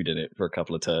put a dude in it for a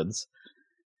couple of turns.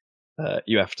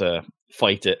 You have to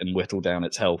fight it and whittle down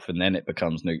its health, and then it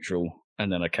becomes neutral,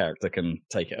 and then a character can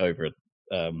take it over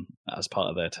as part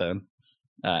of their turn.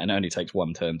 And it only takes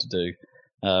one turn to do.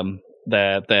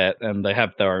 They're and they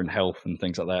have their own health and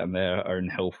things like that, and their own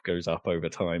health goes up over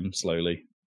time slowly.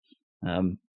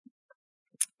 So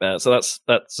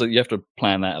you have to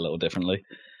plan that a little differently.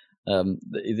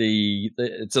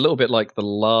 It's a little bit like the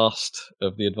last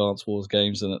of the Advance Wars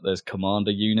games in that there's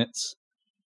commander units,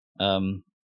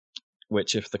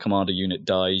 which if the commander unit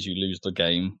dies, you lose the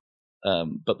game.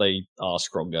 But they are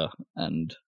stronger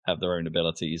and have their own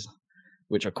abilities,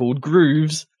 which are called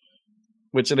grooves.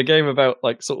 Which in a game about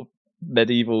like sort of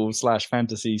medieval /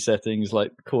 fantasy settings,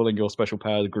 like calling your special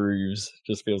powers grooves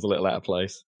just feels a little out of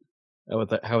place. How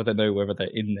would they know whether they're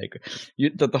in their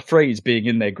the phrase being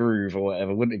in their groove or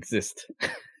whatever wouldn't exist.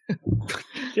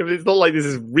 Yeah, but it's not like this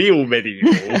is real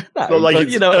medieval. It's not like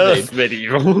it's Earth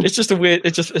medieval. It's just a weird.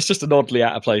 It's just an oddly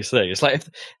out of place thing. It's like if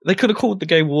they could have called the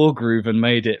game Wargroove and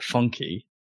made it funky.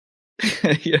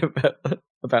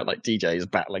 About like DJs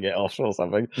battling it off or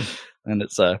something, and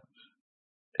it's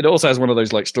It also has one of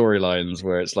those like storylines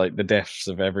where it's like the deaths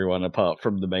of everyone apart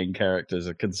from the main characters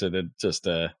are considered just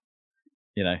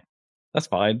that's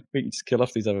fine. We can just kill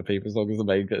off these other people as long as the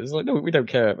main characters. It's like, no, we don't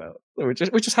care about. We're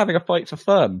just having a fight for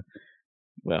fun,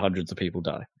 where hundreds of people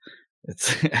die.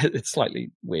 It's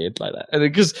slightly weird like that, and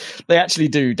because they actually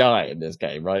do die in this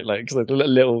game, right? Like because the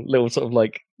little sort of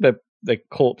like their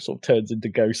corpse sort of turns into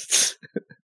ghosts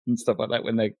and stuff like that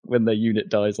when their unit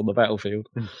dies on the battlefield.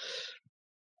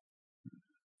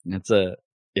 It's a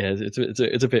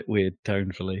bit weird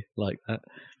tonefully like that,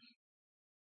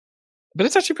 but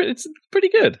it's actually pretty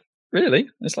good, really.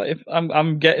 It's like if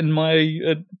I'm getting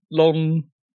my long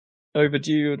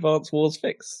overdue Advance Wars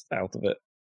fix out of it,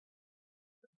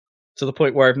 to the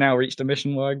point where I've now reached a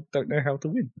mission where I don't know how to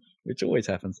win, which always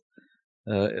happens.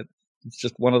 It's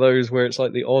just one of those where it's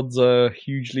like the odds are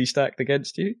hugely stacked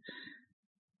against you.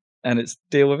 And it's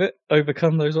deal with it,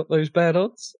 overcome those bad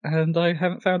odds, and I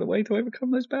haven't found a way to overcome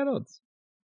those bad odds.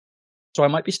 So I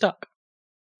might be stuck.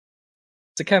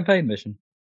 It's a campaign mission,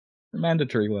 a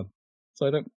mandatory one.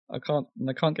 So I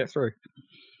can't get through.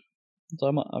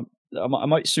 So I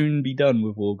might soon be done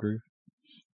with Wargroove.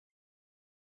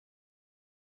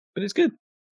 But it's good.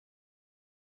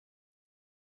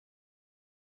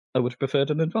 I would have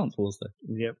preferred an Advance Wars,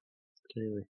 though. Yep,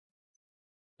 clearly.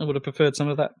 I would have preferred some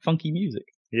of that funky music.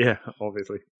 Yeah,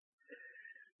 obviously.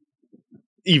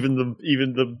 Even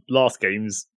the last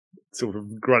game's sort of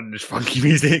grunge funky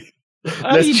music.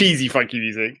 Less cheesy funky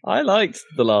music. I liked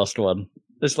the last one.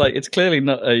 It's clearly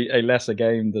not a lesser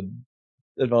game than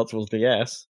Advance Wars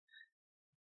DS.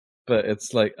 But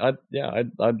it's like I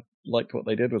liked what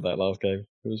they did with that last game.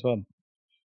 It was fun.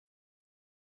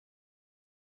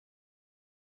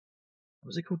 What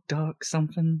was it called? Dark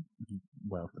something?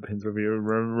 Well, depends whether you're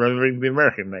remembering the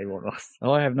American name or not.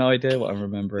 Oh, I have no idea what I'm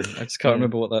remembering. I just can't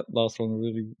remember what that last one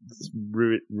really...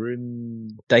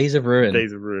 Ruin... Days of Ruin.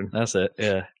 Days of Ruin. That's it,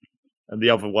 yeah. And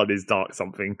the other one is Dark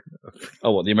something.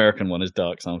 Oh, what, the American one is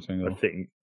Dark something? Or... I think.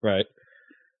 Right.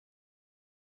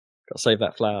 Got to save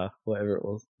that flower, whatever it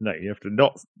was. No, you have to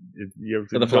not... You have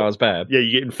to the flower's bad? Yeah,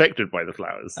 you get infected by the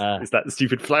flowers. It's that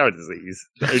stupid flower disease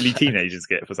that only teenagers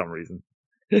get for some reason.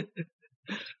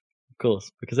 Of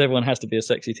course, because everyone has to be a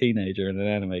sexy teenager in an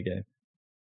anime game.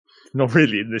 Not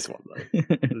really in this one, though.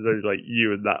 There's only like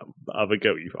you and that other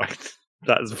girl you find.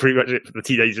 That's pretty much it for the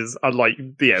teenagers, unlike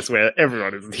DS, where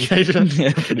everyone is a teenager.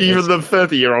 Even the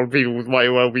 30-year-old people might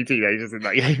well be teenagers in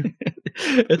that game.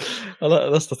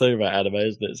 That's the thing about anime,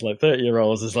 isn't it? It's like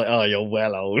 30-year-olds, it's like, oh, you're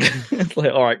well old. It's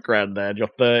like, all right, granddad, you're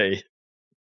 30.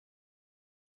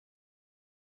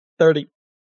 30.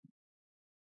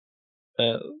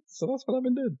 So that's what I've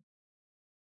been doing.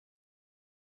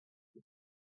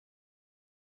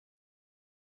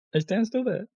 Is Dan still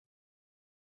there?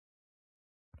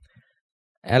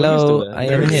 Hello, I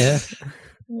am here.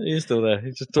 He's still there.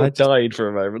 He just died for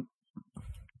a moment.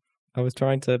 I was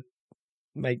trying to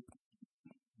make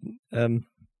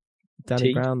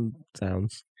Danny Brown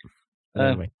sounds.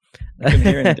 Anyway. I couldn't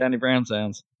hear any Danny Brown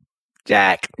sounds.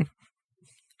 Jack!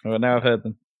 Well, now I've heard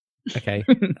them. Okay.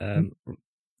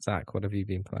 Zach, what have you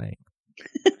been playing?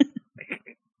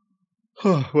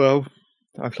 Well,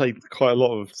 I played quite a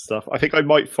lot of stuff. I think I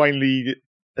might finally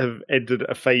have entered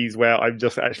a phase where I'm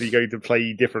just actually going to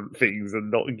play different things and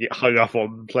not get hung up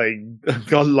on playing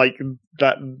like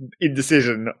that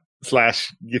indecision /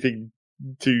 getting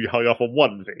too hung up on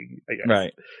one thing, I guess.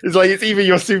 Right. It's like it's either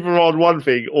you're super on one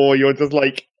thing or you're just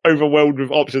like overwhelmed with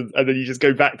options and then you just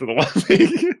go back to the one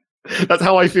thing. That's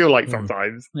how I feel like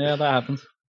sometimes. Yeah, that happens.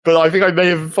 But I think I may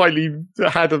have finally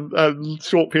had a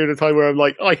short period of time where I'm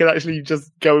like, I can actually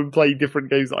just go and play different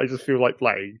games that I just feel like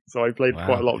playing. So I played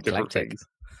quite a lot of different things.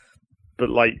 But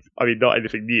like, I mean, not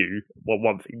anything new. Well,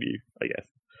 one thing new, I guess.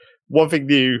 One thing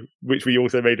new, which we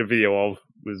also made a video of,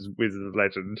 was Wizard of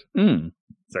Legend. Mm.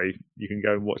 So you can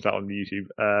go and watch that on YouTube.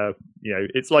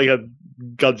 It's like a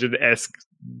dungeon-esque,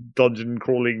 dungeon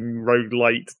crawling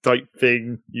roguelite type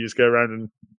thing. You just go around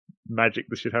and magic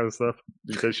the shit out of stuff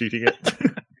instead of shooting it.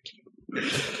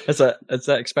 Has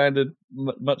that expanded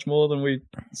much more than we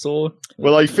saw?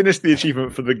 Well, I finished the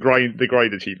achievement for the grind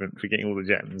achievement for getting all the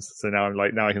gems. So now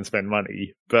I can spend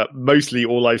money. But mostly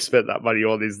all I've spent that money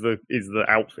on is the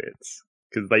outfits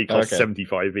because they cost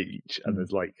 75 each, and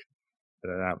there's like I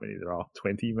don't know how many there are,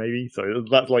 20 maybe. So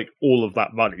that's like all of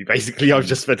that money. Basically, I've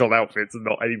just spent on outfits and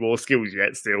not any more skills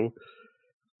yet. Still,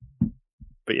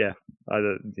 but yeah,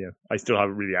 I still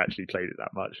haven't really actually played it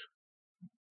that much.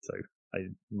 So I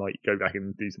might go back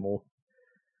and do some more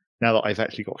now that I've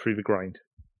actually got through the grind.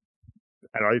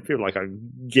 And I feel like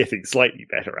I'm getting slightly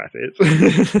better at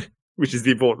it, which is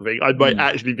the important thing. I might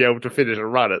actually be able to finish a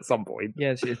run at some point.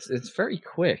 Yeah, it's very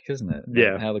quick, isn't it?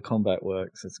 Yeah. How the combat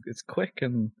works. It's quick,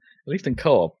 and at least in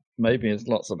co-op, maybe it's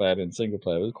not so bad in single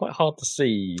player. It's quite hard to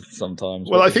see sometimes.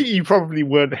 Well, I think you probably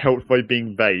weren't helped by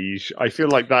being beige. I feel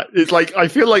like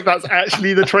that's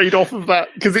actually the trade-off of that,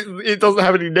 because it doesn't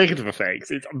have any negative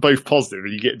effects. It's both positive,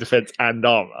 and you get defense and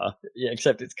armor. Yeah,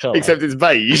 except it's colour. Except it's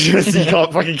beige, so you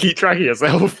can't fucking keep track of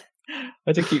yourself.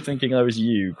 I did keep thinking I was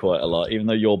you quite a lot, even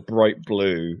though you're bright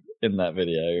blue in that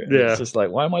video. Yeah. It's just like,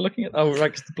 why am I looking at... Oh,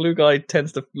 right, because the blue guy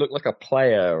tends to look like a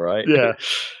player, right? Yeah.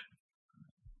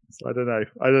 I don't know.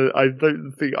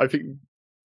 I think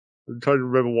I'm trying to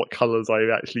remember what colours I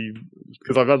actually,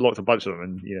 because I've unlocked a bunch of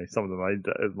them, and some of them I'm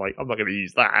like, I'm not going to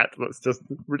use that. That's just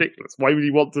ridiculous. Why would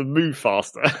you want to move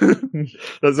faster?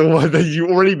 That's all. You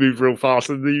already move real fast,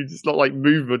 and it's not like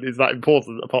movement is that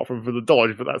important apart from for the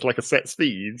dodge. But that's like a set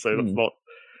speed, so that's not.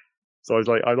 So I was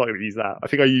like, I'm not going to use that. I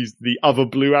think I used the other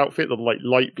blue outfit, the like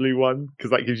light blue one,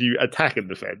 because that gives you attack and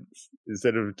defense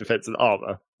instead of defense and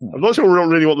armor. I'm not sure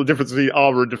really what the difference between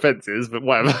armor and defense is, but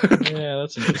whatever. Yeah,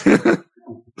 that's interesting.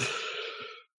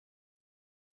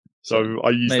 So I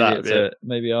use that.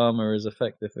 Maybe armor is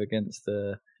effective against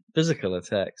physical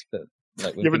attacks, but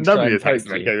like when Yeah, but things none try of the and attacks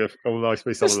poke in that you- game. I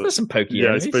suppose some of There's some pokey yeah,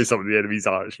 enemies. I suppose some of the enemies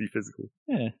are actually physical.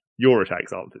 Yeah, Your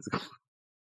attacks aren't physical.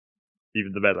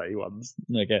 Even the melee ones.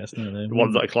 I guess. No. The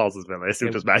ones that are classed as melee are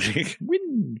still just magic.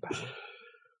 Wind.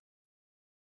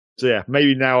 So yeah,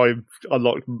 maybe now I've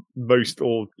unlocked most,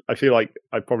 or I feel like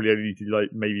I probably only need to do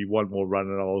like maybe one more run,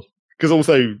 and I'll. Because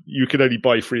also you can only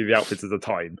buy 3 of the outfits at a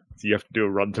time, so you have to do a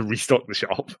run to restock the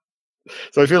shop.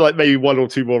 So I feel like maybe 1 or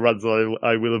 2 more runs,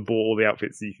 I will have bought all the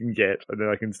outfits that you can get, and then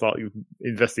I can start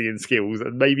investing in skills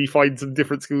and maybe find some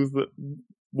different skills that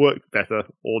work better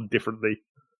or differently,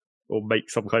 or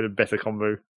make some kind of better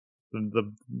combo than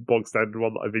the bog standard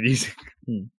one that I've been using.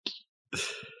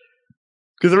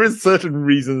 Because there is certain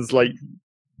reasons, like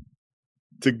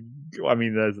to. I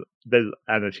mean, there's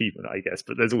an achievement, I guess,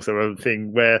 but there's also a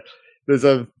thing where there's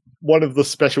one of the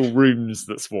special rooms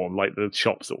that spawn, like the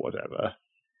shops or whatever.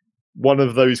 One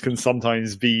of those can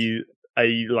sometimes be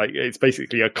it's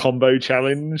basically a combo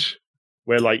challenge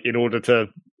where, like, in order to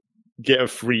get a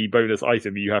free bonus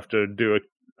item, you have to do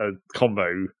a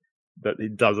combo that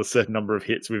it does a certain number of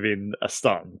hits within a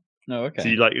stun. Oh, okay. So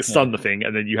you stun the thing,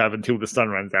 and then you have until the stun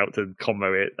runs out to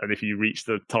combo it. And if you reach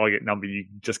the target number, you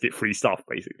just get free stuff,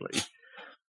 basically.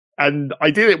 And I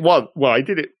did it once. Well, I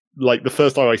did it like the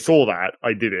first time I saw that,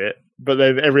 I did it. But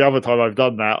then every other time I've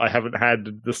done that, I haven't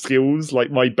had the skills.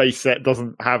 Like, my base set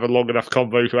doesn't have a long enough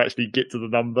combo to actually get to the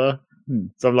number.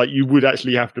 So I'm like, you would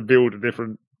actually have to build a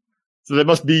different. So there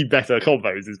must be better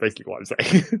combos, is basically what I'm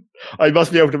saying. I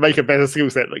must be able to make a better skill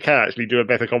set that can actually do a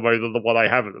better combo than the one I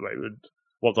have at the moment,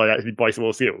 once I actually buy some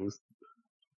more skills.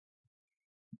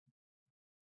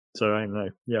 So I don't know.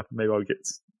 Yeah, maybe I'll get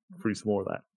through some more of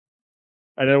that.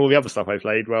 And then all the other stuff I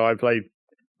played. Well, I played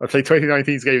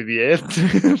 2019's Game of the Year.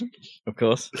 Of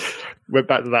course. Went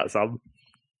back to that some.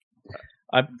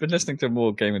 I've been listening to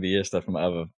more Game of the Year stuff from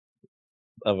other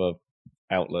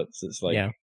outlets. It's like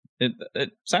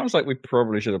it sounds like we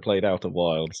probably should have played Outer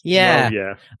Wilds. Yeah. Well,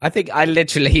 yeah. I think I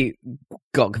literally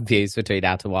got confused between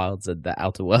Outer Wilds and the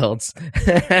Outer Worlds.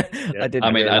 I didn't.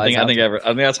 I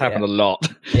think that's happened a lot.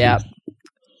 Yeah.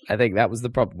 I think that was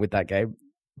the problem with that game.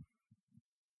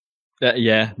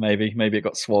 Yeah, maybe it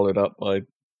got swallowed up by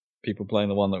people playing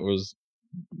the one that was,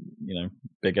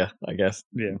 bigger, I guess,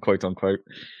 quote unquote.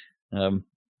 But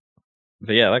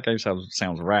yeah, that game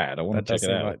sounds rad. I want to check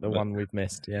it out. Like the one we've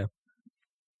missed, yeah.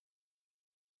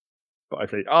 But I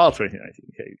played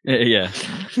 2019. Yeah.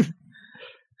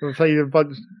 I played a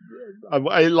bunch.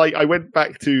 I went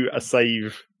back to a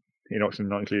save in Oxford,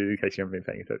 not included, in case you haven't been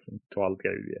paying attention to our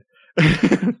Game of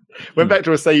the Year. Went back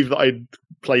to a save that I'd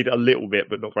played a little bit,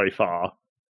 but not very far,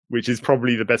 which is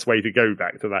probably the best way to go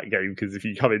back to that game, because if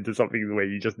you come into something where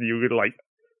you're gonna like,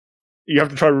 you have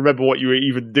to try and remember what you were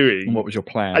even doing. And what was your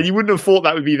plan? And you wouldn't have thought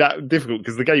that would be that difficult,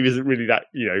 because the game isn't really that,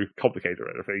 complicated or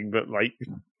anything, but like,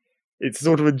 it's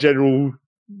sort of a general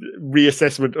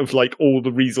reassessment of like all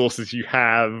the resources you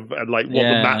have and like what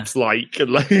the map's like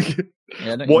and like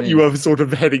what you are sort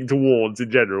of heading towards in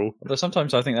general. But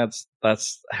sometimes I think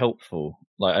that's helpful.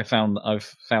 Like I've found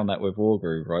that with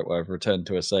Wargroove, right, where I've returned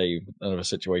to a save of a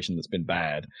situation that's been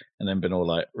bad and then been all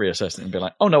like reassessed and been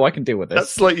like, oh no, I can deal with this.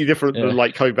 That's slightly different than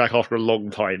like coming back after a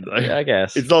long time though. Yeah, I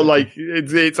guess. It's not like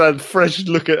it's a fresh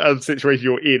look at a situation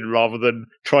you're in rather than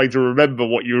trying to remember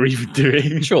what you were even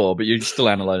doing. Sure, but you still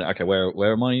analyze, okay, where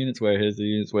are my units? Here's the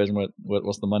units?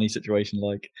 What's the money situation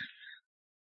like?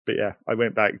 But yeah, I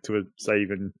went back to a save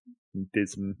and did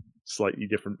some slightly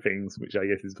different things, which I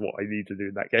guess is what I need to do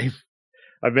in that game.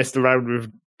 I messed around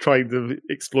with trying to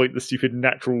exploit the stupid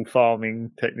natural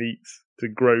farming techniques to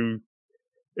grow.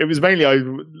 It was mainly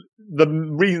the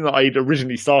reason that I'd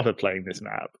originally started playing this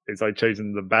map is I'd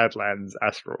chosen the Badlands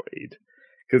asteroid,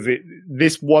 because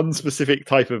this one specific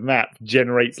type of map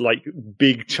generates like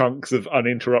big chunks of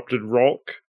uninterrupted rock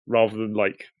rather than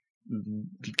like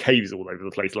caves all over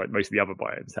the place like most of the other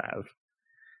biomes have.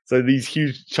 So these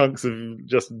huge chunks of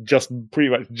just pretty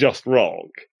much just rock,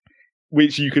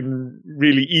 which you can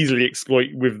really easily exploit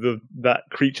with that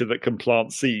creature that can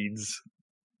plant seeds,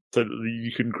 so that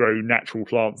you can grow natural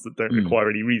plants that don't require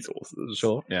any resources.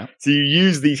 Sure, yeah. So you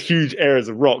use these huge areas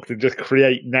of rock to just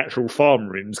create natural farm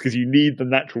rooms, because you need the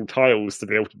natural tiles to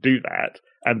be able to do that.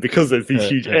 And because there's these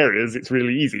huge areas, it's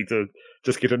really easy to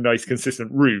just get a nice,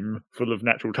 consistent room full of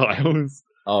natural tiles.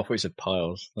 Oh, I thought you said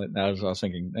piles. Like, I was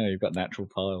thinking, no, you've got natural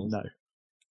piles. No.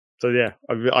 So yeah,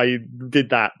 I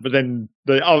did that. But then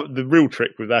the real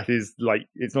trick with that is like,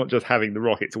 it's not just having the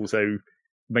rock; it's also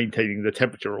maintaining the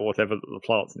temperature or whatever that the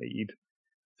plants need.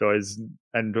 So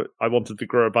I wanted to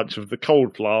grow a bunch of the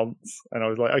cold plants, and I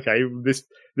was like, okay,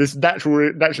 this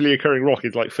naturally occurring rock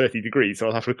is like 30 degrees, so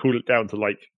I'll have to cool it down to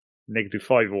like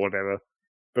 -5 or whatever.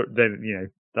 But then,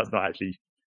 that's not actually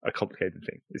a complicated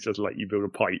thing. It's just like you build a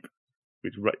pipe,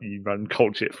 which you run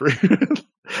cold shit through,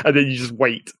 and then you just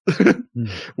wait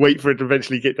for it to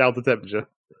eventually get down to temperature.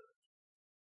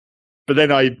 But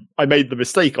then I made the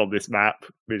mistake on this map,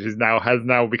 which has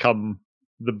now become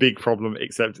the big problem,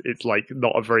 except it's like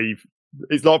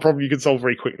it's not a problem you can solve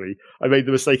very quickly. I made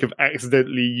the mistake of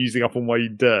accidentally using up all my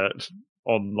dirt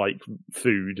on like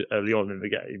food early on in the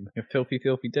game. Your filthy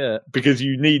dirt. Because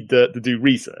you need dirt to do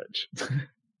research.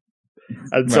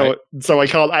 And so I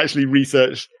can't actually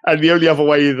research. And the only other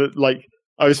way that like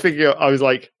I was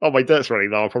like, oh, my dirt's running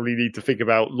now. I'll probably need to think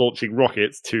about launching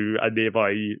rockets to a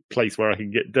nearby place where I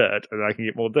can get dirt, and I can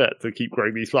get more dirt to keep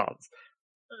growing these plants.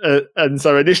 And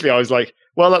so initially I was like,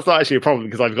 well, that's not actually a problem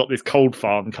because I've got this cold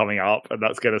farm coming up, and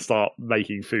that's going to start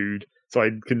making food, so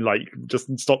I can like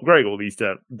just stop growing all these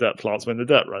dirt plants when the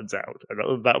dirt runs out,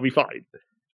 and that'll be fine.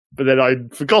 But then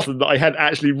I'd forgotten that I hadn't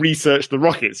actually researched the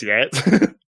rockets yet.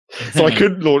 So I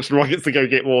couldn't launch the rockets to go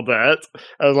get more dirt.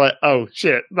 I was like, oh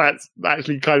shit, that's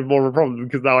actually kind of more of a problem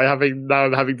because now I'm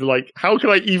having to like, how can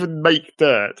I even make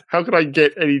dirt? How can I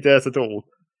get any dirt at all?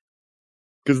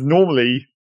 Because normally,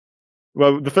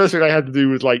 well, the first thing I had to do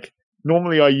was like,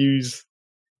 normally I use,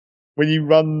 when you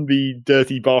run the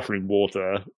dirty bathroom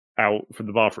water out from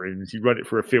the bathrooms, you run it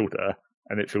through a filter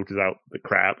and it filters out the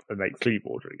crap and makes clean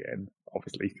water again,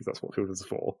 obviously, because that's what filters are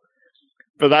for.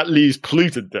 But that leaves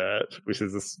polluted dirt, which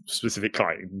is a specific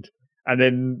kind. And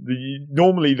then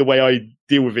normally the way I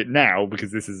deal with it now,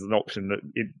 because this is an option that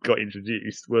it got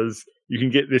introduced, was you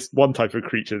can get this one type of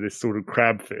creature, this sort of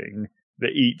crab thing,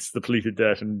 that eats the polluted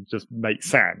dirt and just makes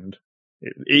sand.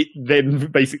 It then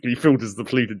basically filters the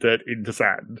polluted dirt into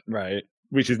sand. Right.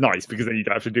 Which is nice, because then you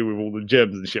don't have to deal with all the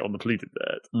germs and shit on the polluted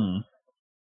dirt. Mm.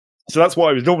 So that's what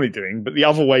I was normally doing. But the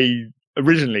other way,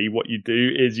 originally, what you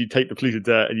do is you take the polluted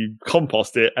dirt and you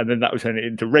compost it, and then that would turn it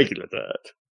into regular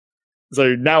dirt.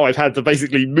 So now I've had to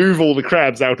basically move all the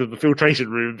crabs out of the filtration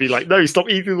room and be like, no, stop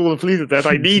eating all the polluted dirt.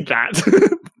 I need that.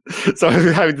 So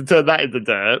I'm having to turn that into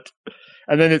dirt.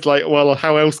 And then it's like, well,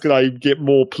 how else can I get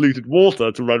more polluted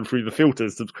water to run through the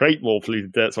filters to create more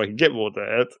polluted dirt so I can get more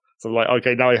dirt? So I'm like,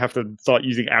 okay, now I have to start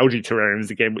using algae terrariums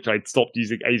again, which I'd stopped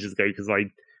using ages ago because I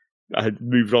had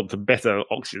moved on to better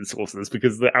oxygen sources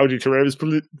because the algae terrariums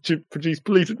produce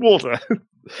polluted water.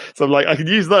 So I'm like, I can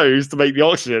use those to make the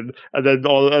oxygen, and then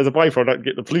as a byproduct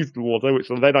get the polluted water, which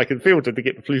then I can filter to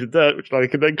get the polluted dirt, which I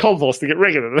can then compost to get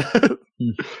regular dirt.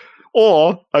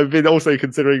 Or I've been also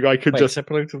considering I could so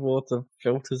polluted water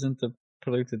filters into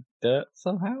polluted dirt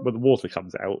somehow? But the water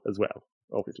comes out as well,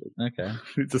 obviously. Okay.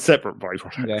 It's a separate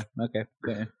byproduct. Okay.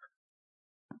 Yeah.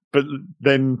 But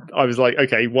then I was like,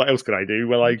 okay, what else could I do?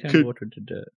 Well, I could water to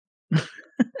dirt.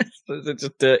 It's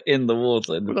just dirt in the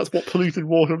water. But that's what polluted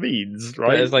water means,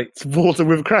 right? But it's water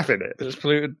with crap in it. It's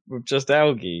polluted with just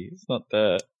algae. It's not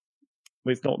dirt.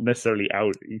 Well, it's not necessarily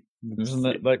algae. Isn't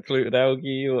that like polluted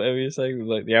algae or whatever you say?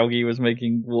 Like the algae was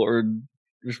making water and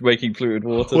was making polluted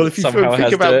water. Well, if you think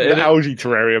about the algae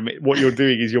terrarium, what you're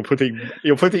doing is you're putting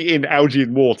in algae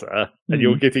and water, and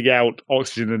you're getting out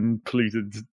oxygen and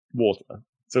polluted water.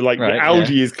 So, like, the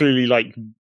algae is clearly like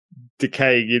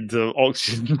decaying into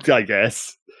oxygen, I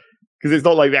guess, because it's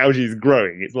not like the algae is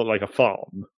growing. It's not like a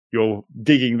farm. You're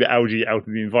digging the algae out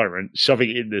of the environment, shoving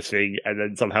it in this thing, and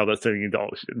then somehow that's turning into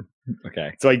oxygen.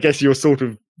 Okay. So I guess you're sort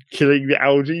of killing the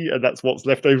algae, and that's what's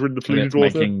left over in the polluted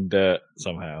water. Making dirt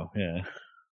somehow, yeah.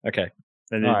 Okay.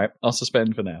 All right, I'll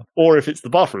suspend for now. Or if it's the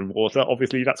bathroom water,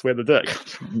 obviously that's where the dirt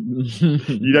comes from.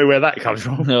 You know where that comes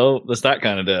from. No, there's that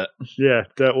kind of dirt. Yeah,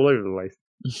 dirt all over the place.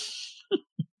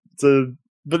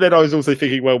 But then I was also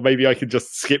thinking, well, maybe I could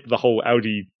just skip the whole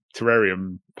algae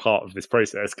terrarium part of this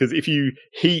process, because if you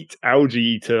heat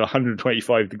algae to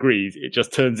 125 degrees, it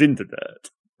just turns into dirt.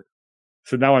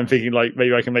 So now I'm thinking, like,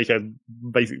 maybe I can make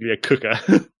basically a cooker.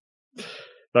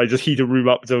 I just heat a room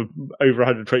up to over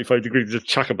 125 degrees and just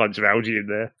chuck a bunch of algae in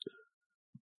there.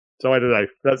 So I don't know.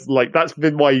 That's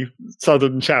been my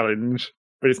sudden challenge.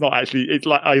 But it's not actually, it's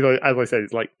like, as I said,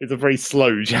 it's a very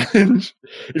slow challenge.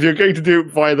 If you're going to do it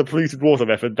via the polluted water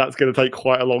method, that's going to take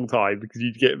quite a long time because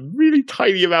you'd get really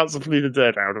tiny amounts of polluted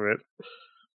dirt out of it.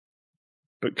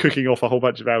 But cooking off a whole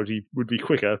bunch of algae would be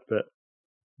quicker, but,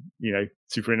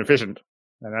 super inefficient.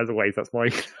 And as always, that's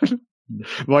my,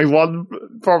 my one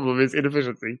problem is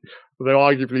inefficiency. Although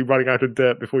arguably running out of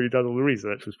dirt before you've done all the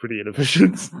research was pretty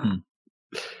inefficient.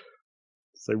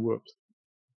 So whoops.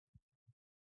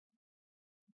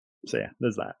 So yeah,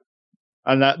 there's that.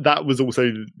 And that was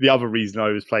also the other reason I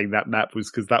was playing that map,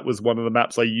 was because that was one of the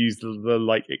maps I used the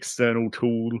like external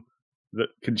tool that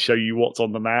can show you what's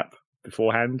on the map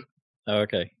beforehand. Oh,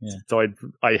 okay. Yeah. So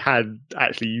I had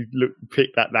actually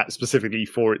picked that specifically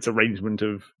for its arrangement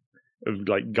of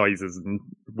like geysers and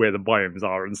where the biomes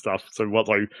are and stuff. So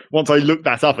once I looked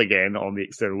that up again on the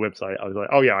external website, I was like,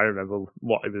 oh yeah, I remember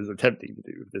what I was attempting to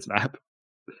do with this map,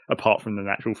 apart from the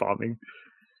natural farming.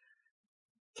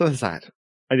 So that's that.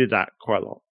 I did that quite a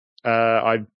lot.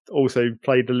 I've also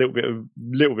played a little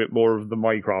bit more of the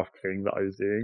Minecraft thing that I was doing.